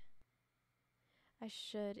watching. I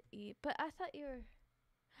should eat, but I thought you were...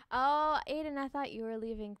 Oh, Aiden, I thought you were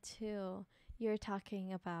leaving too. You were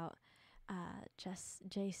talking about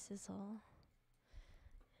Jay Sizzle.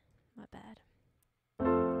 My bad.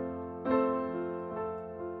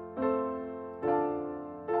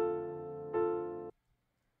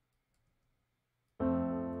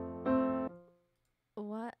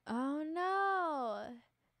 What? Oh no!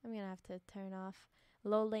 I'm gonna have to turn off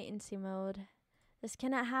low latency mode. This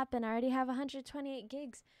cannot happen. I already have 128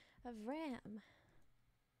 gigs of RAM.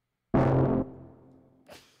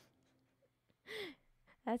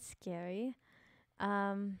 That's scary.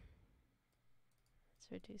 Let's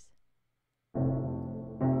reduce.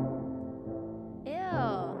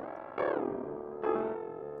 Ew.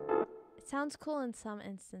 It sounds cool in some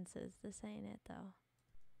instances. This ain't it though.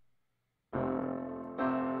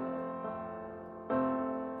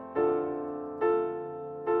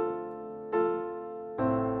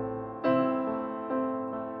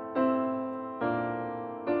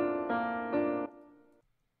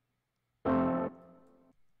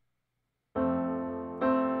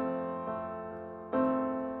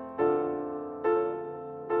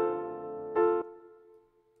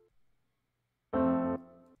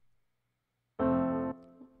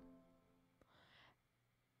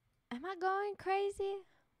 Am I going crazy?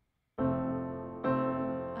 Okay.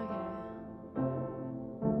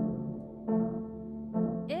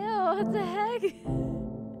 Ew, what the heck?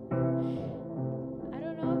 I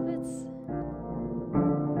don't know if it's...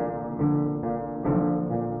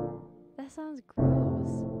 That sounds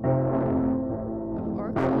gross.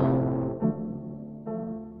 Or cool.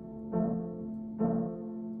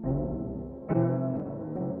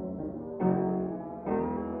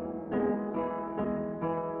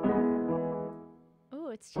 Ooh,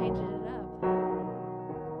 it's changing it up.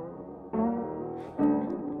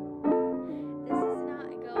 This is not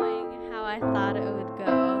going how I thought it would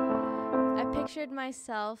go. I pictured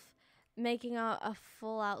myself making a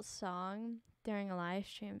full-out song during a live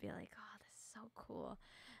stream and be like, oh, this is so cool.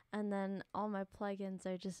 And then all my plugins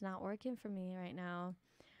are just not working for me right now.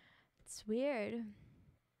 It's weird.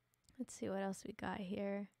 Let's see what else we got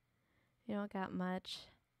here. We don't got much.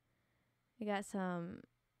 We got some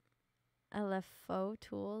LFO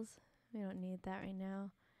tools. We don't need that right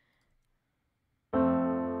now.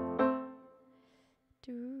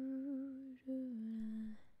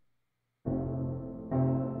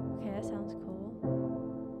 Okay, that sounds cool.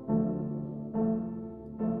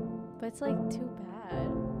 But it's like too bad.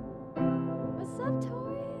 What's up,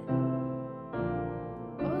 Tori?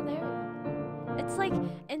 Oh, there. It's like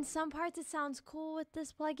in some parts it sounds cool with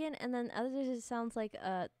this plugin, and then others it sounds like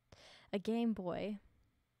a Game Boy.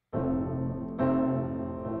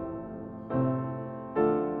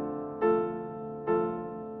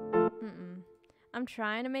 I'm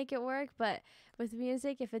trying to make it work, but with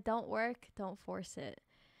music, if it don't work, don't force it.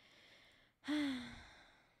 Hey,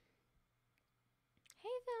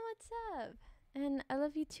 Van, what's up? And I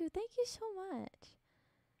love you too. Thank you so much.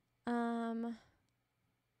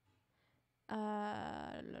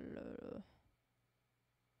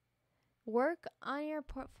 Work on your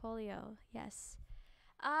portfolio. Yes.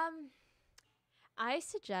 I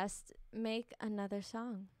suggest make another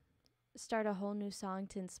song. Start a whole new song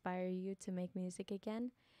to inspire you to make music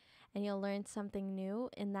again, and you'll learn something new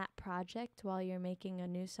in that project while you're making a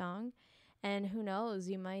new song. And who knows,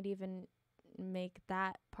 you might even make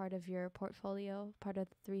that part of your portfolio, part of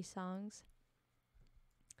the 3 songs.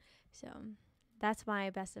 So that's my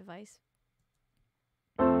best advice.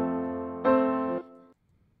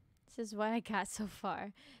 This is what I got so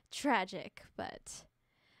far. Tragic, but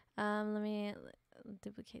let me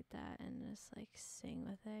duplicate that and just like sing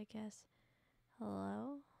with it, I guess.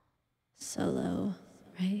 Hello? Solo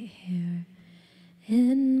right here.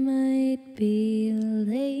 It might be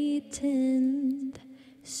latent.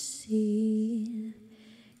 See,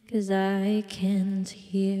 'cause I can't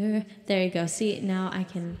hear. There you go. See, now I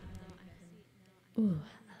can. Ooh,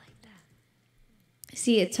 I like that.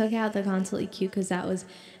 See, it took out the console EQ because that was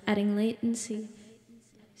adding latency.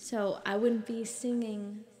 So I wouldn't be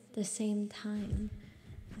singing the same time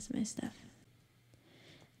as my stuff.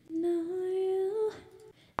 Know you,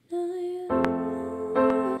 know you.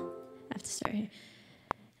 I have to start here.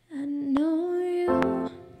 I know you,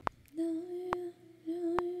 know you,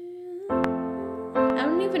 know you. I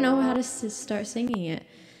don't even know how to start singing it.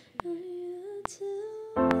 Know you too.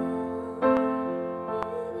 I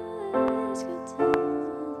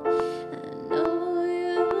know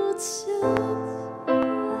you too.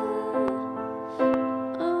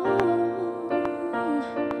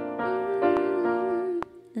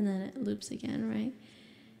 And then it loops again, right?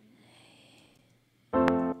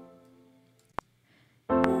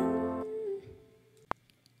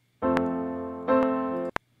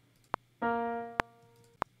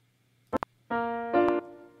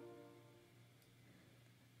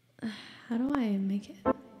 How do I make it?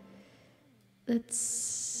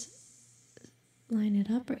 Let's line it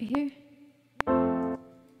up right here.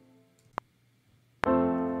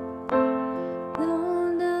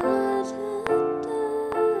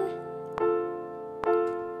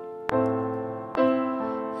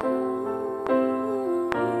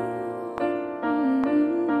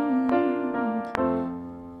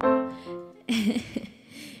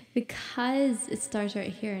 Because it starts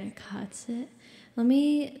right here and it cuts it.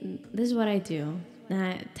 This is what I do.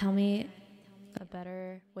 Tell me A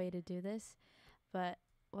better way to do this. But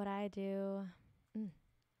what I do,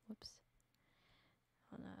 whoops.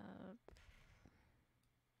 Hold up.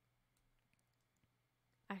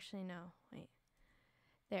 Actually, no, wait.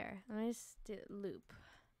 There, let me just do loop.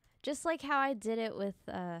 Just like how I did it with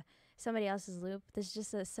somebody else's loop. This is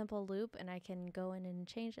just a simple loop and I can go in and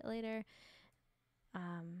change it later.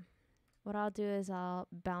 What I'll do is I'll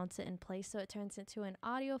bounce it in place so it turns into an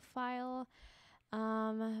audio file.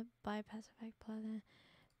 Bypass effect plugin.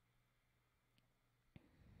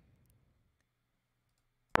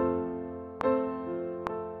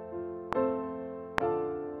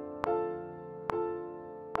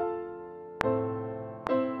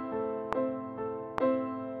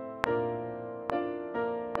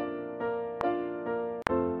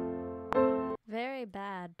 Very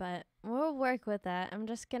bad, but we'll work with that. I'm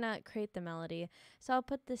just gonna create the melody. So I'll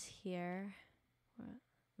put this here.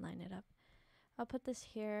 Line it up. I'll put this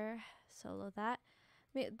here, solo that.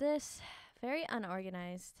 This, very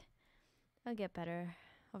unorganized. I'll get better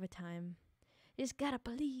over time. You just gotta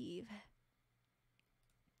believe.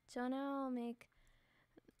 So now I'll make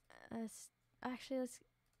actually let's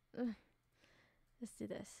do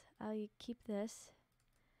this. I'll keep this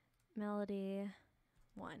melody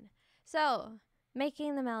 1. So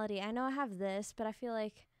making the melody. I know I have this, but I feel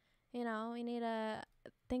like, we need to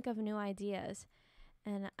think of new ideas.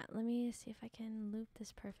 And let me see if I can loop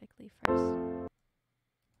this perfectly first.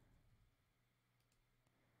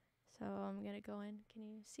 So I'm going to go in. Can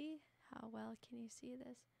you see? How well can you see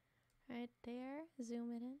this? Right there.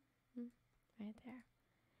 Zoom it in. Right there.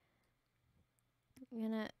 I'm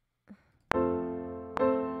going to...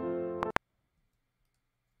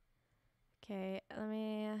 Okay, let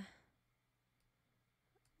me...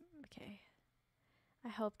 Okay. I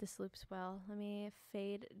hope this loops well. Let me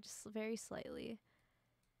fade just very slightly.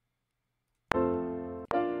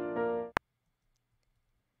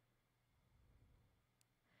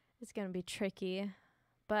 It's going to be tricky,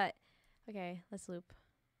 but okay, let's loop.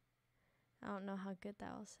 I don't know how good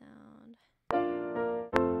that will sound.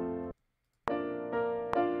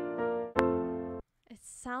 It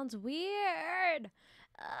sounds weird.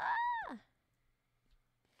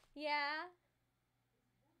 Yeah.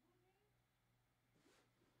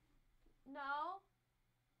 No.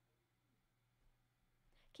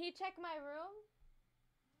 Can you check my room?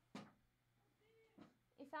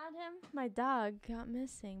 You found him? My dog got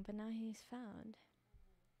missing, but now he's found.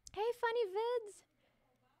 Hey, funny vids.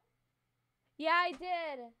 Yeah, I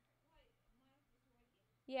did.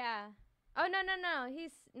 Yeah. Oh, no.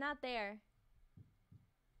 He's not there.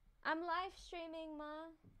 I'm live streaming,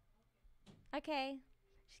 Ma. Okay.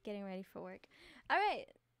 She's getting ready for work. All right.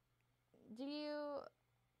 Do you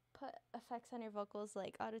put effects on your vocals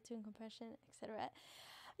like auto-tune, compression, etc.?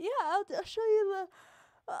 Yeah, I'll show you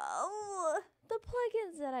the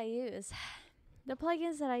plugins that I use. The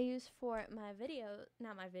plugins that I use for my video,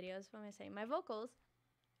 not my videos, what am I saying? My vocals.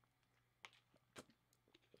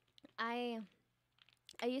 I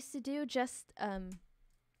used to do just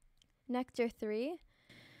Nectar 3.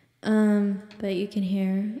 But you can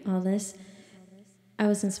hear all this. I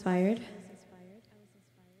was inspired.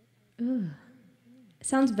 Ooh. It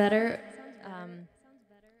sounds better.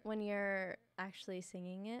 When you're actually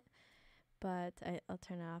singing it, but I'll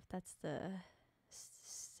turn it off. That's the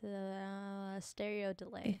stereo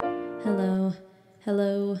delay. Hello,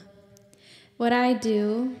 hello. What I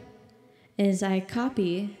do is I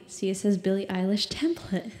copy, see it says Billie Eilish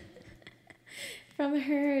template from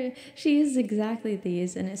her. She uses exactly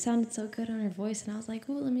these, and it sounded so good on her voice, and I was like,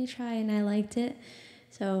 oh, let me try, and I liked it.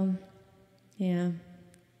 So, yeah,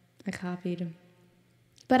 I copied.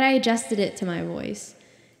 But I adjusted it to my voice,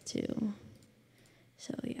 too.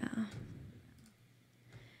 So, yeah.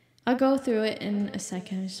 I'll go through it in a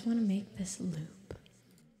second. I just want to make this loop.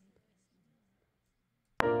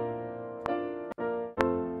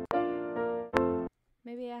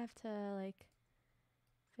 Maybe I have to like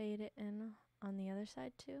fade it in on the other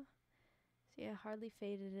side too. See, I hardly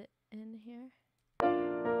faded it in here.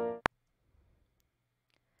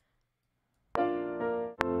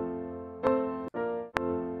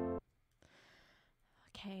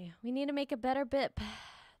 Okay, we need to make a better bip.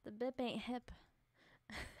 The bip ain't hip.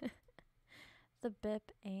 The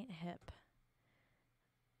bip ain't hip.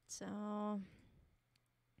 So,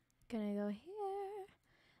 gonna go here,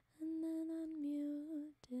 and then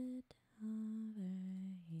unmute it over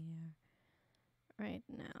here. Right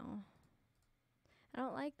now. I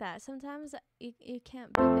don't like that. Sometimes you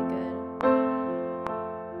can't bip it good.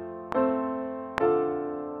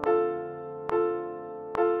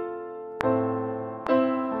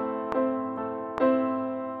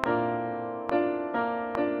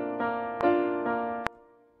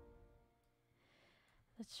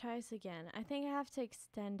 Let's try this again. I think I have to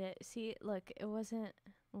extend it. See, look, it wasn't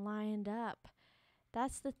lined up.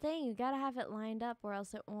 That's the thing. You gotta have it lined up or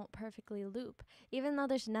else it won't perfectly loop. Even though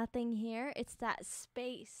there's nothing here, it's that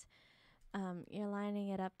space. You're lining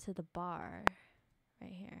it up to the bar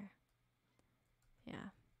right here.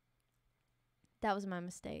 Yeah. That was my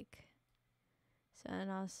mistake. So, and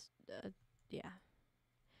I'll, yeah.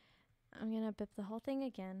 I'm gonna bip the whole thing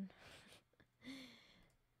again.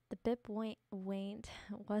 The bip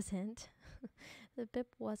wasn't. The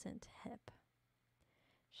bip wasn't hip.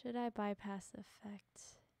 Should I bypass the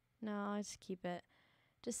effect? No, I'll just keep it.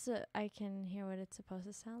 Just so I can hear what it's supposed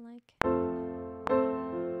to sound like.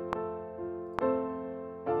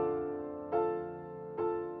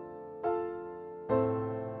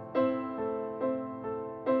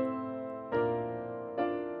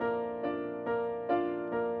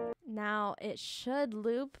 Now it should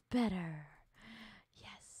loop better.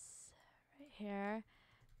 Yes. Right here.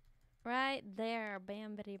 Right there.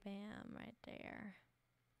 Bam, bitty, bam. Right there.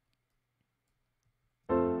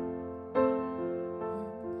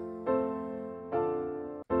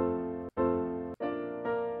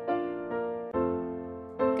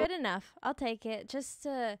 Good enough. I'll take it. Just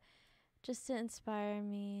to inspire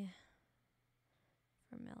me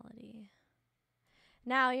for melody.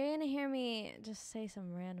 Now you're gonna hear me just say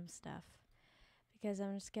some random stuff because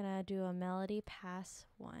I'm just gonna do a melody pass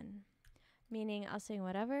one, meaning I'll sing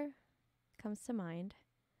whatever comes to mind,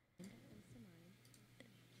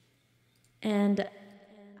 and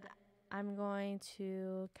I'm going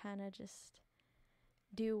to kind of just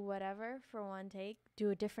do whatever for one take, do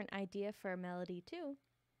a different idea for a melody too.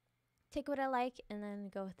 Take what I like and then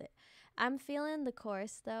go with it. I'm feeling the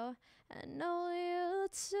chorus though. I know you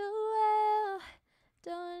too well.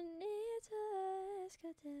 Don't need to ask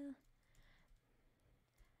or tell.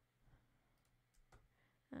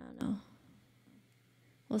 I don't know.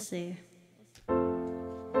 We'll see. Let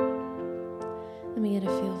me get a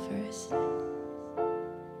feel first.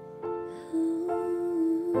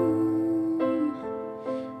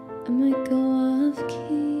 I might go off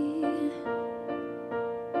key.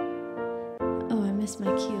 Oh, I missed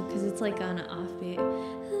my cue because it's like on an offbeat.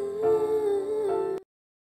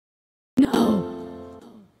 No!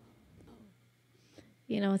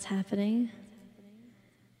 You know what's happening?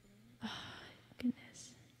 Oh,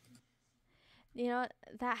 goodness. You know,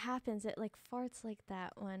 that happens. It like farts like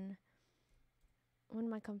that when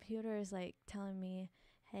my computer is like telling me,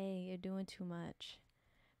 hey, you're doing too much.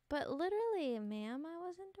 But literally, ma'am, I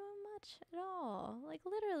wasn't doing much at all. Like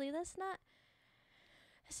literally, it's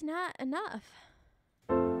not enough.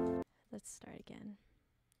 Let's start again.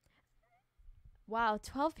 Wow,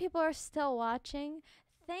 12 people are still watching.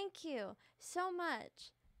 Thank you so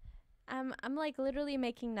much. I'm like literally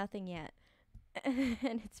making nothing yet.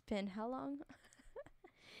 And it's been how long?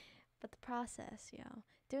 But the process,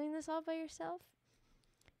 doing this all by yourself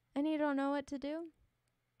and you don't know what to do,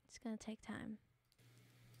 it's going to take time.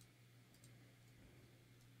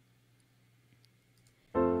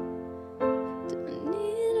 Don't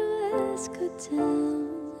need to ask or tell.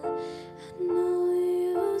 I know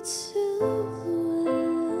you too well.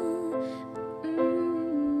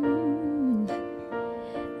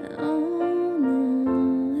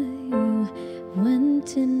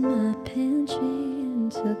 looked in my pantry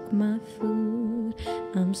and took my food.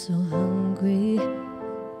 I'm so hungry.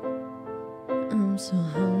 I'm so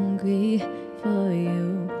hungry for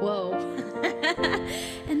you. Whoa.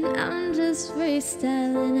 And I'm just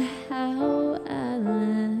freestyling how I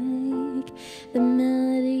like. The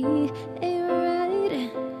melody ain't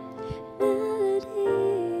right. Melody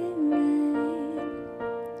ain't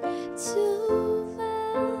right. Too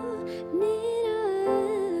well, need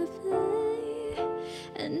a play.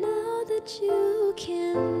 And now that you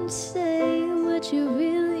can say what you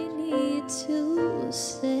really need to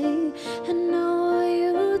say, I know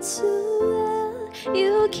you too well.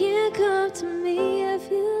 You can't come to me if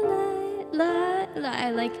you lie.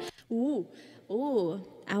 Like, ooh.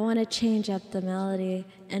 I want to change up the melody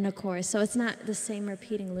and a chorus so it's not the same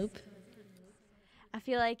repeating loop. I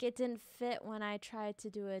feel like it didn't fit when I tried to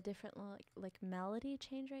do a different like melody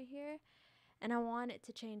change right here, and I want it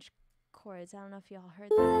to change chords. I don't know if y'all heard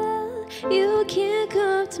that. Well, you can't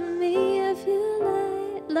come to me if you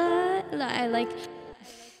lie. Like,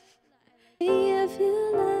 if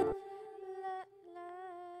you lie.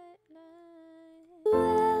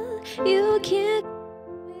 Well, you can't.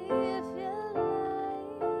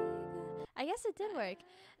 I guess it did work.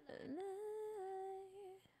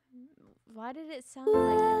 Why did it sound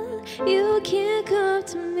like you can't come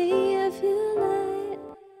to me if you lie.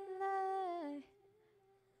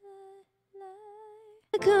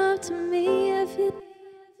 Come to me if you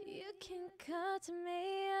can come to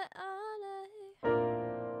me all night.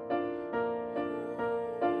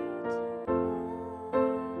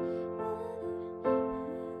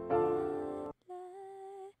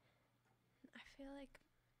 I feel like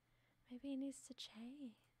maybe it needs to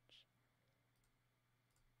change.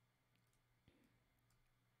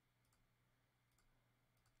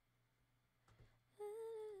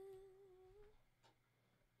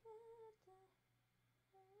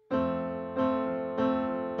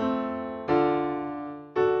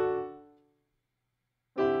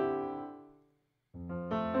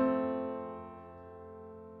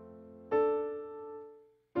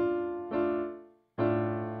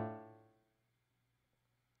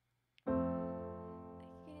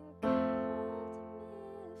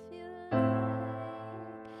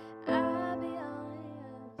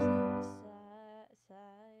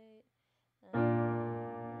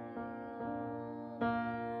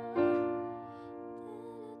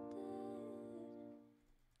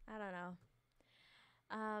 I don't know.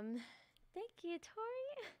 Thank you,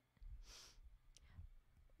 Tori.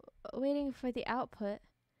 Waiting for the output.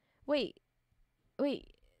 Wait.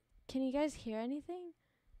 Can you guys hear anything?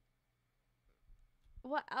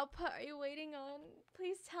 What output are you waiting on?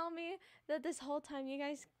 Please tell me that this whole time you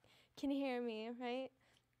guys can hear me, right?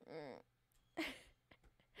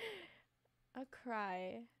 I'll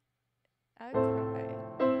cry.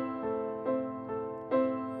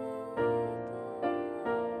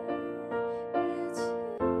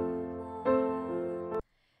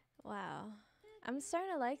 Wow. I'm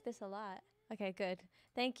starting to like this a lot. Okay, good.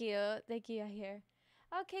 Thank you, I hear.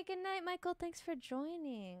 Okay, good night, Michael. Thanks for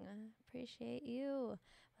joining. Appreciate you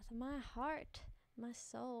with my heart, my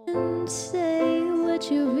soul. Say what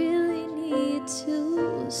you really need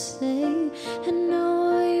to say. I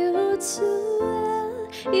know you too well.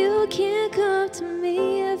 You can't come to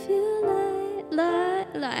me if you lie.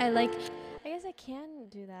 Like, I guess I can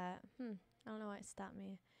do that. I don't know why it stopped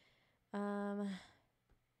me.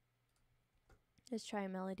 Let's try a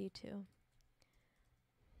melody too.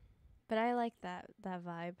 But I like that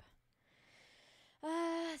vibe.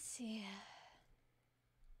 Let's see.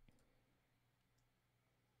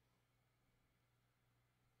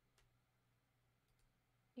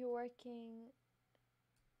 You're working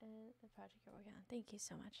in the project you're working on. Thank you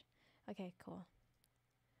so much. Okay, cool.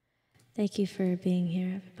 thank you for being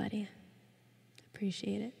here, everybody.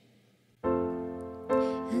 Appreciate it. I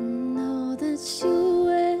know that you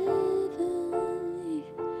with me.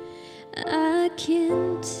 I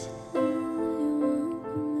can't tell you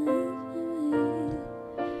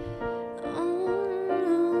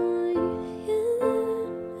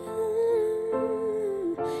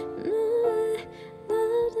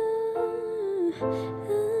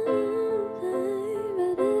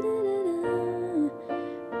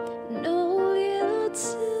know you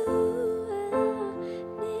too well.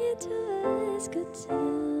 Need to ask or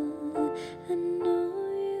tell. I know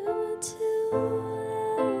you too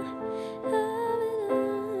well.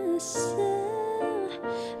 Having a cell.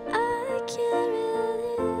 I can't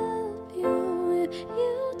really help you if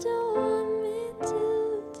you don't want me to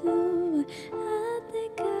do. I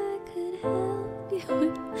think I could help you.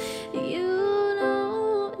 You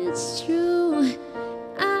know it's true.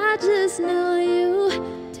 I just know you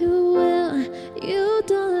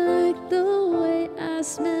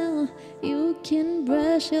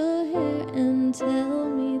tell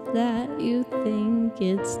me that you think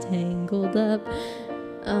it's tangled up.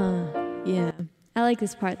 Yeah. I like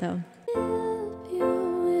this part though. Help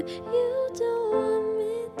you if you don't want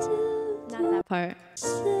me to. Not that part.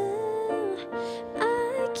 Still,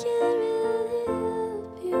 I can't really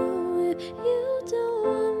help you if you don't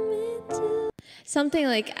want me to. Something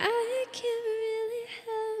like, I can't really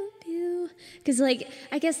help you. Because, like,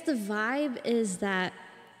 I guess the vibe is that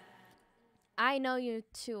I know you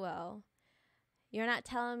too well. You're not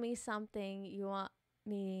telling me something you want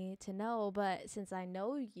me to know, but since I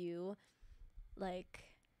know you,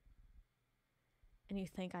 like, and you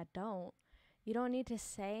think I don't, you don't need to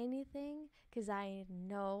say anything because I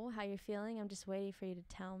know how you're feeling. I'm just waiting for you to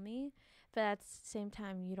tell me. But at the same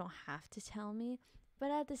time, you don't have to tell me.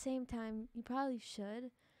 But at the same time, you probably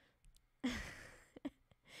should. Does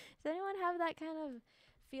anyone have that kind of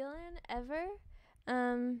feeling ever?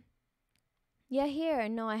 Yeah, here.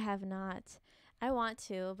 No, I have not. I want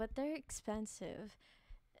to, but they're expensive.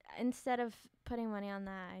 Instead of putting money on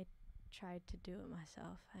that, I tried to do it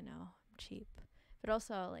myself. I know, I'm cheap. But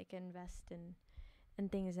also, like, invest in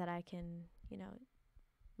things that I can,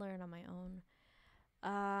 learn on my own.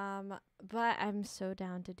 But I'm so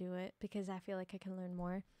down to do it because I feel like I can learn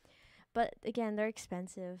more. But again, they're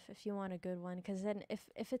expensive if you want a good one. Because then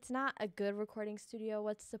if it's not a good recording studio,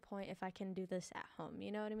 what's the point if I can do this at home?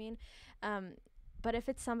 You know what I mean? But if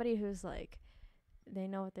it's somebody who's like, they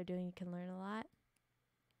know what they're doing, you can learn a lot.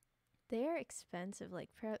 They're expensive, like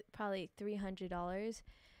probably $300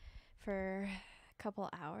 for a couple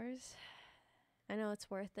hours. I know it's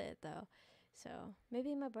worth it though. So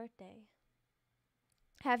maybe my birthday.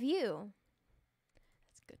 Have you?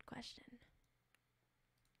 That's a good question.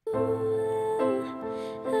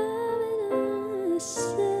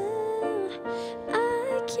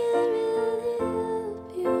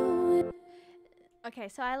 Okay,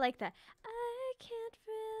 so I like that. I can't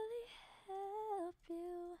really help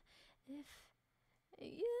you if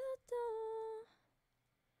you don't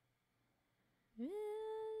really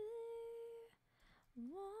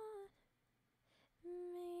want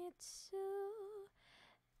me to.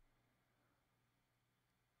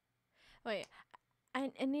 Wait,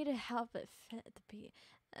 I need to help it fit the beat.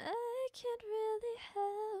 I can't really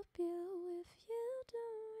help you if you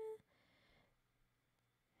don't.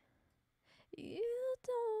 You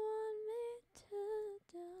don't want me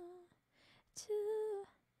to.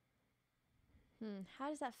 How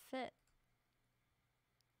does that fit?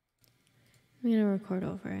 I'm gonna record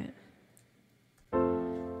over it.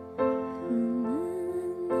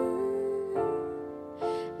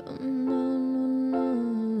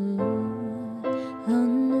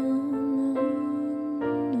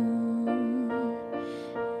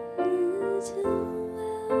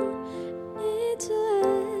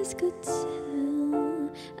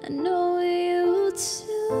 I know you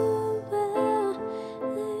too well,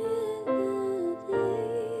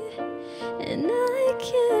 and I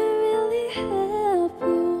can't really help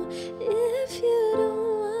you if you don't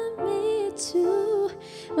want me to.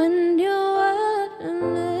 When you want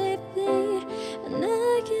anything, and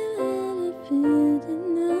I can't help you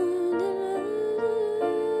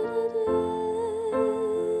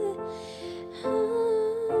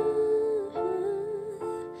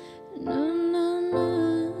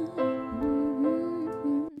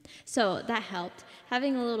So that helped,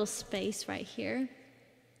 having a little space right here.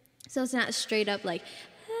 So it's not straight up like,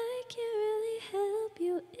 I can't really help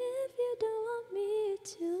you if you don't want me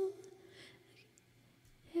to.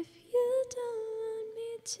 If you don't want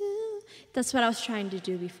me to. That's what I was trying to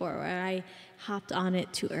do before, where I hopped on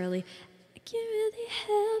it too early. I can't really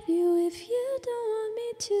help you if you don't want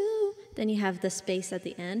me to. Then you have the space at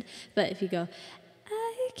the end. But if you go,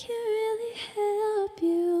 I can't really help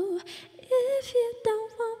you if you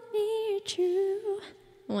don't want me to.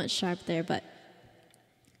 I went sharp there, but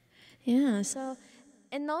yeah. So,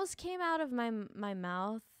 and those came out of my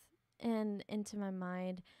mouth and into my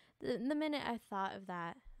mind. The minute I thought of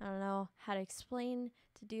that, I don't know how to explain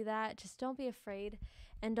to do that. Just don't be afraid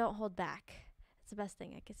and don't hold back. That's the best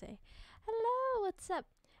thing I could say. Hello, what's up?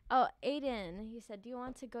 Oh, Aiden, he said, do you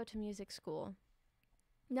want to go to music school?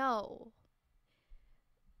 No.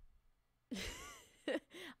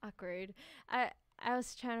 Awkward. I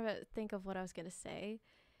was trying to think of what I was gonna say.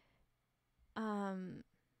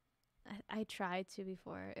 I tried to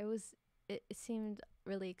before. It seemed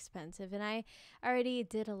really expensive, and I already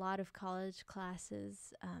did a lot of college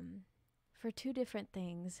classes for two different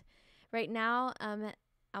things. Right now,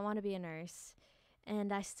 I want to be a nurse,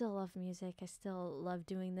 and I still love music. I still love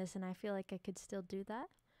doing this, and I feel like I could still do that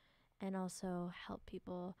and also help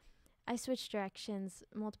people. I switched directions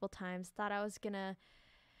multiple times. Thought I was gonna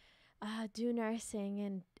do nursing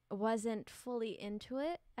and wasn't fully into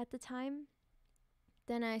it at the time.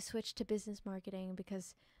 Then I switched to business marketing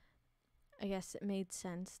because I guess it made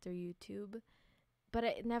sense through YouTube. But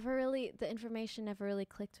the information never really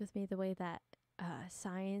clicked with me the way that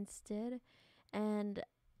science did. And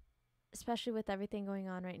especially with everything going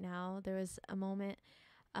on right now, there was a moment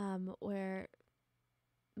where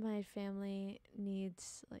my family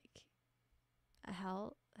needs like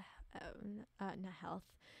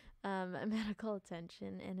medical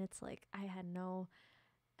attention, and it's like I had no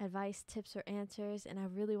advice, tips, or answers, and I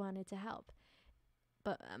really wanted to help.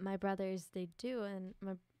 But my brothers, they do, and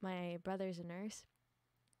my brother's a nurse,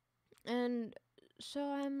 and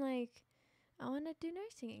so I'm like, I want to do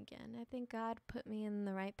nursing again. I think God put me in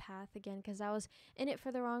the right path again because I was in it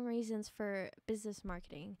for the wrong reasons for business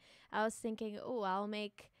marketing. I was thinking, oh, I'll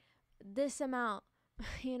make this amount,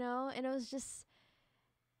 and it was just,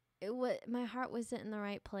 my heart wasn't in the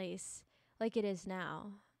right place like it is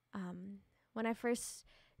now. When I first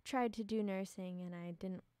tried to do nursing and I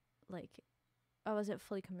wasn't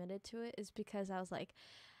fully committed to it, is because I was like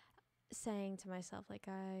saying to myself, like,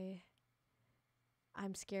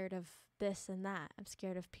 I'm scared of this and that. I'm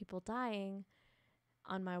scared of people dying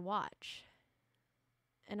on my watch.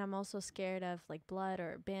 And I'm also scared of like blood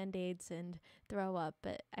or band-aids and throw up.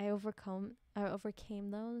 But I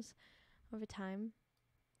overcame those over time.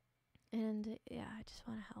 And yeah, I just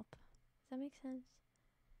want to help. Does that make sense?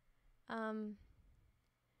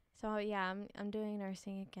 So yeah, I'm doing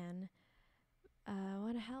nursing again. I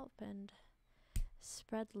want to help and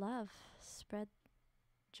spread love, spread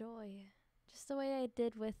joy, just the way I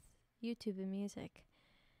did with YouTube and music.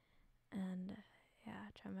 And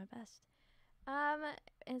yeah, try my best.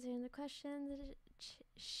 Answering the questions.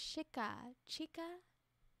 Chica,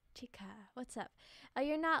 what's up?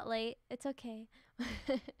 You're not late. It's okay.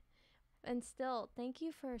 And still, thank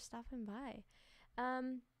you for stopping by.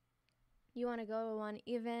 You want to go to one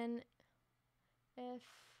even if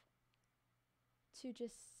to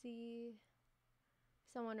just see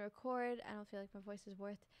someone record? I don't feel like my voice is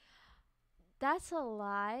worth. That's a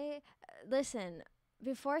lie. Listen,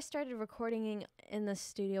 before I started recording in the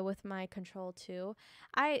studio with my Control 2,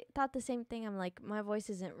 I thought the same thing. I'm like, my voice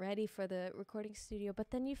isn't ready for the recording studio.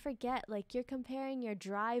 But then you forget, like, you're comparing your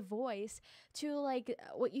dry voice to, like,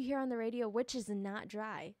 what you hear on the radio, which is not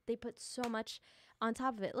dry. They put so much on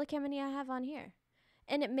top of it. Look how many I have on here.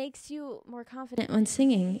 And it makes you more confident when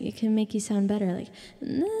singing. It can make you sound better. Like,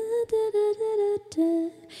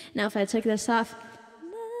 now if I took this off,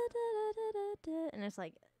 and it's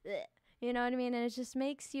like, you know what I mean? And it just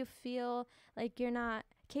makes you feel like you're not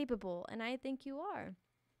capable. And I think you are.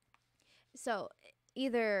 So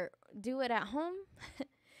either do it at home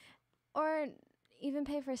or even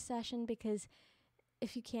pay for a session, because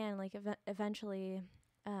if you can, like, eventually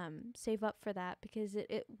save up for that, because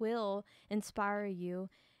it will inspire you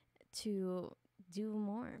to do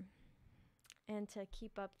more and to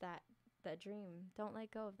keep up that dream. Don't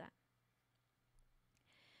let go of that.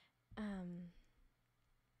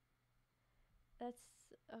 That's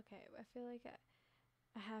okay. I feel like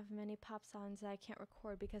I have many pop songs that I can't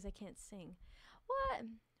record because I can't sing. What?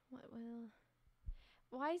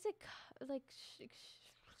 Why is it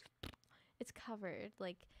it's covered,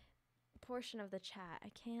 like, portion of the chat. I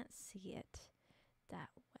can't see it that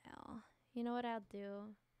well. You know what I'll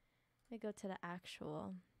do? Let me go to the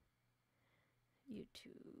actual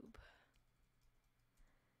YouTube.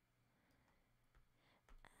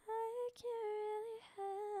 I can't really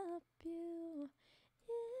help you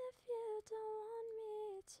if you don't want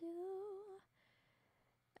me to.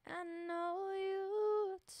 I know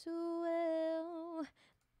you too well.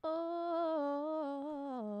 Oh,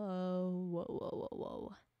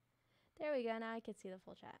 whoa. There we go. Now I can see the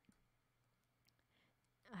full chat.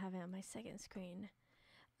 I have it on my second screen.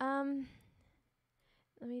 Let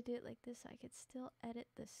me do it like this so I could still edit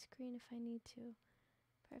the screen if I need to.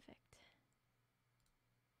 Perfect.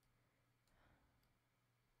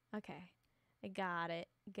 Okay. I got it.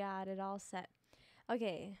 Got it all set.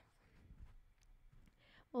 Okay.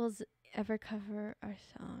 Will ever cover our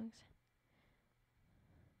songs?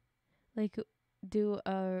 Like, do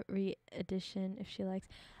a re-edition if she likes.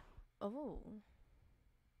 Oh,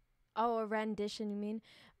 a rendition, you mean?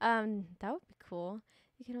 That would be cool.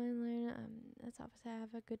 You can only learn, that's opposite. I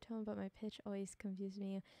have a good tone, but my pitch always confuses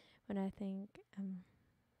me when I think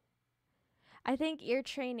ear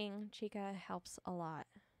training, Chica, helps a lot.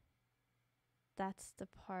 That's the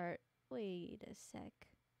part. Wait a sec.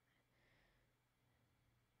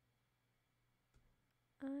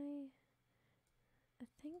 I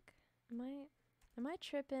think, am I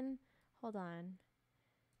tripping? Hold on.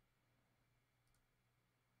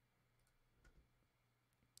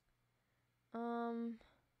 Um,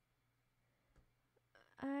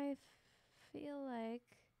 I feel like.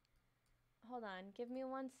 Hold on, give me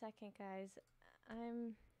 1 second, guys.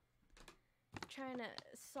 I'm trying to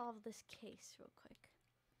solve this case real quick.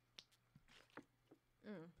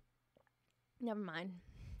 Never mind.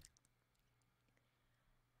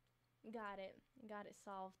 Got it. Got it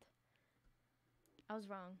solved. I was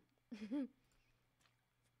wrong.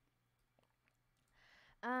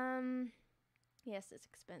 Yes, it's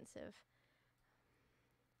expensive.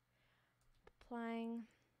 Plan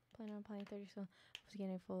on applying 30 so I was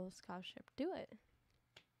getting a full scholarship. Do it.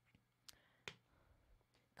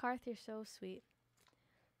 Karth, you're so sweet.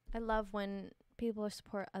 I love when people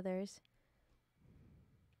support others.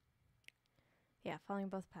 Yeah, following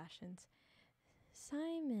both passions.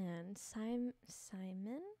 Simeon.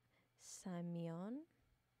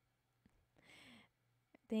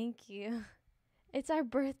 Thank you. It's our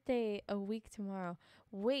birthday a week tomorrow.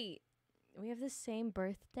 Wait, we have the same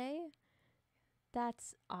birthday?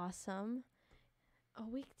 That's awesome. A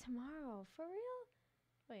week tomorrow. For real?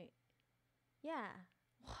 Wait. Yeah.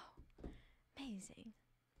 Wow. Amazing.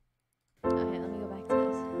 Okay, let me go back to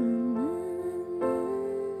this.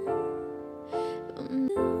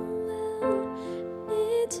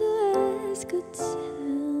 Need to ask or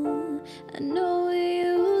tell. I know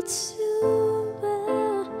you too well.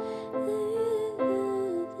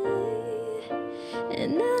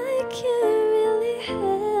 And I can't really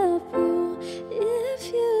help you if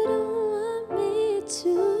you don't want me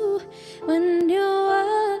to. When you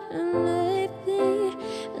are lately,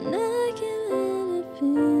 and I can't help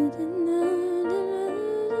you.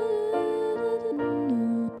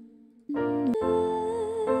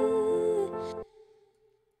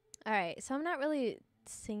 All right, so I'm not really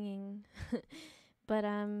singing, but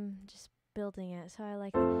I'm just building it. So I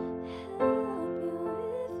like help you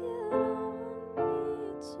if you don't want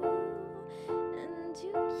me to, and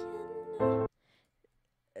you can.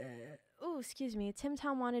 Oh, excuse me. Tim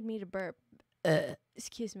Tom wanted me to burp.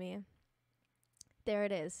 Excuse me. There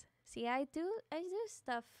it is. See, I do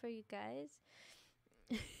stuff for you guys.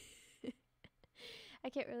 I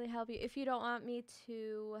can't really help you if you don't want me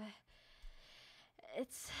to.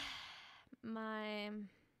 It's my.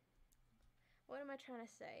 What am I trying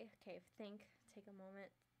to say? Okay, think. Take a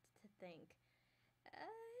moment to think.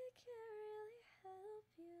 I can't really help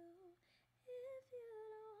you if you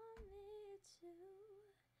don't want me to.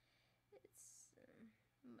 It's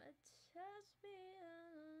but just be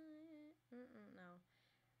no.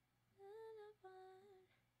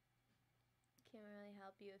 Can't really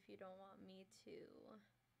help you if you don't want me to.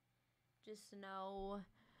 Just know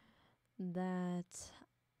that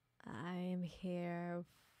I'm here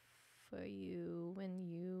for you when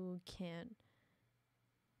you can't.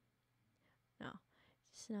 No.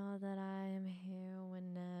 Just know that I am here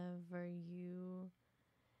whenever you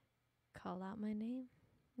call out my name.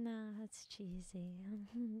 Nah, that's cheesy. If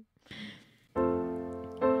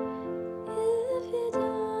you don't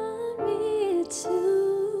want me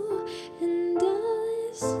to, and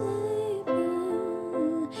I say,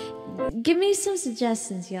 give me some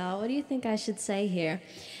suggestions, y'all. What do you think I should say here?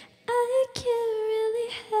 I can't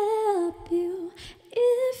really help you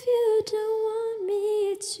if you don't want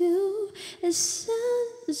me to.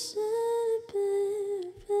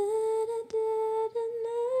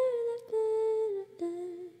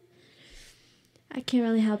 I can't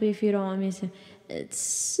really help you if you don't want me to. It's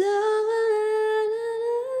so. I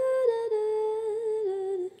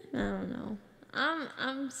don't know.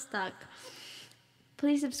 I'm stuck.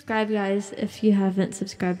 Please subscribe, guys, if you haven't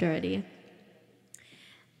subscribed already.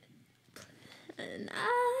 And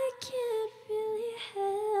I can't really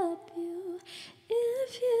help you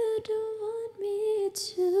if you don't want me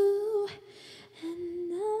to.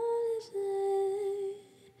 And honestly,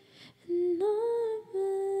 and I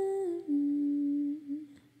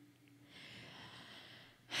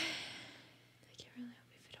can't really help you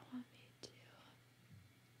if you don't want me to.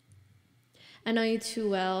 I know you too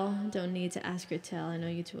well. Don't need to ask or tell. I know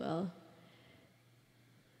you too well.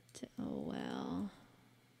 Oh well.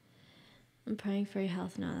 I'm praying for your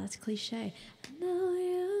health now. That's cliche. I know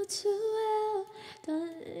you too well.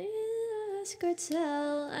 Don't need to ask or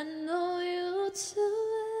tell. I know you too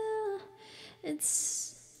well.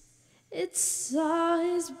 It's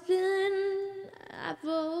always been. I've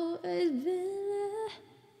always been.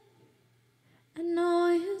 I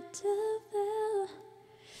know you too well.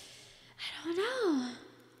 I don't know.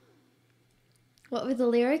 What were the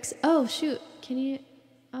lyrics? Oh shoot! Can you?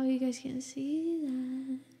 Oh, you guys can see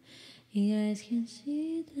that. You guys can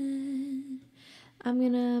see that. I'm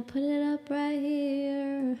gonna put it up right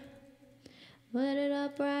here. Put it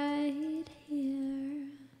up right here.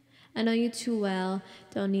 I know you too well,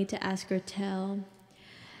 don't need to ask or tell.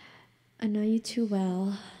 I know you too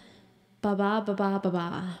well. Ba-ba, ba-ba,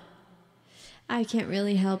 ba-ba. I can't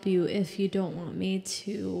really help you if you don't want me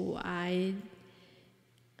to. I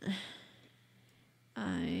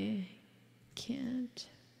can't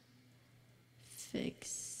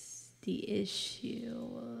fix the issue.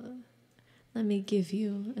 Let me give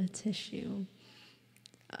you a tissue.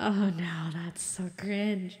 Oh no, that's so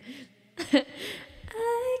cringe.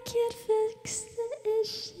 I can't fix the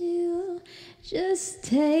issue. Just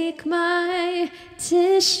take my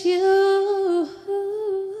tissue.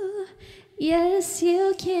 Yes,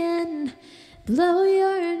 you can blow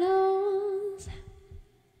your nose.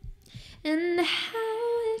 And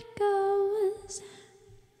how it goes,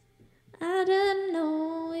 I don't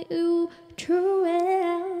know you too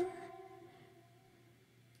well.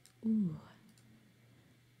 Ooh.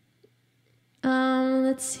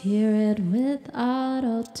 Let's hear it with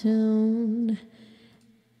auto-tune.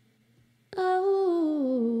 Oh,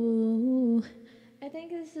 I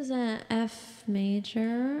think this is an F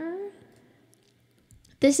major.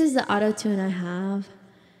 This is the auto-tune I have.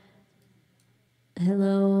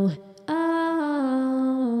 Hello.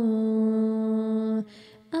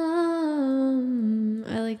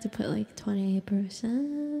 I like to put like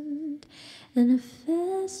 28% and a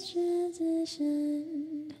fast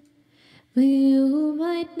transition. But you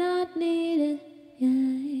might not need it,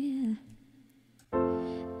 yeah.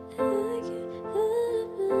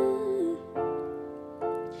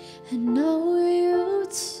 I know you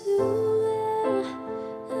too well,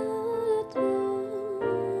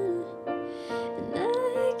 and I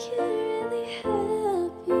can't really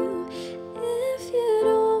help you if you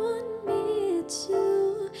don't want me to.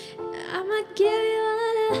 I'ma give you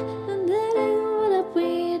what and then what up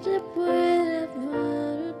with it.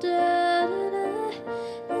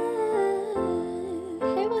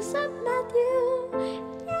 Hey, what's up, Matthew?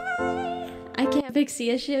 Yay! I can't fix the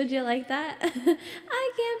issue. Do you like that? I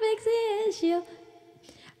can't fix the issue.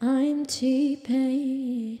 I'm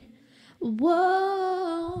T-Pain.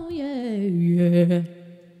 Whoa, yeah, yeah.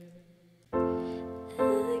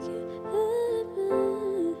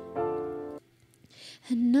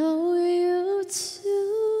 I know you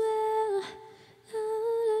too well,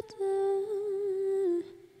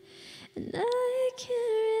 and I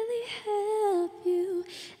can't really help you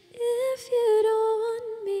if you don't want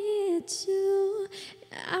me to.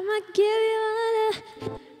 I'ma give you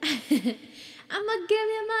I'ma give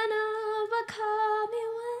you my number. Call me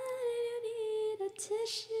when you need a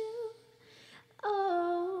tissue.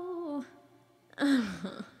 Oh, I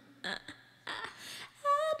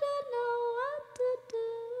don't know what to do.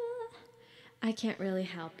 I can't really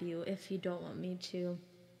help you if you don't want me to.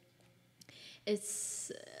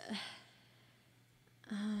 It's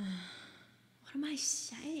what am I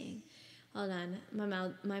saying? Hold on, my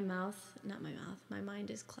mind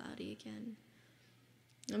is cloudy again.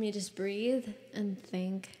 Let me just breathe and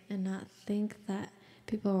think and not think that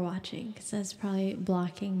people are watching, because that's probably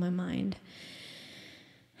blocking my mind.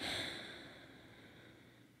 I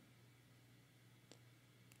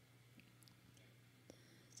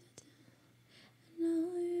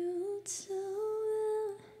know you so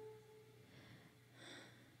well.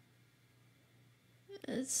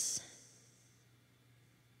 It's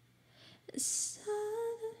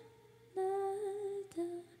silent night. I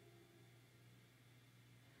know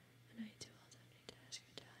you too well, don't need to ask her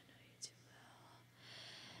to. I know you too well.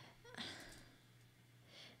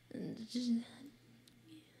 And just,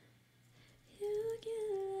 you can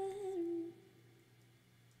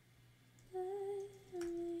let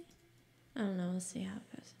me. I don't know, we'll see how it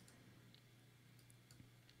goes.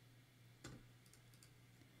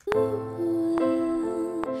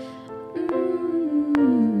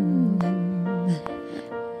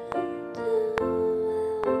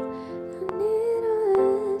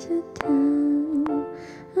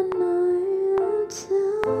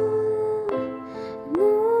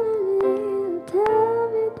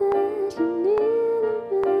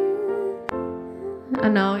 I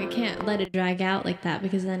know, I can't let it drag out like that,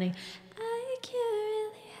 because then I can't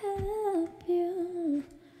really help you.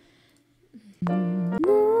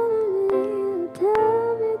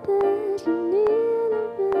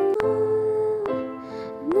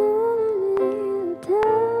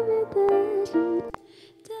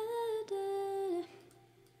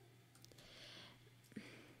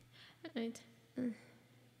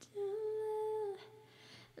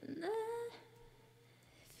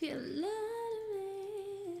 If you love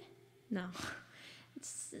me. No.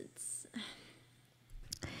 It's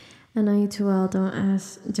I know you too well,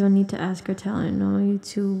 don't need to ask or tell. I know you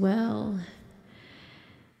too well.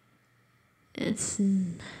 It's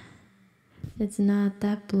It's not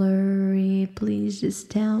that blurry. Please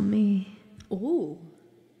just tell me. Ooh.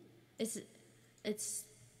 It's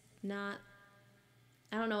not.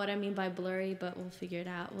 I don't know what I mean by blurry, but we'll figure it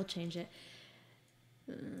out. We'll change it.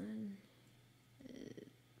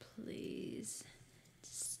 Please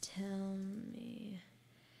just tell me.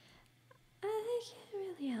 I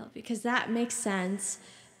can't really help you because that makes sense.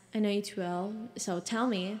 I know you too well, so tell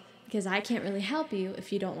me because I can't really help you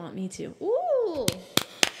if you don't want me to. Ooh.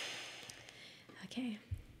 Okay.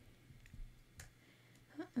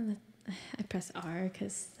 I press R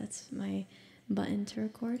because that's my button to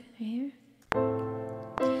record right here.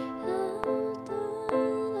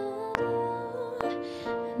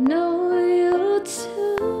 Know you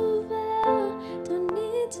too well. Don't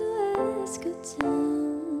need to ask or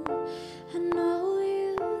tell. I know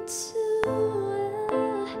you too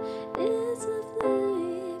well. It's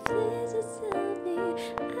lovely. Please just tell me.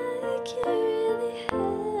 I can't really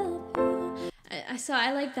help you. So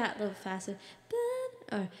I like that little faster.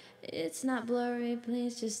 Or it's not blurry.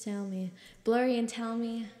 Please just tell me. Blurry and tell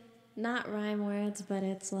me, not rhyme words, but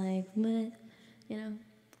it's like, you know.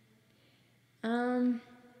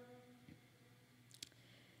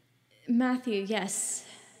 Matthew, yes.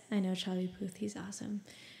 I know Charlie Puth, he's awesome.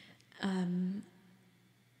 What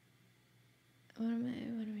am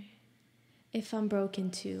I? If I'm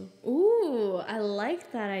broken too. Ooh, I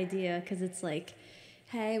like that idea because it's like,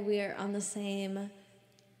 hey, we're on the same.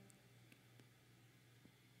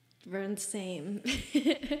 We're on the same.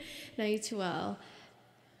 Know you too well.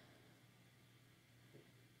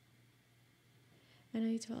 I know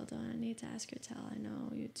you too well, don't I need to ask or tell. I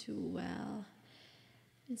know you too well.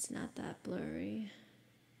 It's not that blurry.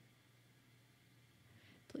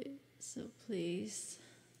 Please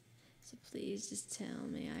just tell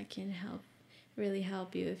me. I can really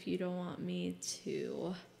help you if you don't want me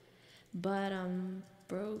to. But I'm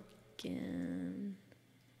broken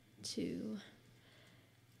too.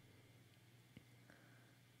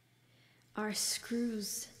 Our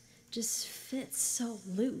screws just fit so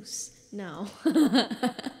loose. No.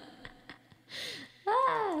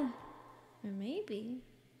 Or maybe.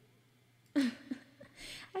 I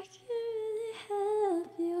can't really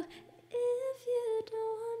help you if you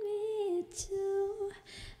don't want me to.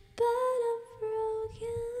 But I'm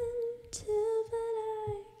broken too, but I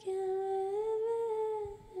can't.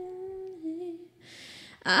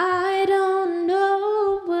 I don't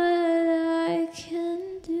know what I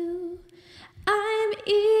can do. I'm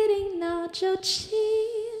eating nacho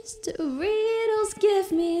cheese. Doritos,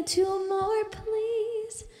 give me 2 more,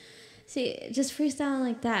 please. See, just freestyling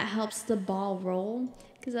like that helps the ball roll,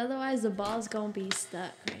 because otherwise the ball's gonna be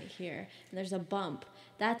stuck right here. And there's a bump.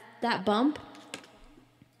 That bump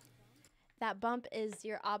is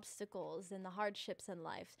your obstacles and the hardships in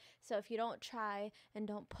life. So if you don't try and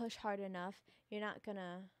don't push hard enough, you're not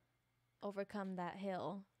gonna overcome that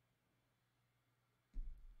hill.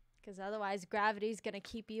 Because otherwise gravity's gonna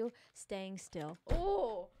keep you staying still.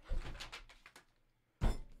 Oh!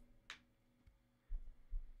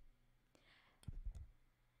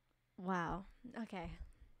 Wow. Okay.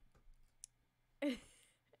 This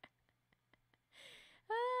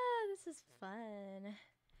is fun.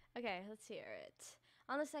 Okay, let's hear it.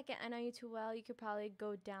 On the second, I know you too well. You could probably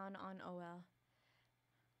go down on OL.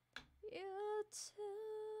 You too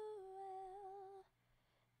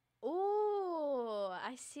well. Ooh,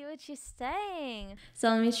 I see what you're saying. So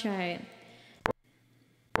let me try it.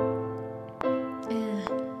 I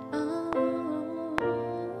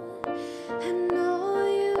know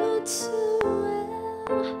you too well.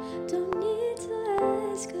 Don't need to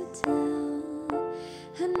ask or tell.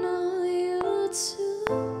 I know you too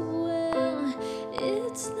well.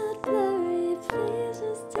 It's not blurry. Please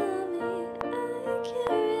just tell me. I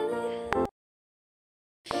can't really help.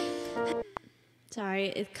 Sorry,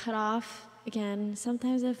 it cut off again.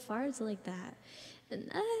 Sometimes it farts like that.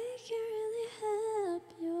 And I can't really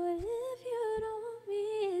help you if you don't want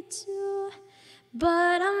me to.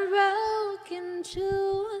 But I'm broken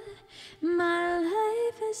too. My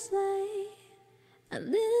life is like I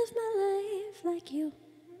live my life like you.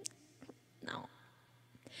 No.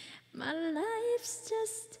 My life's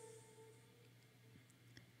just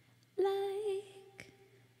like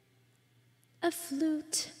a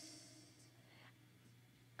flute.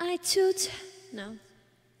 I toot. No.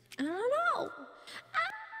 I don't know.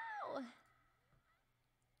 Ow!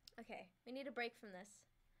 Okay, we need a break from this.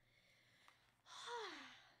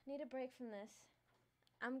 Need a break from this.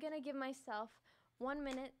 I'm gonna give myself 1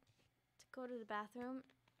 minute to go to the bathroom.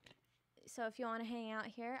 So if you want to hang out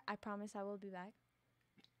here, I promise I will be back.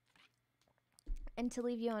 And to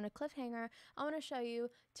leave you on a cliffhanger, I want to show you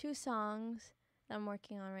 2 songs that I'm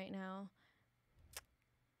working on right now.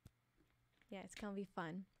 Yeah, it's gonna be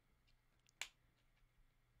fun.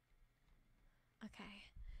 Okay.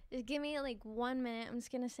 Just give me like 1 minute. I'm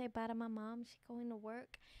just gonna say bye to my mom. She's going to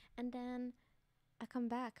work. And then I come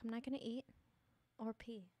back. I'm not gonna eat or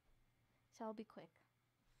pee. So I'll be quick.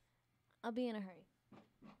 I'll be in a hurry.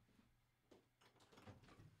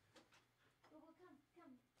 Boo Boo,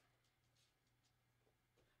 come.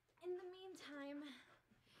 In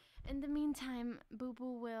the meantime, Boo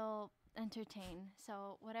Boo will entertain.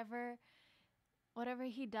 So whatever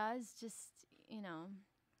he does, just,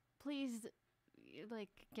 please,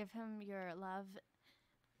 like, give him your love.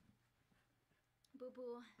 Boo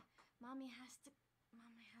Boo, mommy has to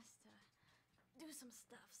do some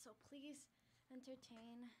stuff. So please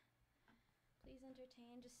entertain.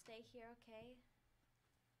 Just stay here, okay?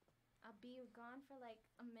 I'll be gone for like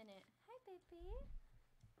a minute. Hi, baby.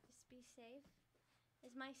 Just be safe.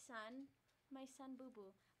 Is my son Boo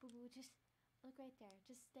Boo. Boo Boo, just look right there.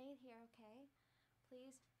 Just stay here, okay?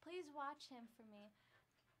 Please watch him for me.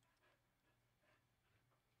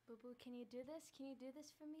 Boo Boo, can you do this? Can you do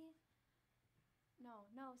this for me?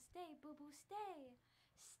 No, stay, Boo Boo, stay.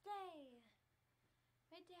 Stay.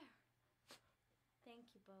 Right there.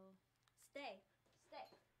 Thank you, Boo. Stay,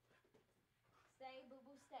 Boo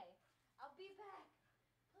Boo, stay. I'll be back.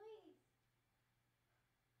 Please.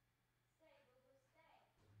 Stay, Boo Boo, stay.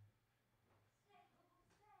 Stay, Boo Boo,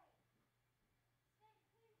 stay. Stay,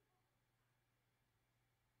 please.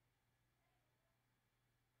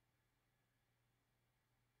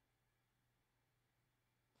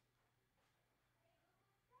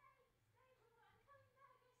 Stay, Boo Boo, I'm coming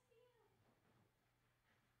back. I see you.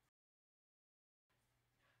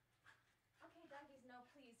 Okay, doggies, no,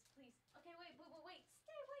 please. Okay, wait, Boo Boo, wait.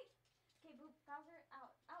 Stay, wait. Okay, Boo, Bowser,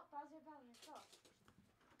 out. Bowser, go.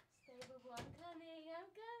 Stay, Boo Boo, I'm coming.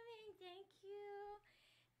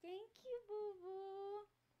 Thank you, Boo Boo.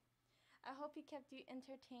 I hope he kept you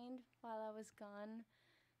entertained while I was gone.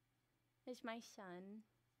 There's my son.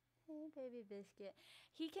 Hey, baby biscuit.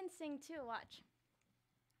 He can sing too, watch.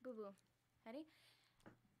 Boo Boo, ready?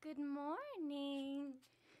 Good morning.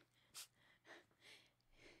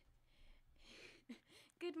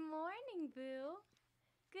 Good morning, Boo.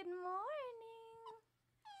 Good morning.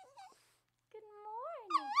 Good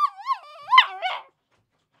morning.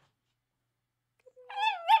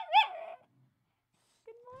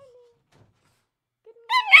 Good morning. Good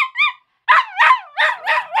morning.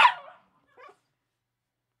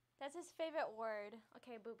 That's his favorite word.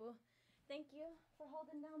 Okay, Boo Boo. Thank you for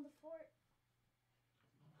holding down the fort.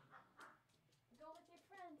 Go with your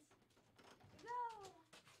friends. Go.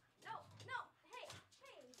 No. Hey,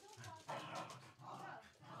 don't walk. Go.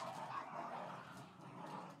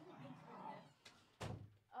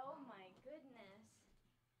 Oh my goodness.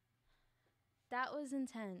 That was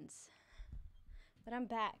intense. But I'm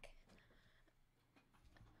back.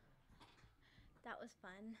 That was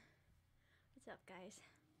fun. What's up, guys?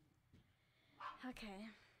 Okay.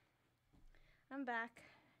 I'm back.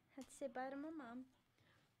 Had to say bye to my mom.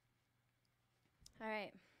 All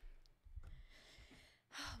right.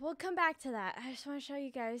 We'll come back to that. I just want to show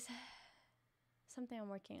you guys something I'm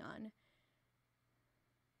working on.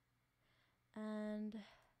 And,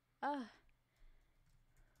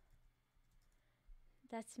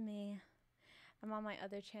 that's me. I'm on my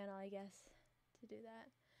other channel, I guess, to do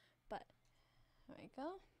that. But, there we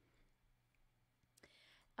go.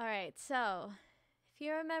 All right, so if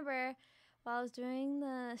you remember, while I was doing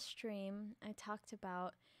the stream, I talked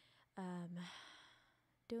about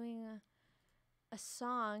doing a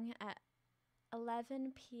song at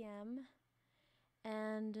 11 p.m.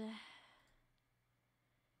 and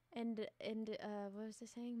what was I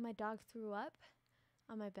saying? My dog threw up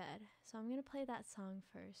on my bed. So I'm going to play that song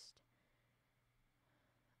first.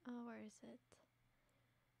 Oh, where is it?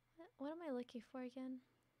 What am I looking for again?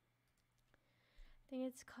 I think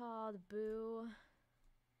it's called Boo.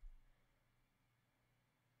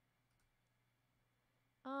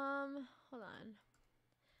 Hold on.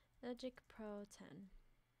 Logic Pro 10.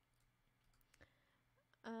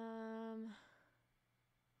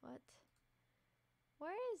 What?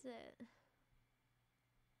 Where is it?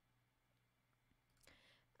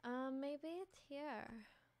 Maybe it's here.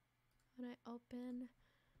 When I open.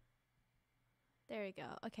 There we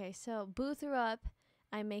go. Okay, so Boo threw up.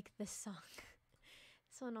 I make this song.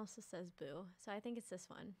 This one also says Boo. So I think it's this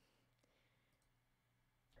one.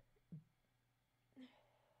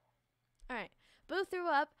 Alright. Boo threw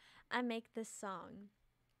up. I make this song.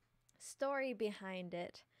 Story behind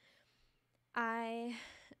it. I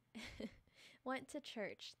went to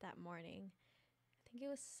church that morning. I think it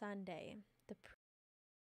was Sunday.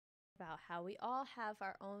 About how we all have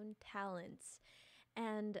our own talents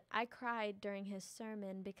And I cried during his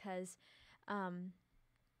sermon because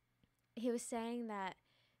he was saying that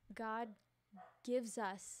God gives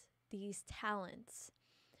us these talents,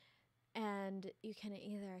 and you can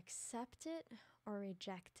either accept it or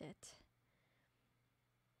reject it.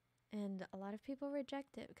 And a lot of people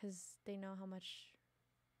reject it because they know how much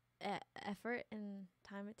effort and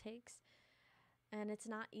time it takes. And it's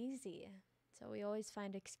not easy. So we always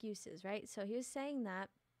find excuses, right? So he was saying that.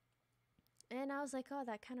 And I was like, oh,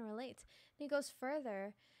 that kind of relates. And he goes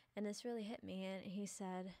further, and this really hit me. And he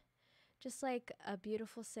said, just like a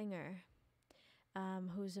beautiful singer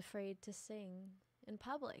who's afraid to sing in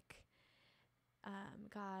public,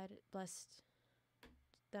 God blessed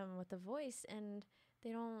them with a voice, and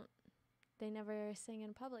they never sing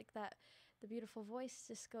in public. That the beautiful voice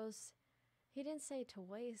just goes, he didn't say to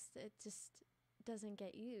waste, it just doesn't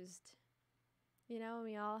get used. You know,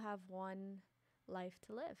 we all have one life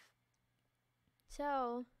to live.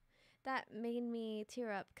 So that made me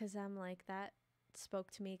tear up, because I'm like, that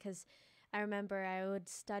spoke to me, because I remember I would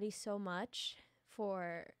study so much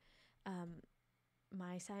for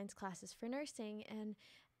my science classes for nursing, and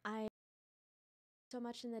I so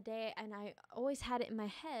much in the day, and I always had it in my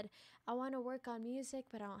head, I want to work on music,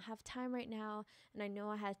 but I don't have time right now, and I know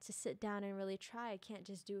I had to sit down and really try. I can't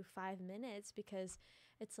just do 5 minutes, because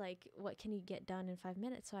it's like, what can you get done in 5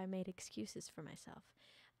 minutes? So I made excuses for myself,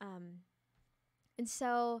 and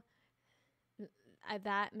so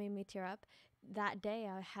that made me tear up. That day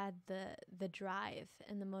I had the drive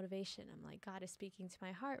and the motivation. I'm like, God is speaking to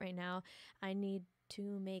my heart right now. I need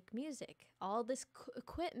to make music. All this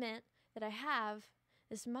equipment that I have,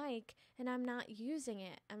 this mic, and I'm not using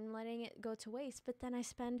it. I'm letting it go to waste. But then I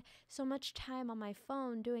spend so much time on my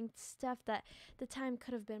phone doing stuff that the time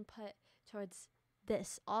could have been put towards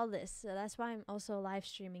all this. So that's why I'm also live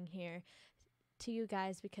streaming here to you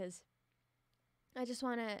guys, because I just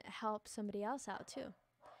want to help somebody else out too.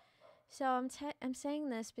 So I'm saying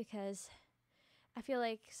this because I feel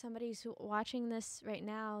like somebody who's watching this right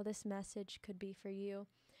now, this message could be for you.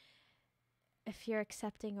 If you're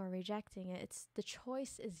accepting or rejecting it, the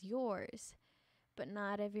choice is yours, but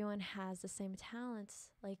not everyone has the same talents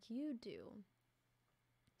like you do.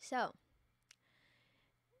 So,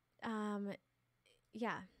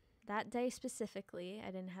 yeah, that day specifically,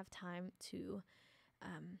 I didn't have time to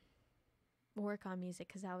work on music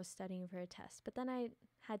because I was studying for a test. But then I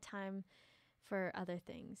had time for other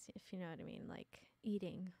things, if you know what I mean, like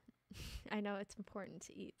eating. I know it's important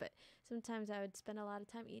to eat, but sometimes I would spend a lot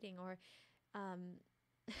of time eating, or and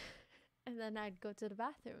then I'd go to the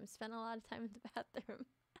bathroom, spend a lot of time in the bathroom,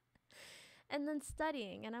 and then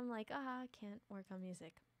studying. And I'm like, I can't work on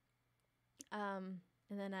music. And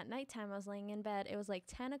then at nighttime, I was laying in bed. It was like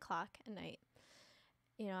 10 o'clock at night.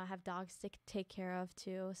 You know, I have dogs to take care of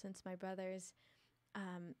too, since my brothers,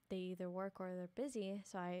 they either work or they're busy,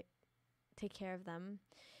 so I take care of them,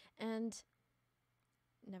 and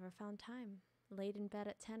never found time. Laid in bed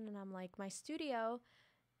at 10, and I'm like, my studio,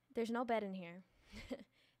 there's no bed in here.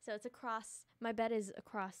 So it's across, my bed is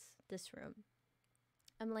across this room.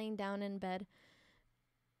 I'm laying down in bed,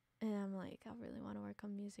 and I'm like, I really want to work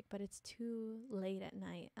on music, but it's too late at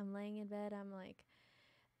night. I'm laying in bed, I'm like,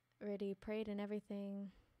 already prayed and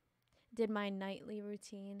everything, did my nightly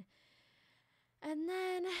routine, and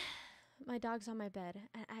then my dog's on my bed,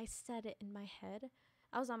 and I said it in my head.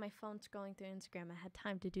 I was on my phone scrolling through Instagram. I had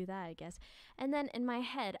time to do that, I guess. And then in my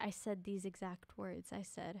head, I said these exact words. I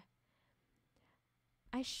said,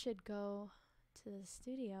 I should go to the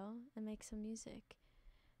studio and make some music.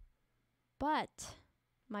 But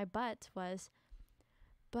my but was,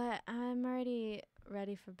 but I'm already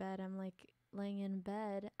ready for bed. I'm like laying in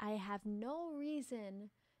bed. I have no reason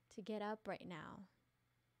to get up right now.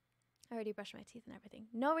 I already brushed my teeth and everything.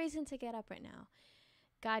 No reason to get up right now.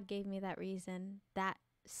 God gave me that reason that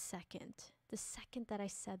second. The second that I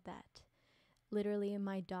said that, literally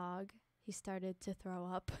my dog, he started to throw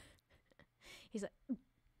up. He's like,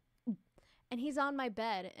 and he's on my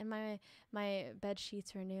bed, and my bed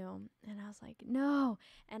sheets are new. And I was like, no.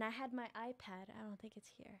 And I had my iPad. I don't think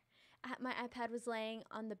it's here. My iPad was laying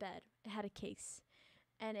on the bed. It had a case,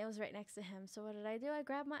 and it was right next to him. So what did I do? I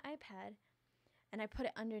grabbed my iPad, and I put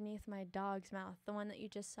it underneath my dog's mouth, the one that you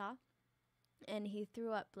just saw. And he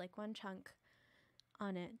threw up like one chunk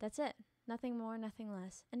on it. That's it. Nothing more, nothing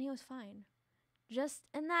less. And he was fine. Just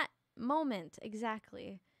in that moment,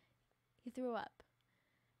 exactly, he threw up.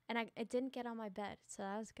 And it didn't get on my bed, so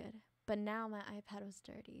that was good. But now my iPad was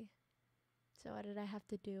dirty. So what did I have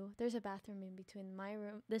to do? There's a bathroom in between my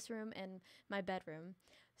room, this room, and my bedroom.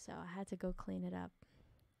 So I had to go clean it up.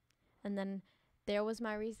 And then there was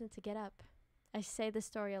my reason to get up. I say this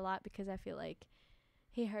story a lot because I feel like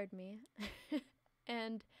he heard me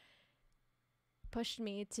and pushed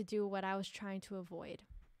me to do what I was trying to avoid.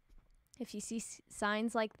 If you see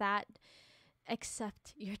signs like that,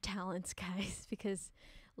 accept your talents, guys, because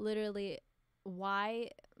literally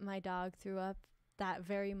why my dog threw up that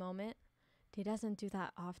very moment, he doesn't do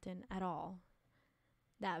that often at all.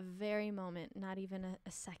 That very moment, not even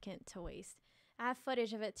a second to waste. I have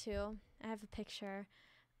footage of it too. I have a picture.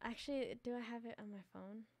 Actually, do I have it on my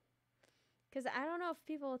phone? Because I don't know if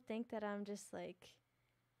people think that I'm just like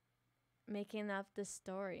making up this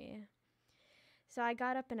story. So I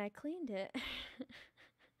got up and I cleaned it.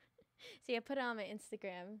 See, I put it on my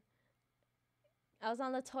Instagram. I was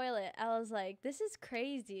on the toilet. I was like, this is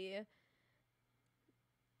crazy.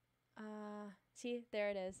 See, there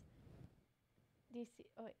it is. Do you see?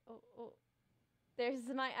 Oh, wait, oh. There's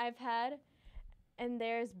my iPad, and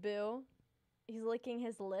there's Boo. He's licking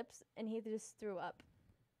his lips, and he just threw up.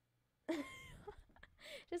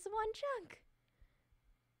 Just one chunk.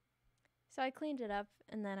 So I cleaned it up,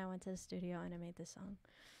 and then I went to the studio, and I made this song.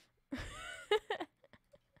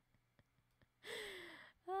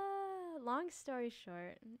 Long story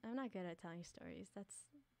short, I'm not good at telling stories. That's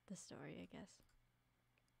the story, I guess.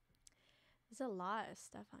 There's a lot of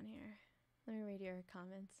stuff on here. Let me read your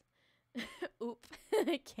comments. Oop,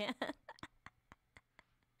 I can't.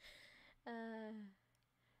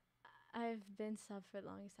 I've been sub for the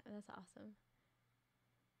longest time. That's awesome.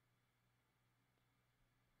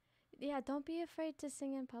 Yeah, don't be afraid to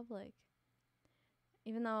sing in public.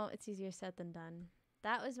 Even though it's easier said than done.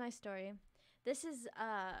 That was my story. This is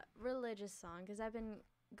a religious song because I've been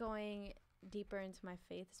going deeper into my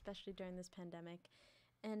faith, especially during this pandemic.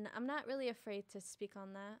 And I'm not really afraid to speak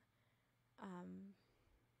on that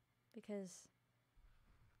because,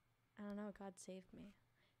 I don't know, God saved me.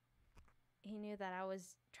 He knew that I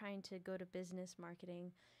was trying to go to business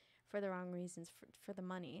marketing for the wrong reasons, for the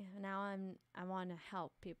money. Now I want to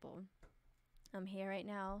help people. I'm here right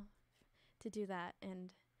now to do that.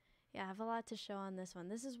 And yeah, I have a lot to show on this one.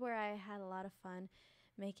 This is where I had a lot of fun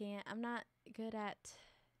making it. I'm not good at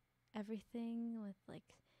everything with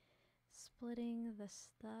like splitting the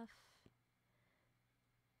stuff.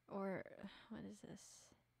 Or what is this?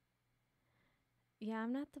 Yeah,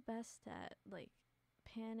 I'm not the best at like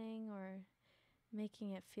panning or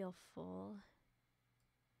making it feel full.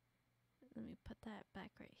 Let me put that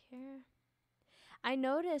back right here. I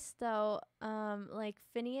noticed though, like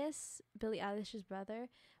Phineas, Billie Eilish's brother,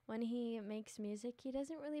 when he makes music, he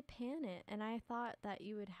doesn't really pan it. And I thought that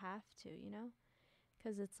you would have to, you know,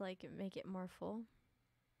 because it's like make it more full.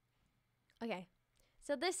 Okay,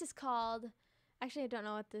 so this is called, actually I don't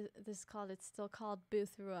know what this is called. It's still called Boo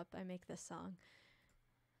Threw Up. I make this song.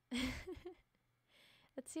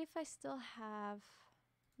 Let's see if I still have,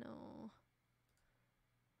 no.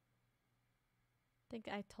 I think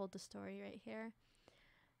I told the story right here.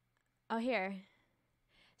 Oh, here.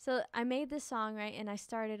 So I made this song, right? And I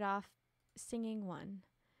started off singing one.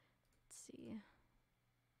 Let's see.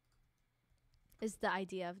 Is the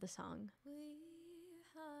idea of the song. We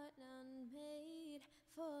are not made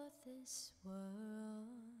for this world.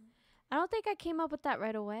 I don't think I came up with that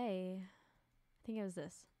right away. I think it was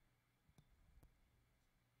this.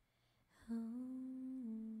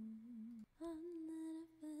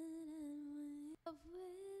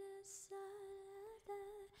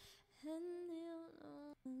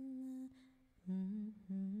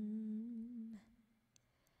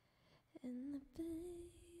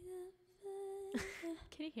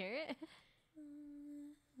 Can you hear it?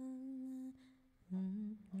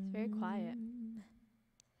 It's very quiet.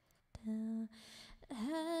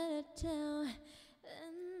 Down,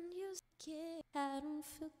 and you scared. I don't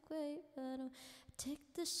feel great, but I'll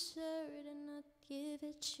take the shirt and I'll give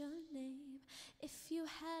it your name. If you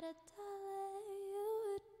had $1,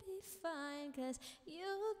 you would be fine, 'cause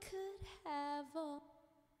you could have all.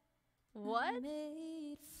 What?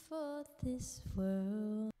 Made for this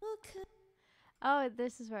world. Oh,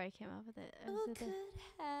 this is where I came up with it. You could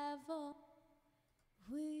have all.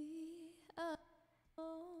 We are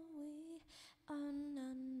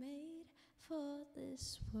not made for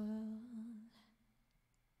this world.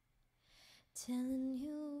 Telling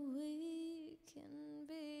you we can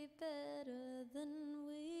be better than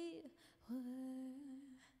we were.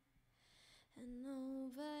 And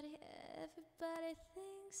everybody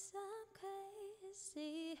thinks I'm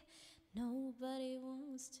crazy. Nobody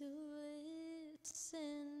wants to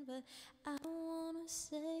listen, but I wanna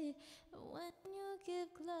say, when you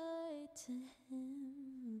give glory to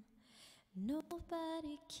him,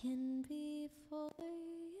 nobody can be for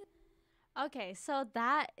you. Okay, so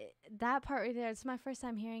that part right there, it's my first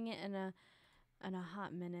time hearing it in a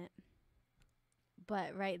hot minute.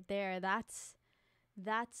 But right there, that's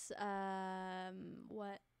what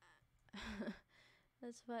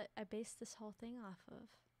that's what I based this whole thing off of.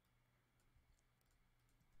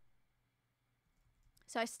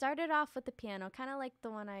 So I started off with the piano, kind of like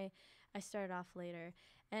the one I started off later,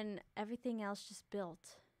 and everything else just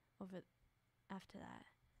built over after that.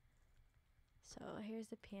 So here's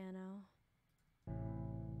the piano.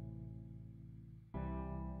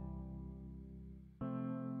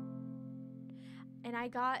 And I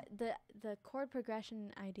got the chord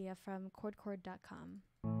progression idea from chordchord.com.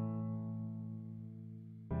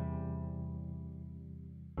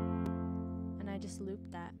 And I just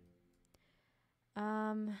looped that.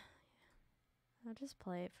 I'll just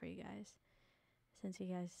play it for you guys, since you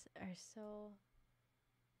guys are so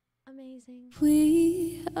amazing.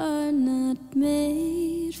 We are not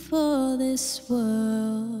made for this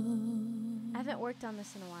world. I haven't worked on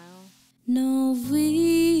this in a while. No,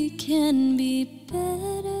 we can be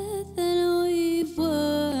better than we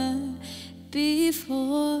were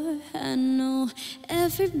before. I know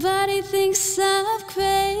everybody thinks I'm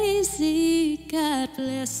crazy. God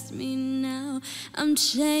bless me now, I'm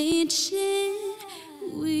changing.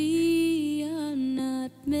 We are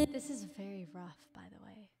not made. This is very rough, by the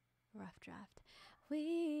way. Rough draft.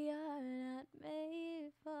 We are not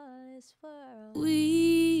made for this world.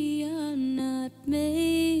 We are not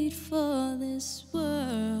made for this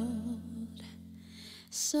world.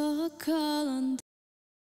 So I call on the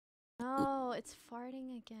No, it's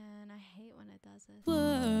farting again. I hate when it does this.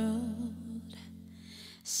 world.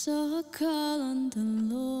 So I call on the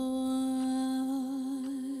Lord.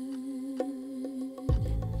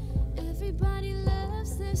 Everybody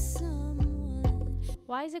loves their someone.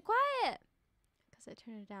 Why is it quiet? Because I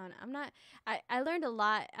turned it down. I learned a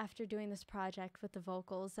lot after doing this project with the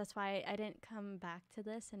vocals. That's why I didn't come back to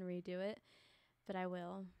this and redo it. But I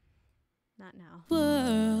will. Not now.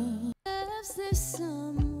 World loves their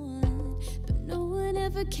someone, but no one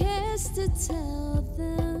ever cares to tell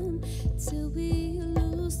them till we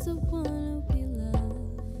lose the one we love.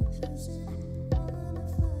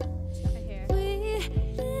 Right here. We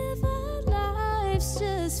live our lives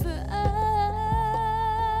just for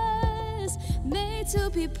us, made to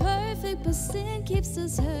be perfect, but sin keeps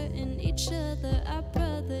us hurting each other, our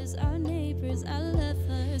brothers, our neighbors, our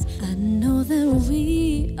lovers. I know that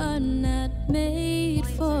we are not made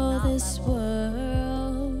for this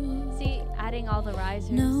world. See, adding all the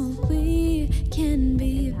risers. No, we can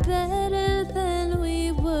be better than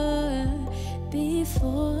we were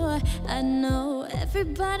before. I know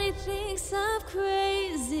everybody thinks I'm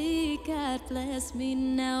crazy. God bless me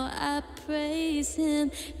now, I praise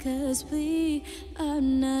him, 'cause we are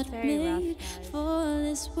not Very rough, made guys. for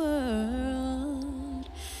this world.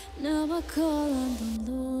 Now I call on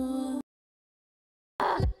the Lord.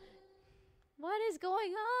 What is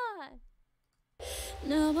going on?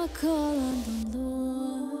 Now I call on the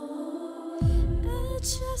Lord. I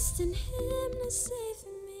trust in him to save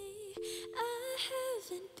me. I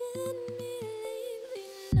haven't been me lately,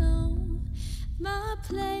 no. My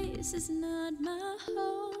place is not my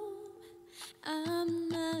home. I'm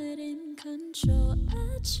not in control.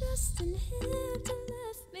 I trust in him to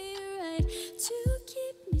left me right, to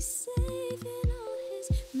keep me safe in all his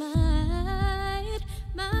might.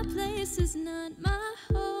 My place is not my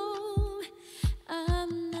home.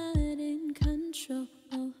 I'm not in control.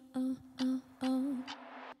 Oh, oh, oh, oh.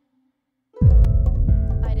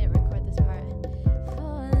 I didn't record this part.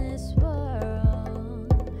 For this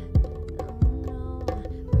world, oh no,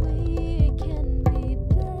 we can be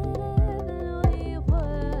better than we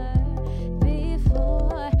were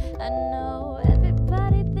before. I know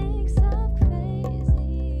everybody thinks I'm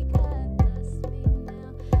crazy. God bless me now,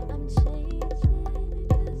 I'm changing,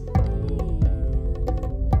 'cause we are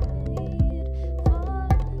made for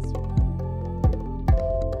this world.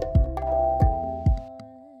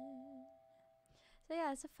 So yeah,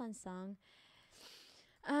 it's a fun song.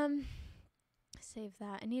 Save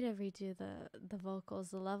that. I need to redo the vocals.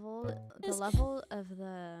 The level of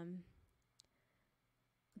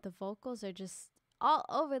the vocals are just all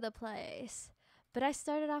over the place. But I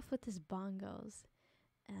started off with this bongos,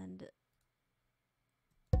 and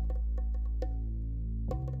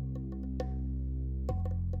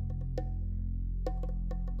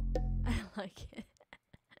I like it.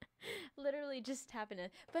 Literally just happened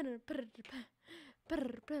to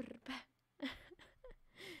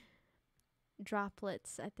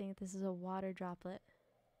droplets. I think this is a water droplet.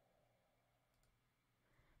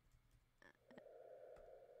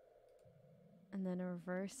 And then a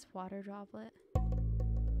reverse water droplet.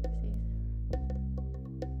 See?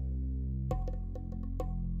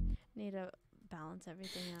 Need to balance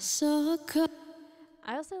everything out. So I call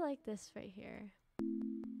I also like this right here.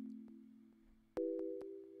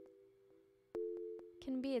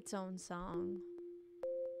 Can be its own song.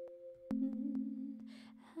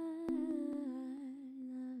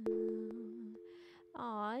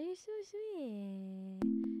 Aw, you're so sweet.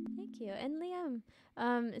 Thank you. And Liam,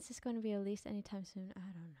 is this going to be released anytime soon? I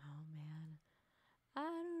don't know, man. I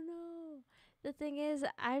don't know. The thing is,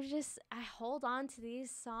 I hold on to these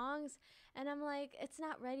songs and I'm like, it's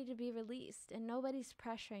not ready to be released and nobody's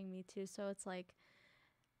pressuring me to. So it's like,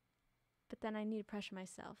 but then I need to pressure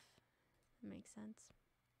myself. That makes sense.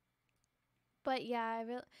 But yeah, I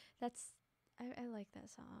like that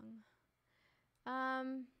song.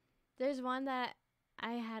 There's one that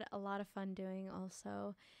I had a lot of fun doing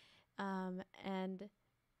also. And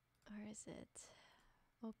where is it?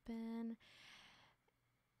 Open.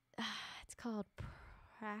 It's called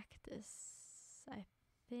Practice, I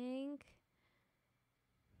think.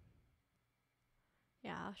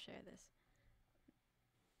 Yeah, I'll share this.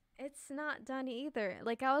 It's not done either.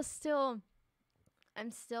 Like I'm still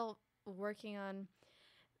working on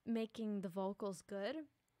making the vocals good.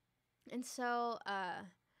 And so,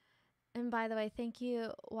 and by the way, thank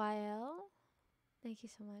you, YL. Thank you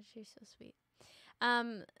so much. You're so sweet.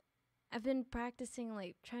 I've been practicing,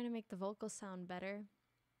 like, trying to make the vocals sound better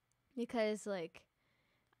because, like,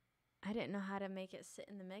 I didn't know how to make it sit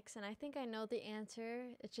in the mix. And I think I know the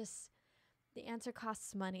answer. It's just, the answer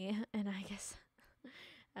costs money. And I guess,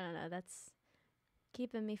 I don't know, that's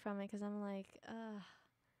keeping me from it because I'm like,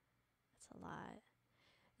 that's a lot.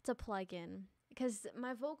 It's a plug-in because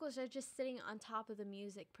my vocals are just sitting on top of the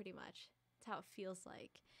music pretty much. That's how it feels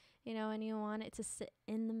like, you know, and you want it to sit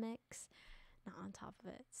in the mix, not on top of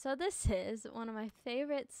it. So this is one of my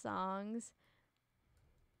favorite songs.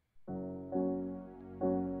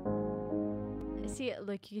 See,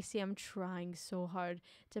 like you see, I'm trying so hard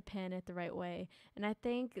to pan it the right way. And I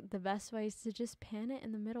think the best way is to just pan it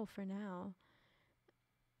in the middle for now.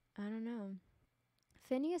 I don't know.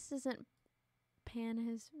 Phineas doesn't pan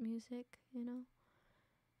his music, you know,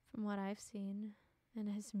 from what I've seen. And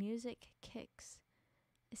his music kicks.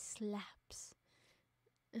 It slaps.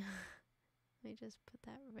 Let me just put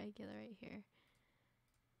that regular right here.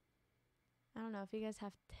 I don't know if you guys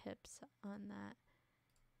have tips on that.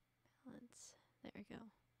 Balance. There we go.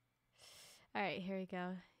 All right, here we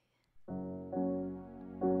go.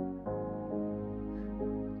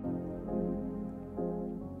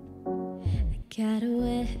 I got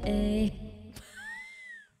away.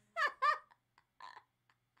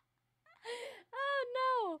 Oh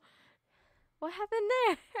no! What happened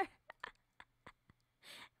there?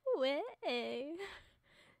 Way. I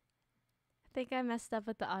think I messed up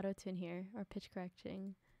with the auto tune here, or pitch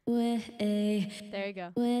correcting. There you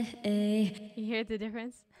go. You hear the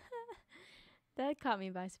difference? That caught me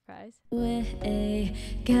by surprise.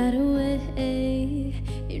 Got away.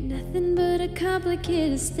 You're nothing but a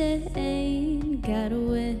complicated stain. Got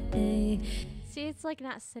away. See, it's like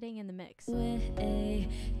not sitting in the mix.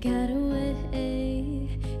 Got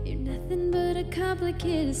away. You're nothing but a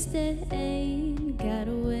complicated stain. Got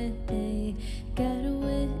away. Got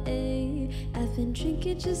away. I've been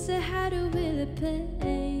drinking just to hide away the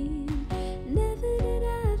pain. Never did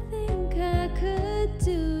I think I could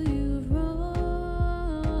do you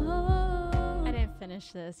wrong. I didn't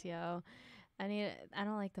finish this, yo. I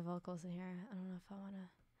don't like the vocals in here. I don't know if I wanna.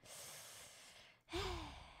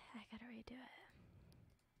 I gotta redo it.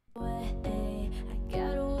 I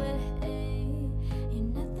got away. You're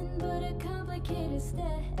nothing but a complicated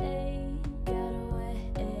stain. Got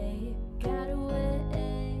away. Got away.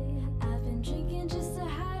 I've been drinking just to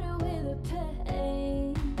hide away the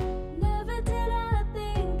pain. Never did I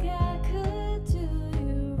think I could do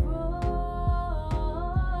you wrong.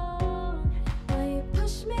 Well, you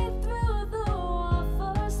pushed me through the wall,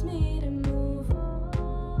 forced me to move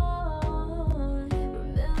on.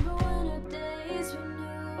 Remember when our days were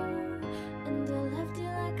new, and I left you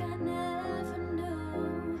like I never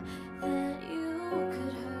knew that you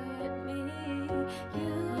could hurt me.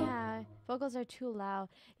 Yeah, vocals are too loud.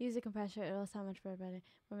 Use a compressor; it'll sound much better.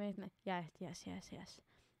 Yeah, yes.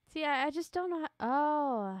 See, I just don't know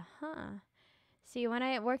how. See, when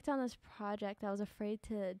I worked on this project, I was afraid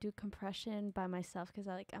to do compression by myself because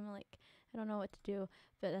I'm like, I don't know what to do.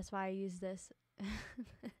 But that's why I use this.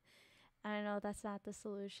 I know that's not the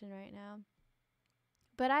solution right now.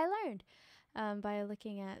 But I learned by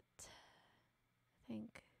looking at, I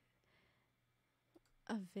think,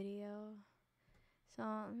 a video. So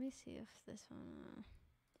let me see if this one.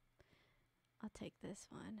 I'll take this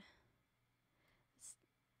one.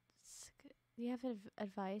 Do you have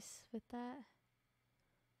advice with that?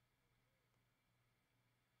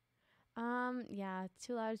 Yeah,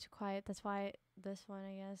 too loud, too quiet. That's why this one,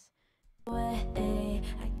 I guess.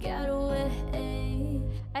 I got away.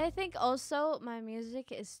 I think also my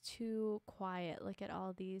music is too quiet. Look at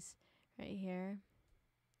all these right here.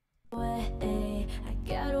 I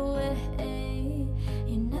got away.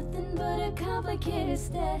 You're nothing but a complicated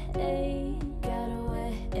stay. Got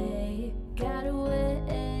away.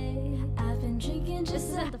 I've been drinking This just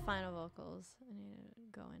isn't the final vocals. I need to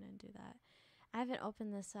go in and do that. I haven't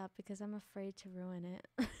opened this up because I'm afraid to ruin it.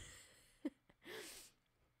 But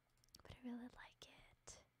I really like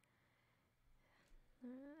it.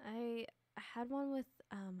 I had one with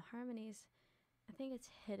harmonies. I think it's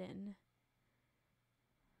hidden.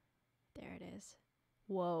 There it is.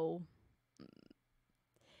 Whoa.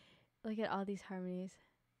 Look at all these harmonies.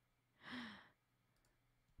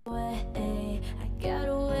 I got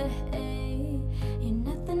away. You're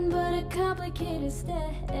nothing but a complicated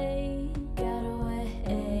stay.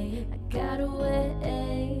 Got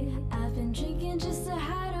away. I've been drinking just to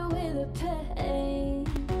hide away the pain.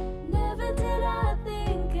 Never did I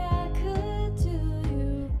think I could do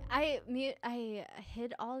you. I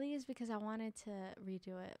hid all these because I wanted to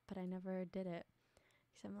redo it, but I never did it.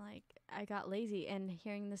 Because I'm like, I got lazy, and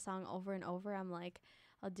hearing the song over and over, I'm like,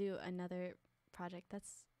 I'll do another project.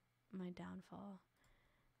 That's my downfall.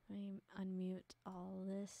 Let me unmute all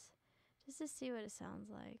this just to see what it sounds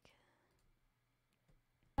like.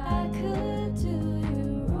 I could do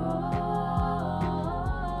you wrong.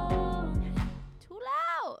 Too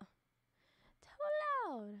loud. Too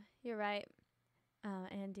loud. You're right,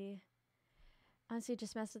 Andy. Honestly,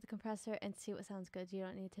 just mess with the compressor and see what sounds good. You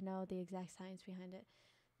don't need to know the exact science behind it.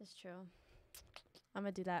 That's true. I'm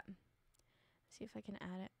gonna do that. See if I can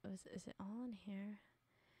add it. Is it all in here?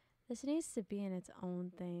 This needs to be in its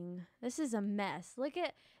own thing. This is a mess. Look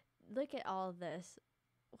at all of this.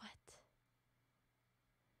 What?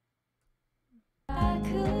 I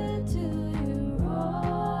could do you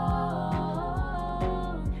wrong,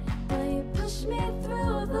 but you pushed me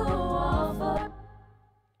through the wall for.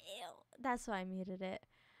 Ew. That's why I muted it.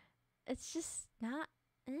 It's just not.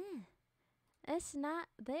 It's not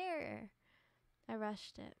there. I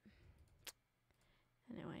rushed it.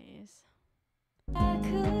 Anyways. I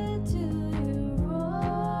could do you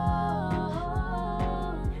wrong,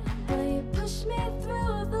 but you pushed me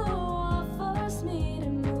through the wall, forced me to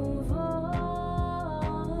move on.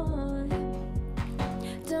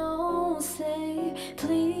 Don't say,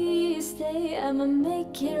 please stay. I'ma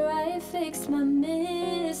make it right, fix my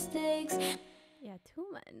mistakes. Yeah, too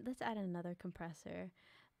much. Let's add another compressor.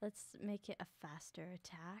 Let's make it a faster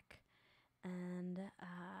attack. And,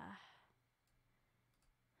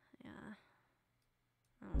 yeah.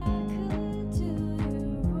 I could do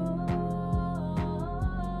you wrong.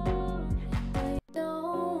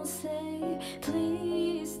 Don't say,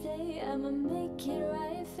 please stay. I'ma make it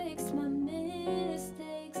right, fix my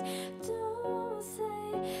mistakes. Don't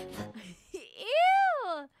say,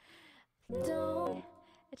 Ew! don't.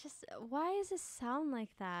 It just, why does it sound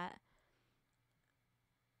like that?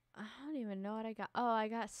 I don't even know what I got. Oh, I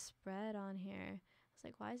got spread on here. I was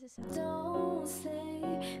like, why is it sound? Don't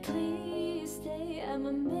say, please stay.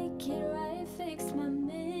 I'ma make it right, fix my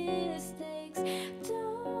mistakes.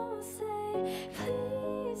 Don't say,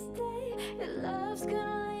 please stay. Your love's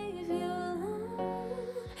gonna leave you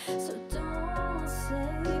alone. So don't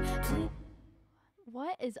say, please.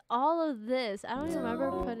 What is all of this? I don't even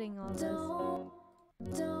remember putting all this.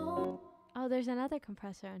 Don't Oh, there's another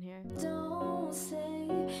compressor on here. say,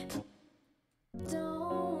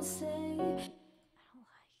 don't say. I don't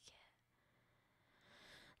like it.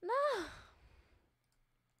 No.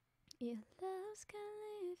 Your love's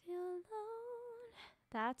gonna leave you alone.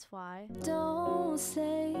 That's why. Don't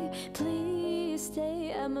say, please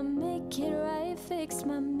stay. I'ma make it right, fix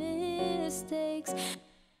my mistakes.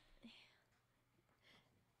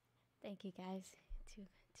 Thank you guys.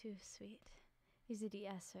 Too sweet. He's a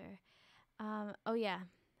de-esser. Oh yeah.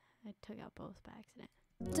 I took out both by accident.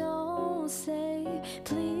 Don't say,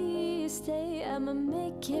 please stay. I'ma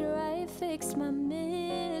make it right, fix my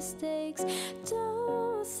mistakes.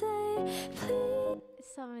 Don't say, please.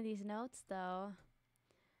 Some of these notes though.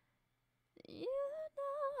 You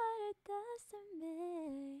know what it does to me.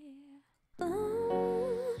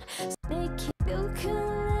 Make you can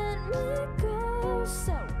let me go.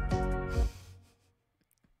 So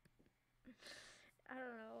I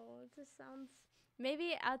don't know. It just sounds.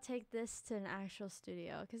 Maybe I'll take this to an actual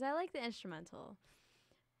studio because I like the instrumental.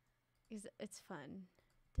 Because it's fun.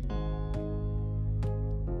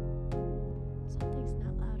 Something's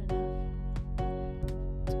not loud enough.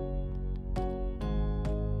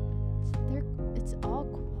 It's all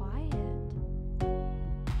quiet.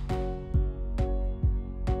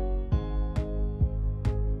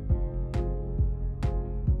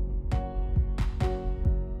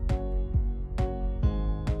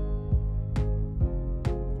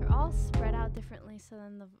 so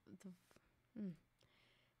then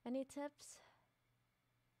any tips?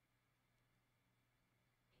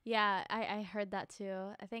 Yeah, I heard that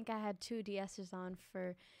too. I think I had 2 DSers on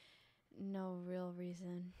for no real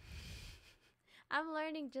reason. I'm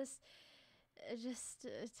learning, just it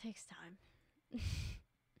takes time.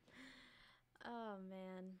 Oh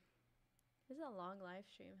man. This is a long live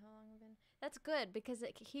stream. How long have we been? That's good because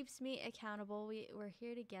it keeps me accountable. We're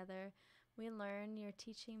here together. We learn. You're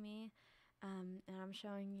teaching me, and I'm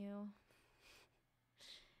showing you.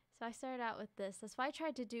 So I started out with this. That's why I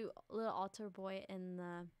tried to do Little Altar Boy in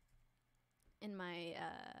my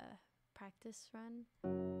practice run,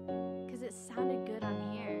 because it sounded good on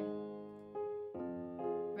here.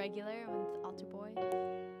 Regular with Altar Boy.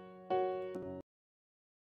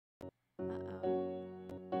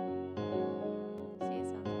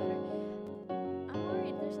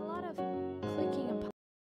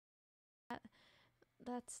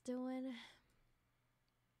 That's doing.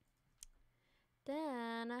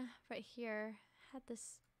 Then right here had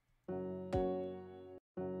this little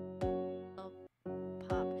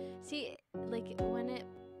pop. See, like when it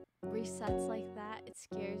resets like that, it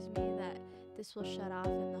scares me that this will shut off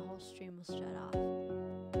and the whole stream will shut off.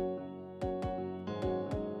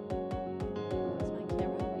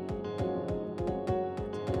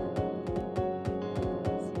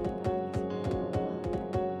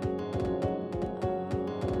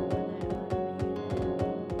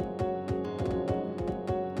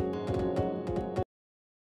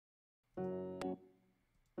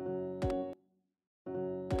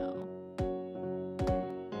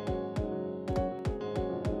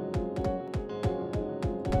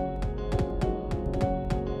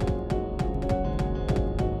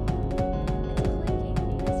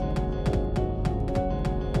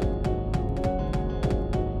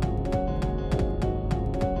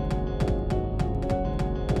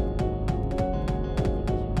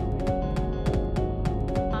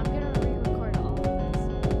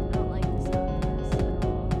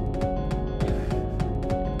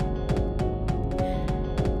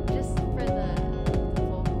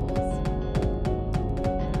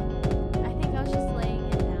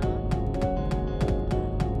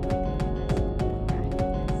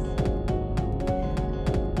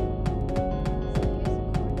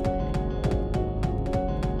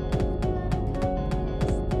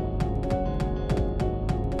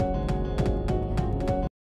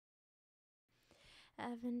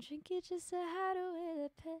 I've been drinking just to hide away the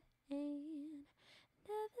pain.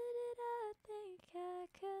 Never did I think I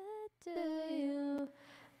could do you.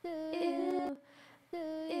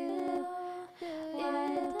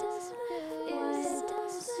 Why does my voice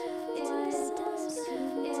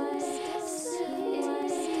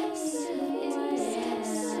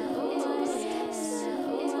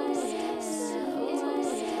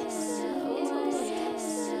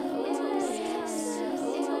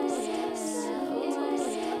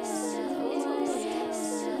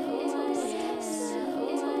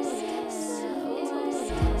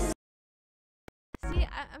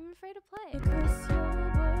I'm afraid to play.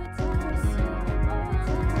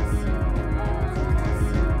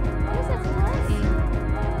 What is it playing?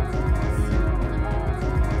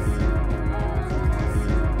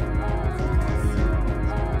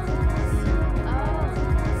 Oh.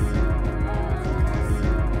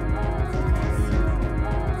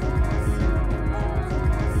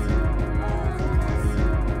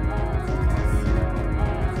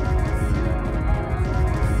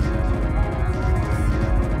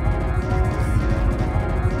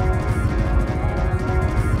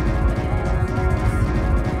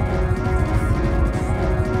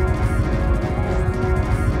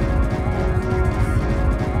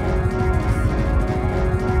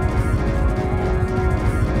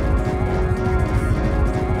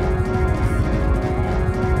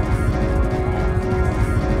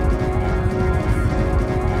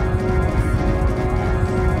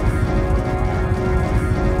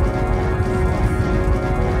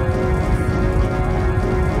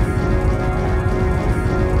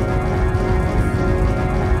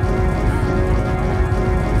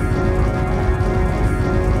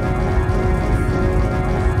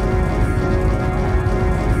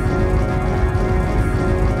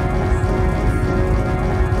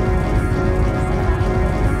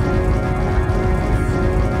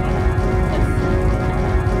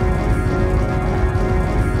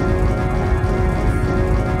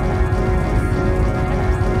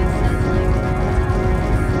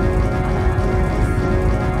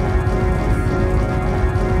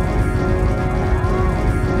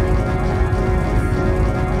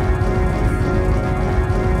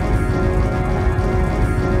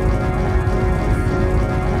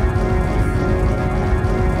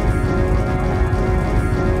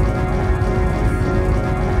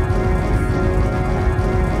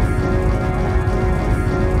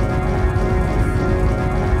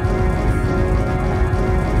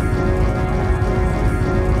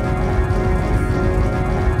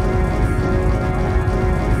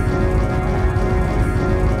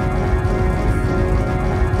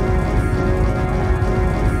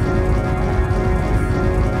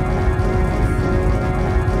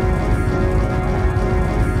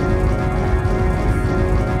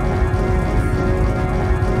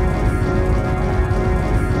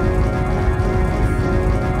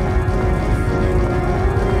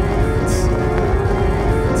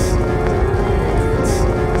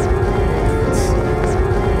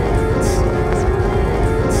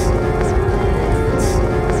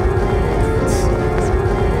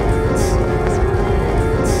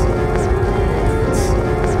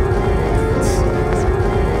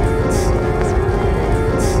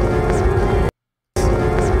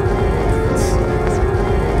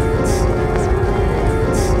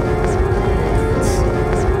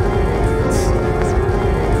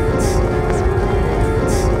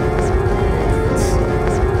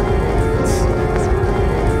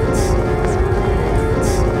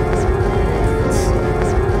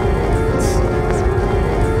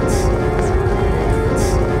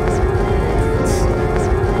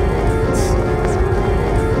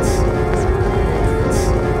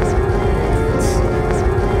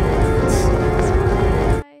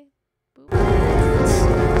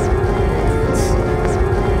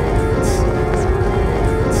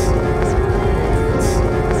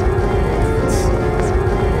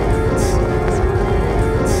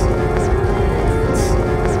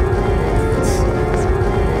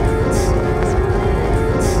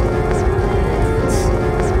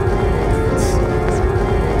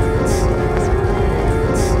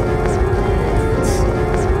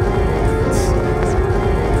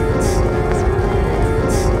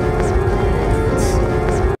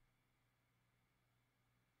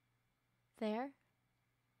 there?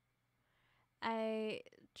 I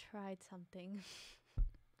tried something.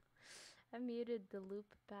 I muted the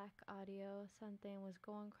loop back audio. Something was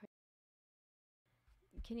going crazy.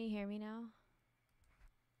 Can you hear me now?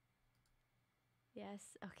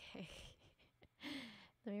 Yes. Okay.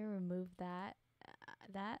 Let me remove that.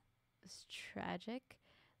 That was tragic.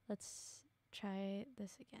 Let's try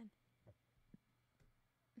this again.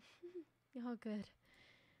 Oh, good.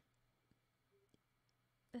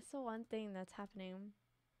 That's the one thing that's happening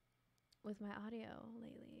with my audio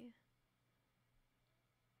lately.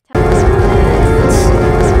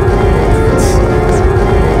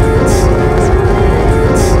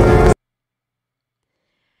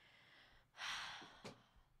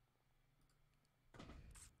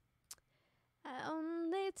 I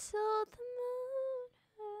only told the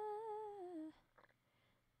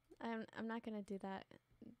moon. I'm not gonna do that.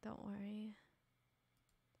 Don't worry.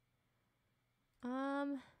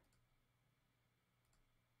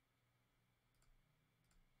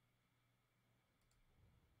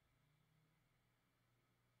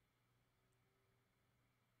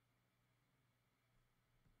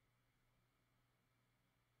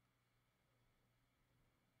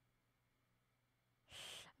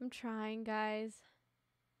 I'm trying, guys.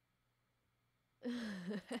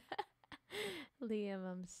 Liam,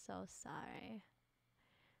 I'm so sorry.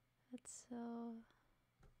 That's so...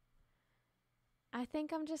 I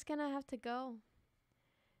think I'm just gonna have to go.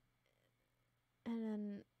 And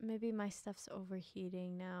then maybe my stuff's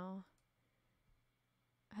overheating now.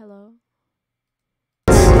 Hello?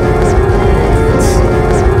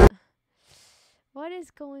 What is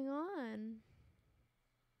going on?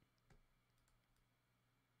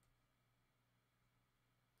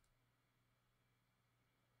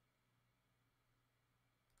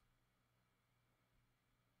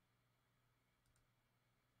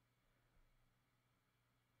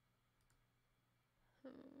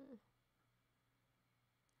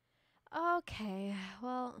 Okay,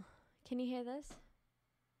 well, can you hear this?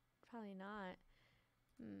 Probably not.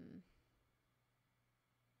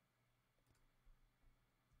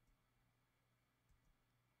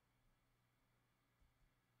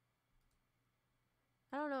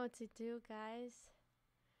 I don't know what to do, guys.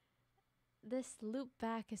 This loop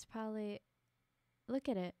back is probably... Look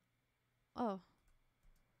at it. Oh.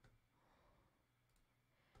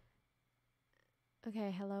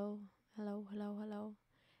 Okay, hello. Hello, hello, hello.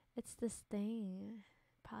 It's this thing.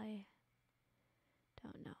 Probably...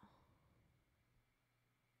 Don't know.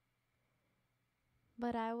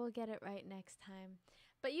 But I will get it right next time.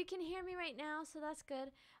 But you can hear me right now, so that's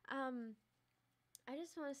good. I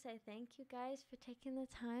just want to say thank you guys for taking the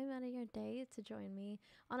time out of your day to join me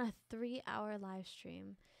on a 3-hour live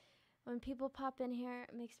stream. When people pop in here,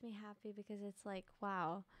 it makes me happy because it's like,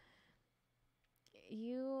 wow,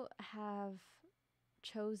 you have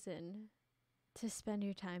chosen to spend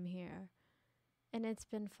your time here, and it's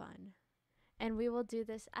been fun. And we will do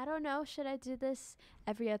this. I don't know, should I do this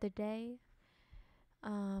every other day?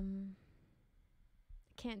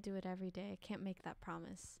 Can't do it every day. I can't make that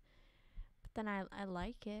promise. But then I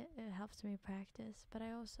like it. It helps me practice. But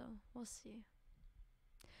I also, we'll see.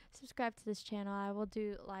 Subscribe to this channel. I will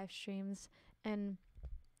do live streams and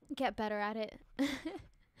get better at it.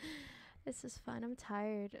 This is fun. I'm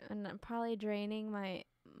tired. And I'm probably draining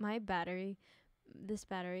my battery. This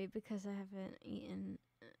battery because I haven't eaten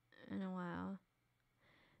in a while.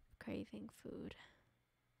 Craving food.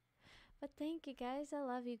 But thank you guys. I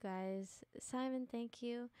love you guys. Simon, thank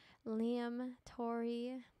you. Liam,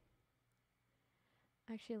 Tori.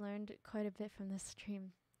 I actually learned quite a bit from this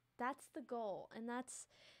stream. That's the goal, and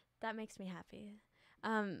that makes me happy.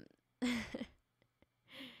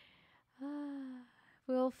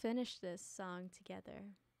 We'll finish this song together.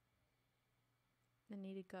 I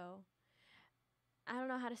need to go. I don't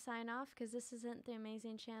know how to sign off because this isn't the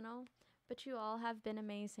amazing channel, but you all have been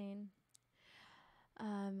amazing.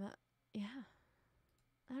 Yeah.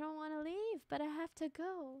 I don't want to leave, but I have to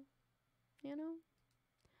go, you know?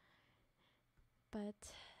 But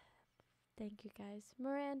thank you guys.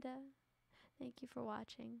 Miranda, thank you for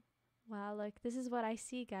watching. Wow, look, this is what I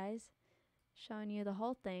see, guys. Showing you the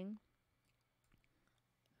whole thing.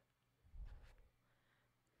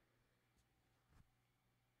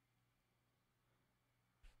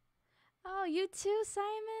 Oh, you too,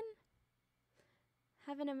 Simon?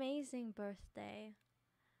 Have an amazing birthday.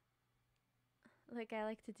 Like, I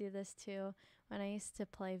like to do this too when I used to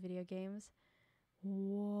play video games.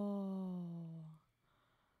 Whoa.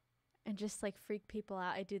 And just like freak people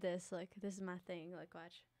out. I do this. Like, this is my thing. Like,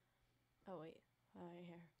 watch. Oh, wait. Oh, right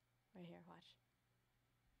here. Right here. Watch.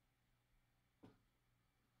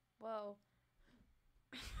 Whoa.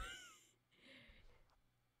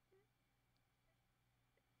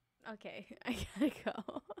 Okay, I gotta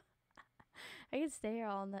go. I could stay here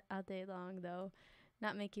all day long though,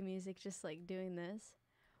 not making music, just like doing this.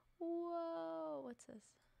 Whoa, what's this?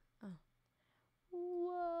 Oh,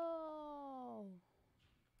 whoa!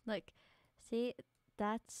 Look, see,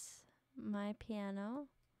 that's my piano.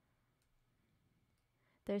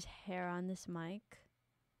 There's hair on this mic.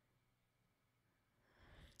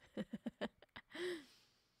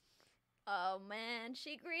 Oh man,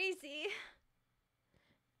 she greasy.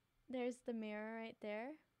 There's the mirror right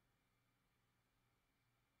there.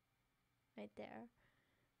 Right there.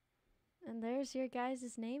 And there's your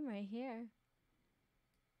guys' name right here.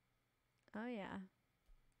 Oh yeah.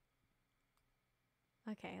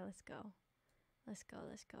 Okay, let's go. Let's go,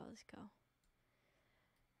 let's go, let's go.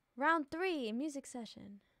 Round 3, music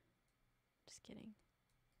session. Just kidding.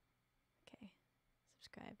 Okay,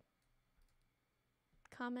 subscribe.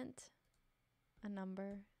 Comment a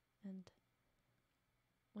number and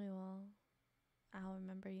I'll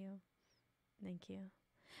remember you. Thank you.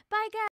 Bye guys!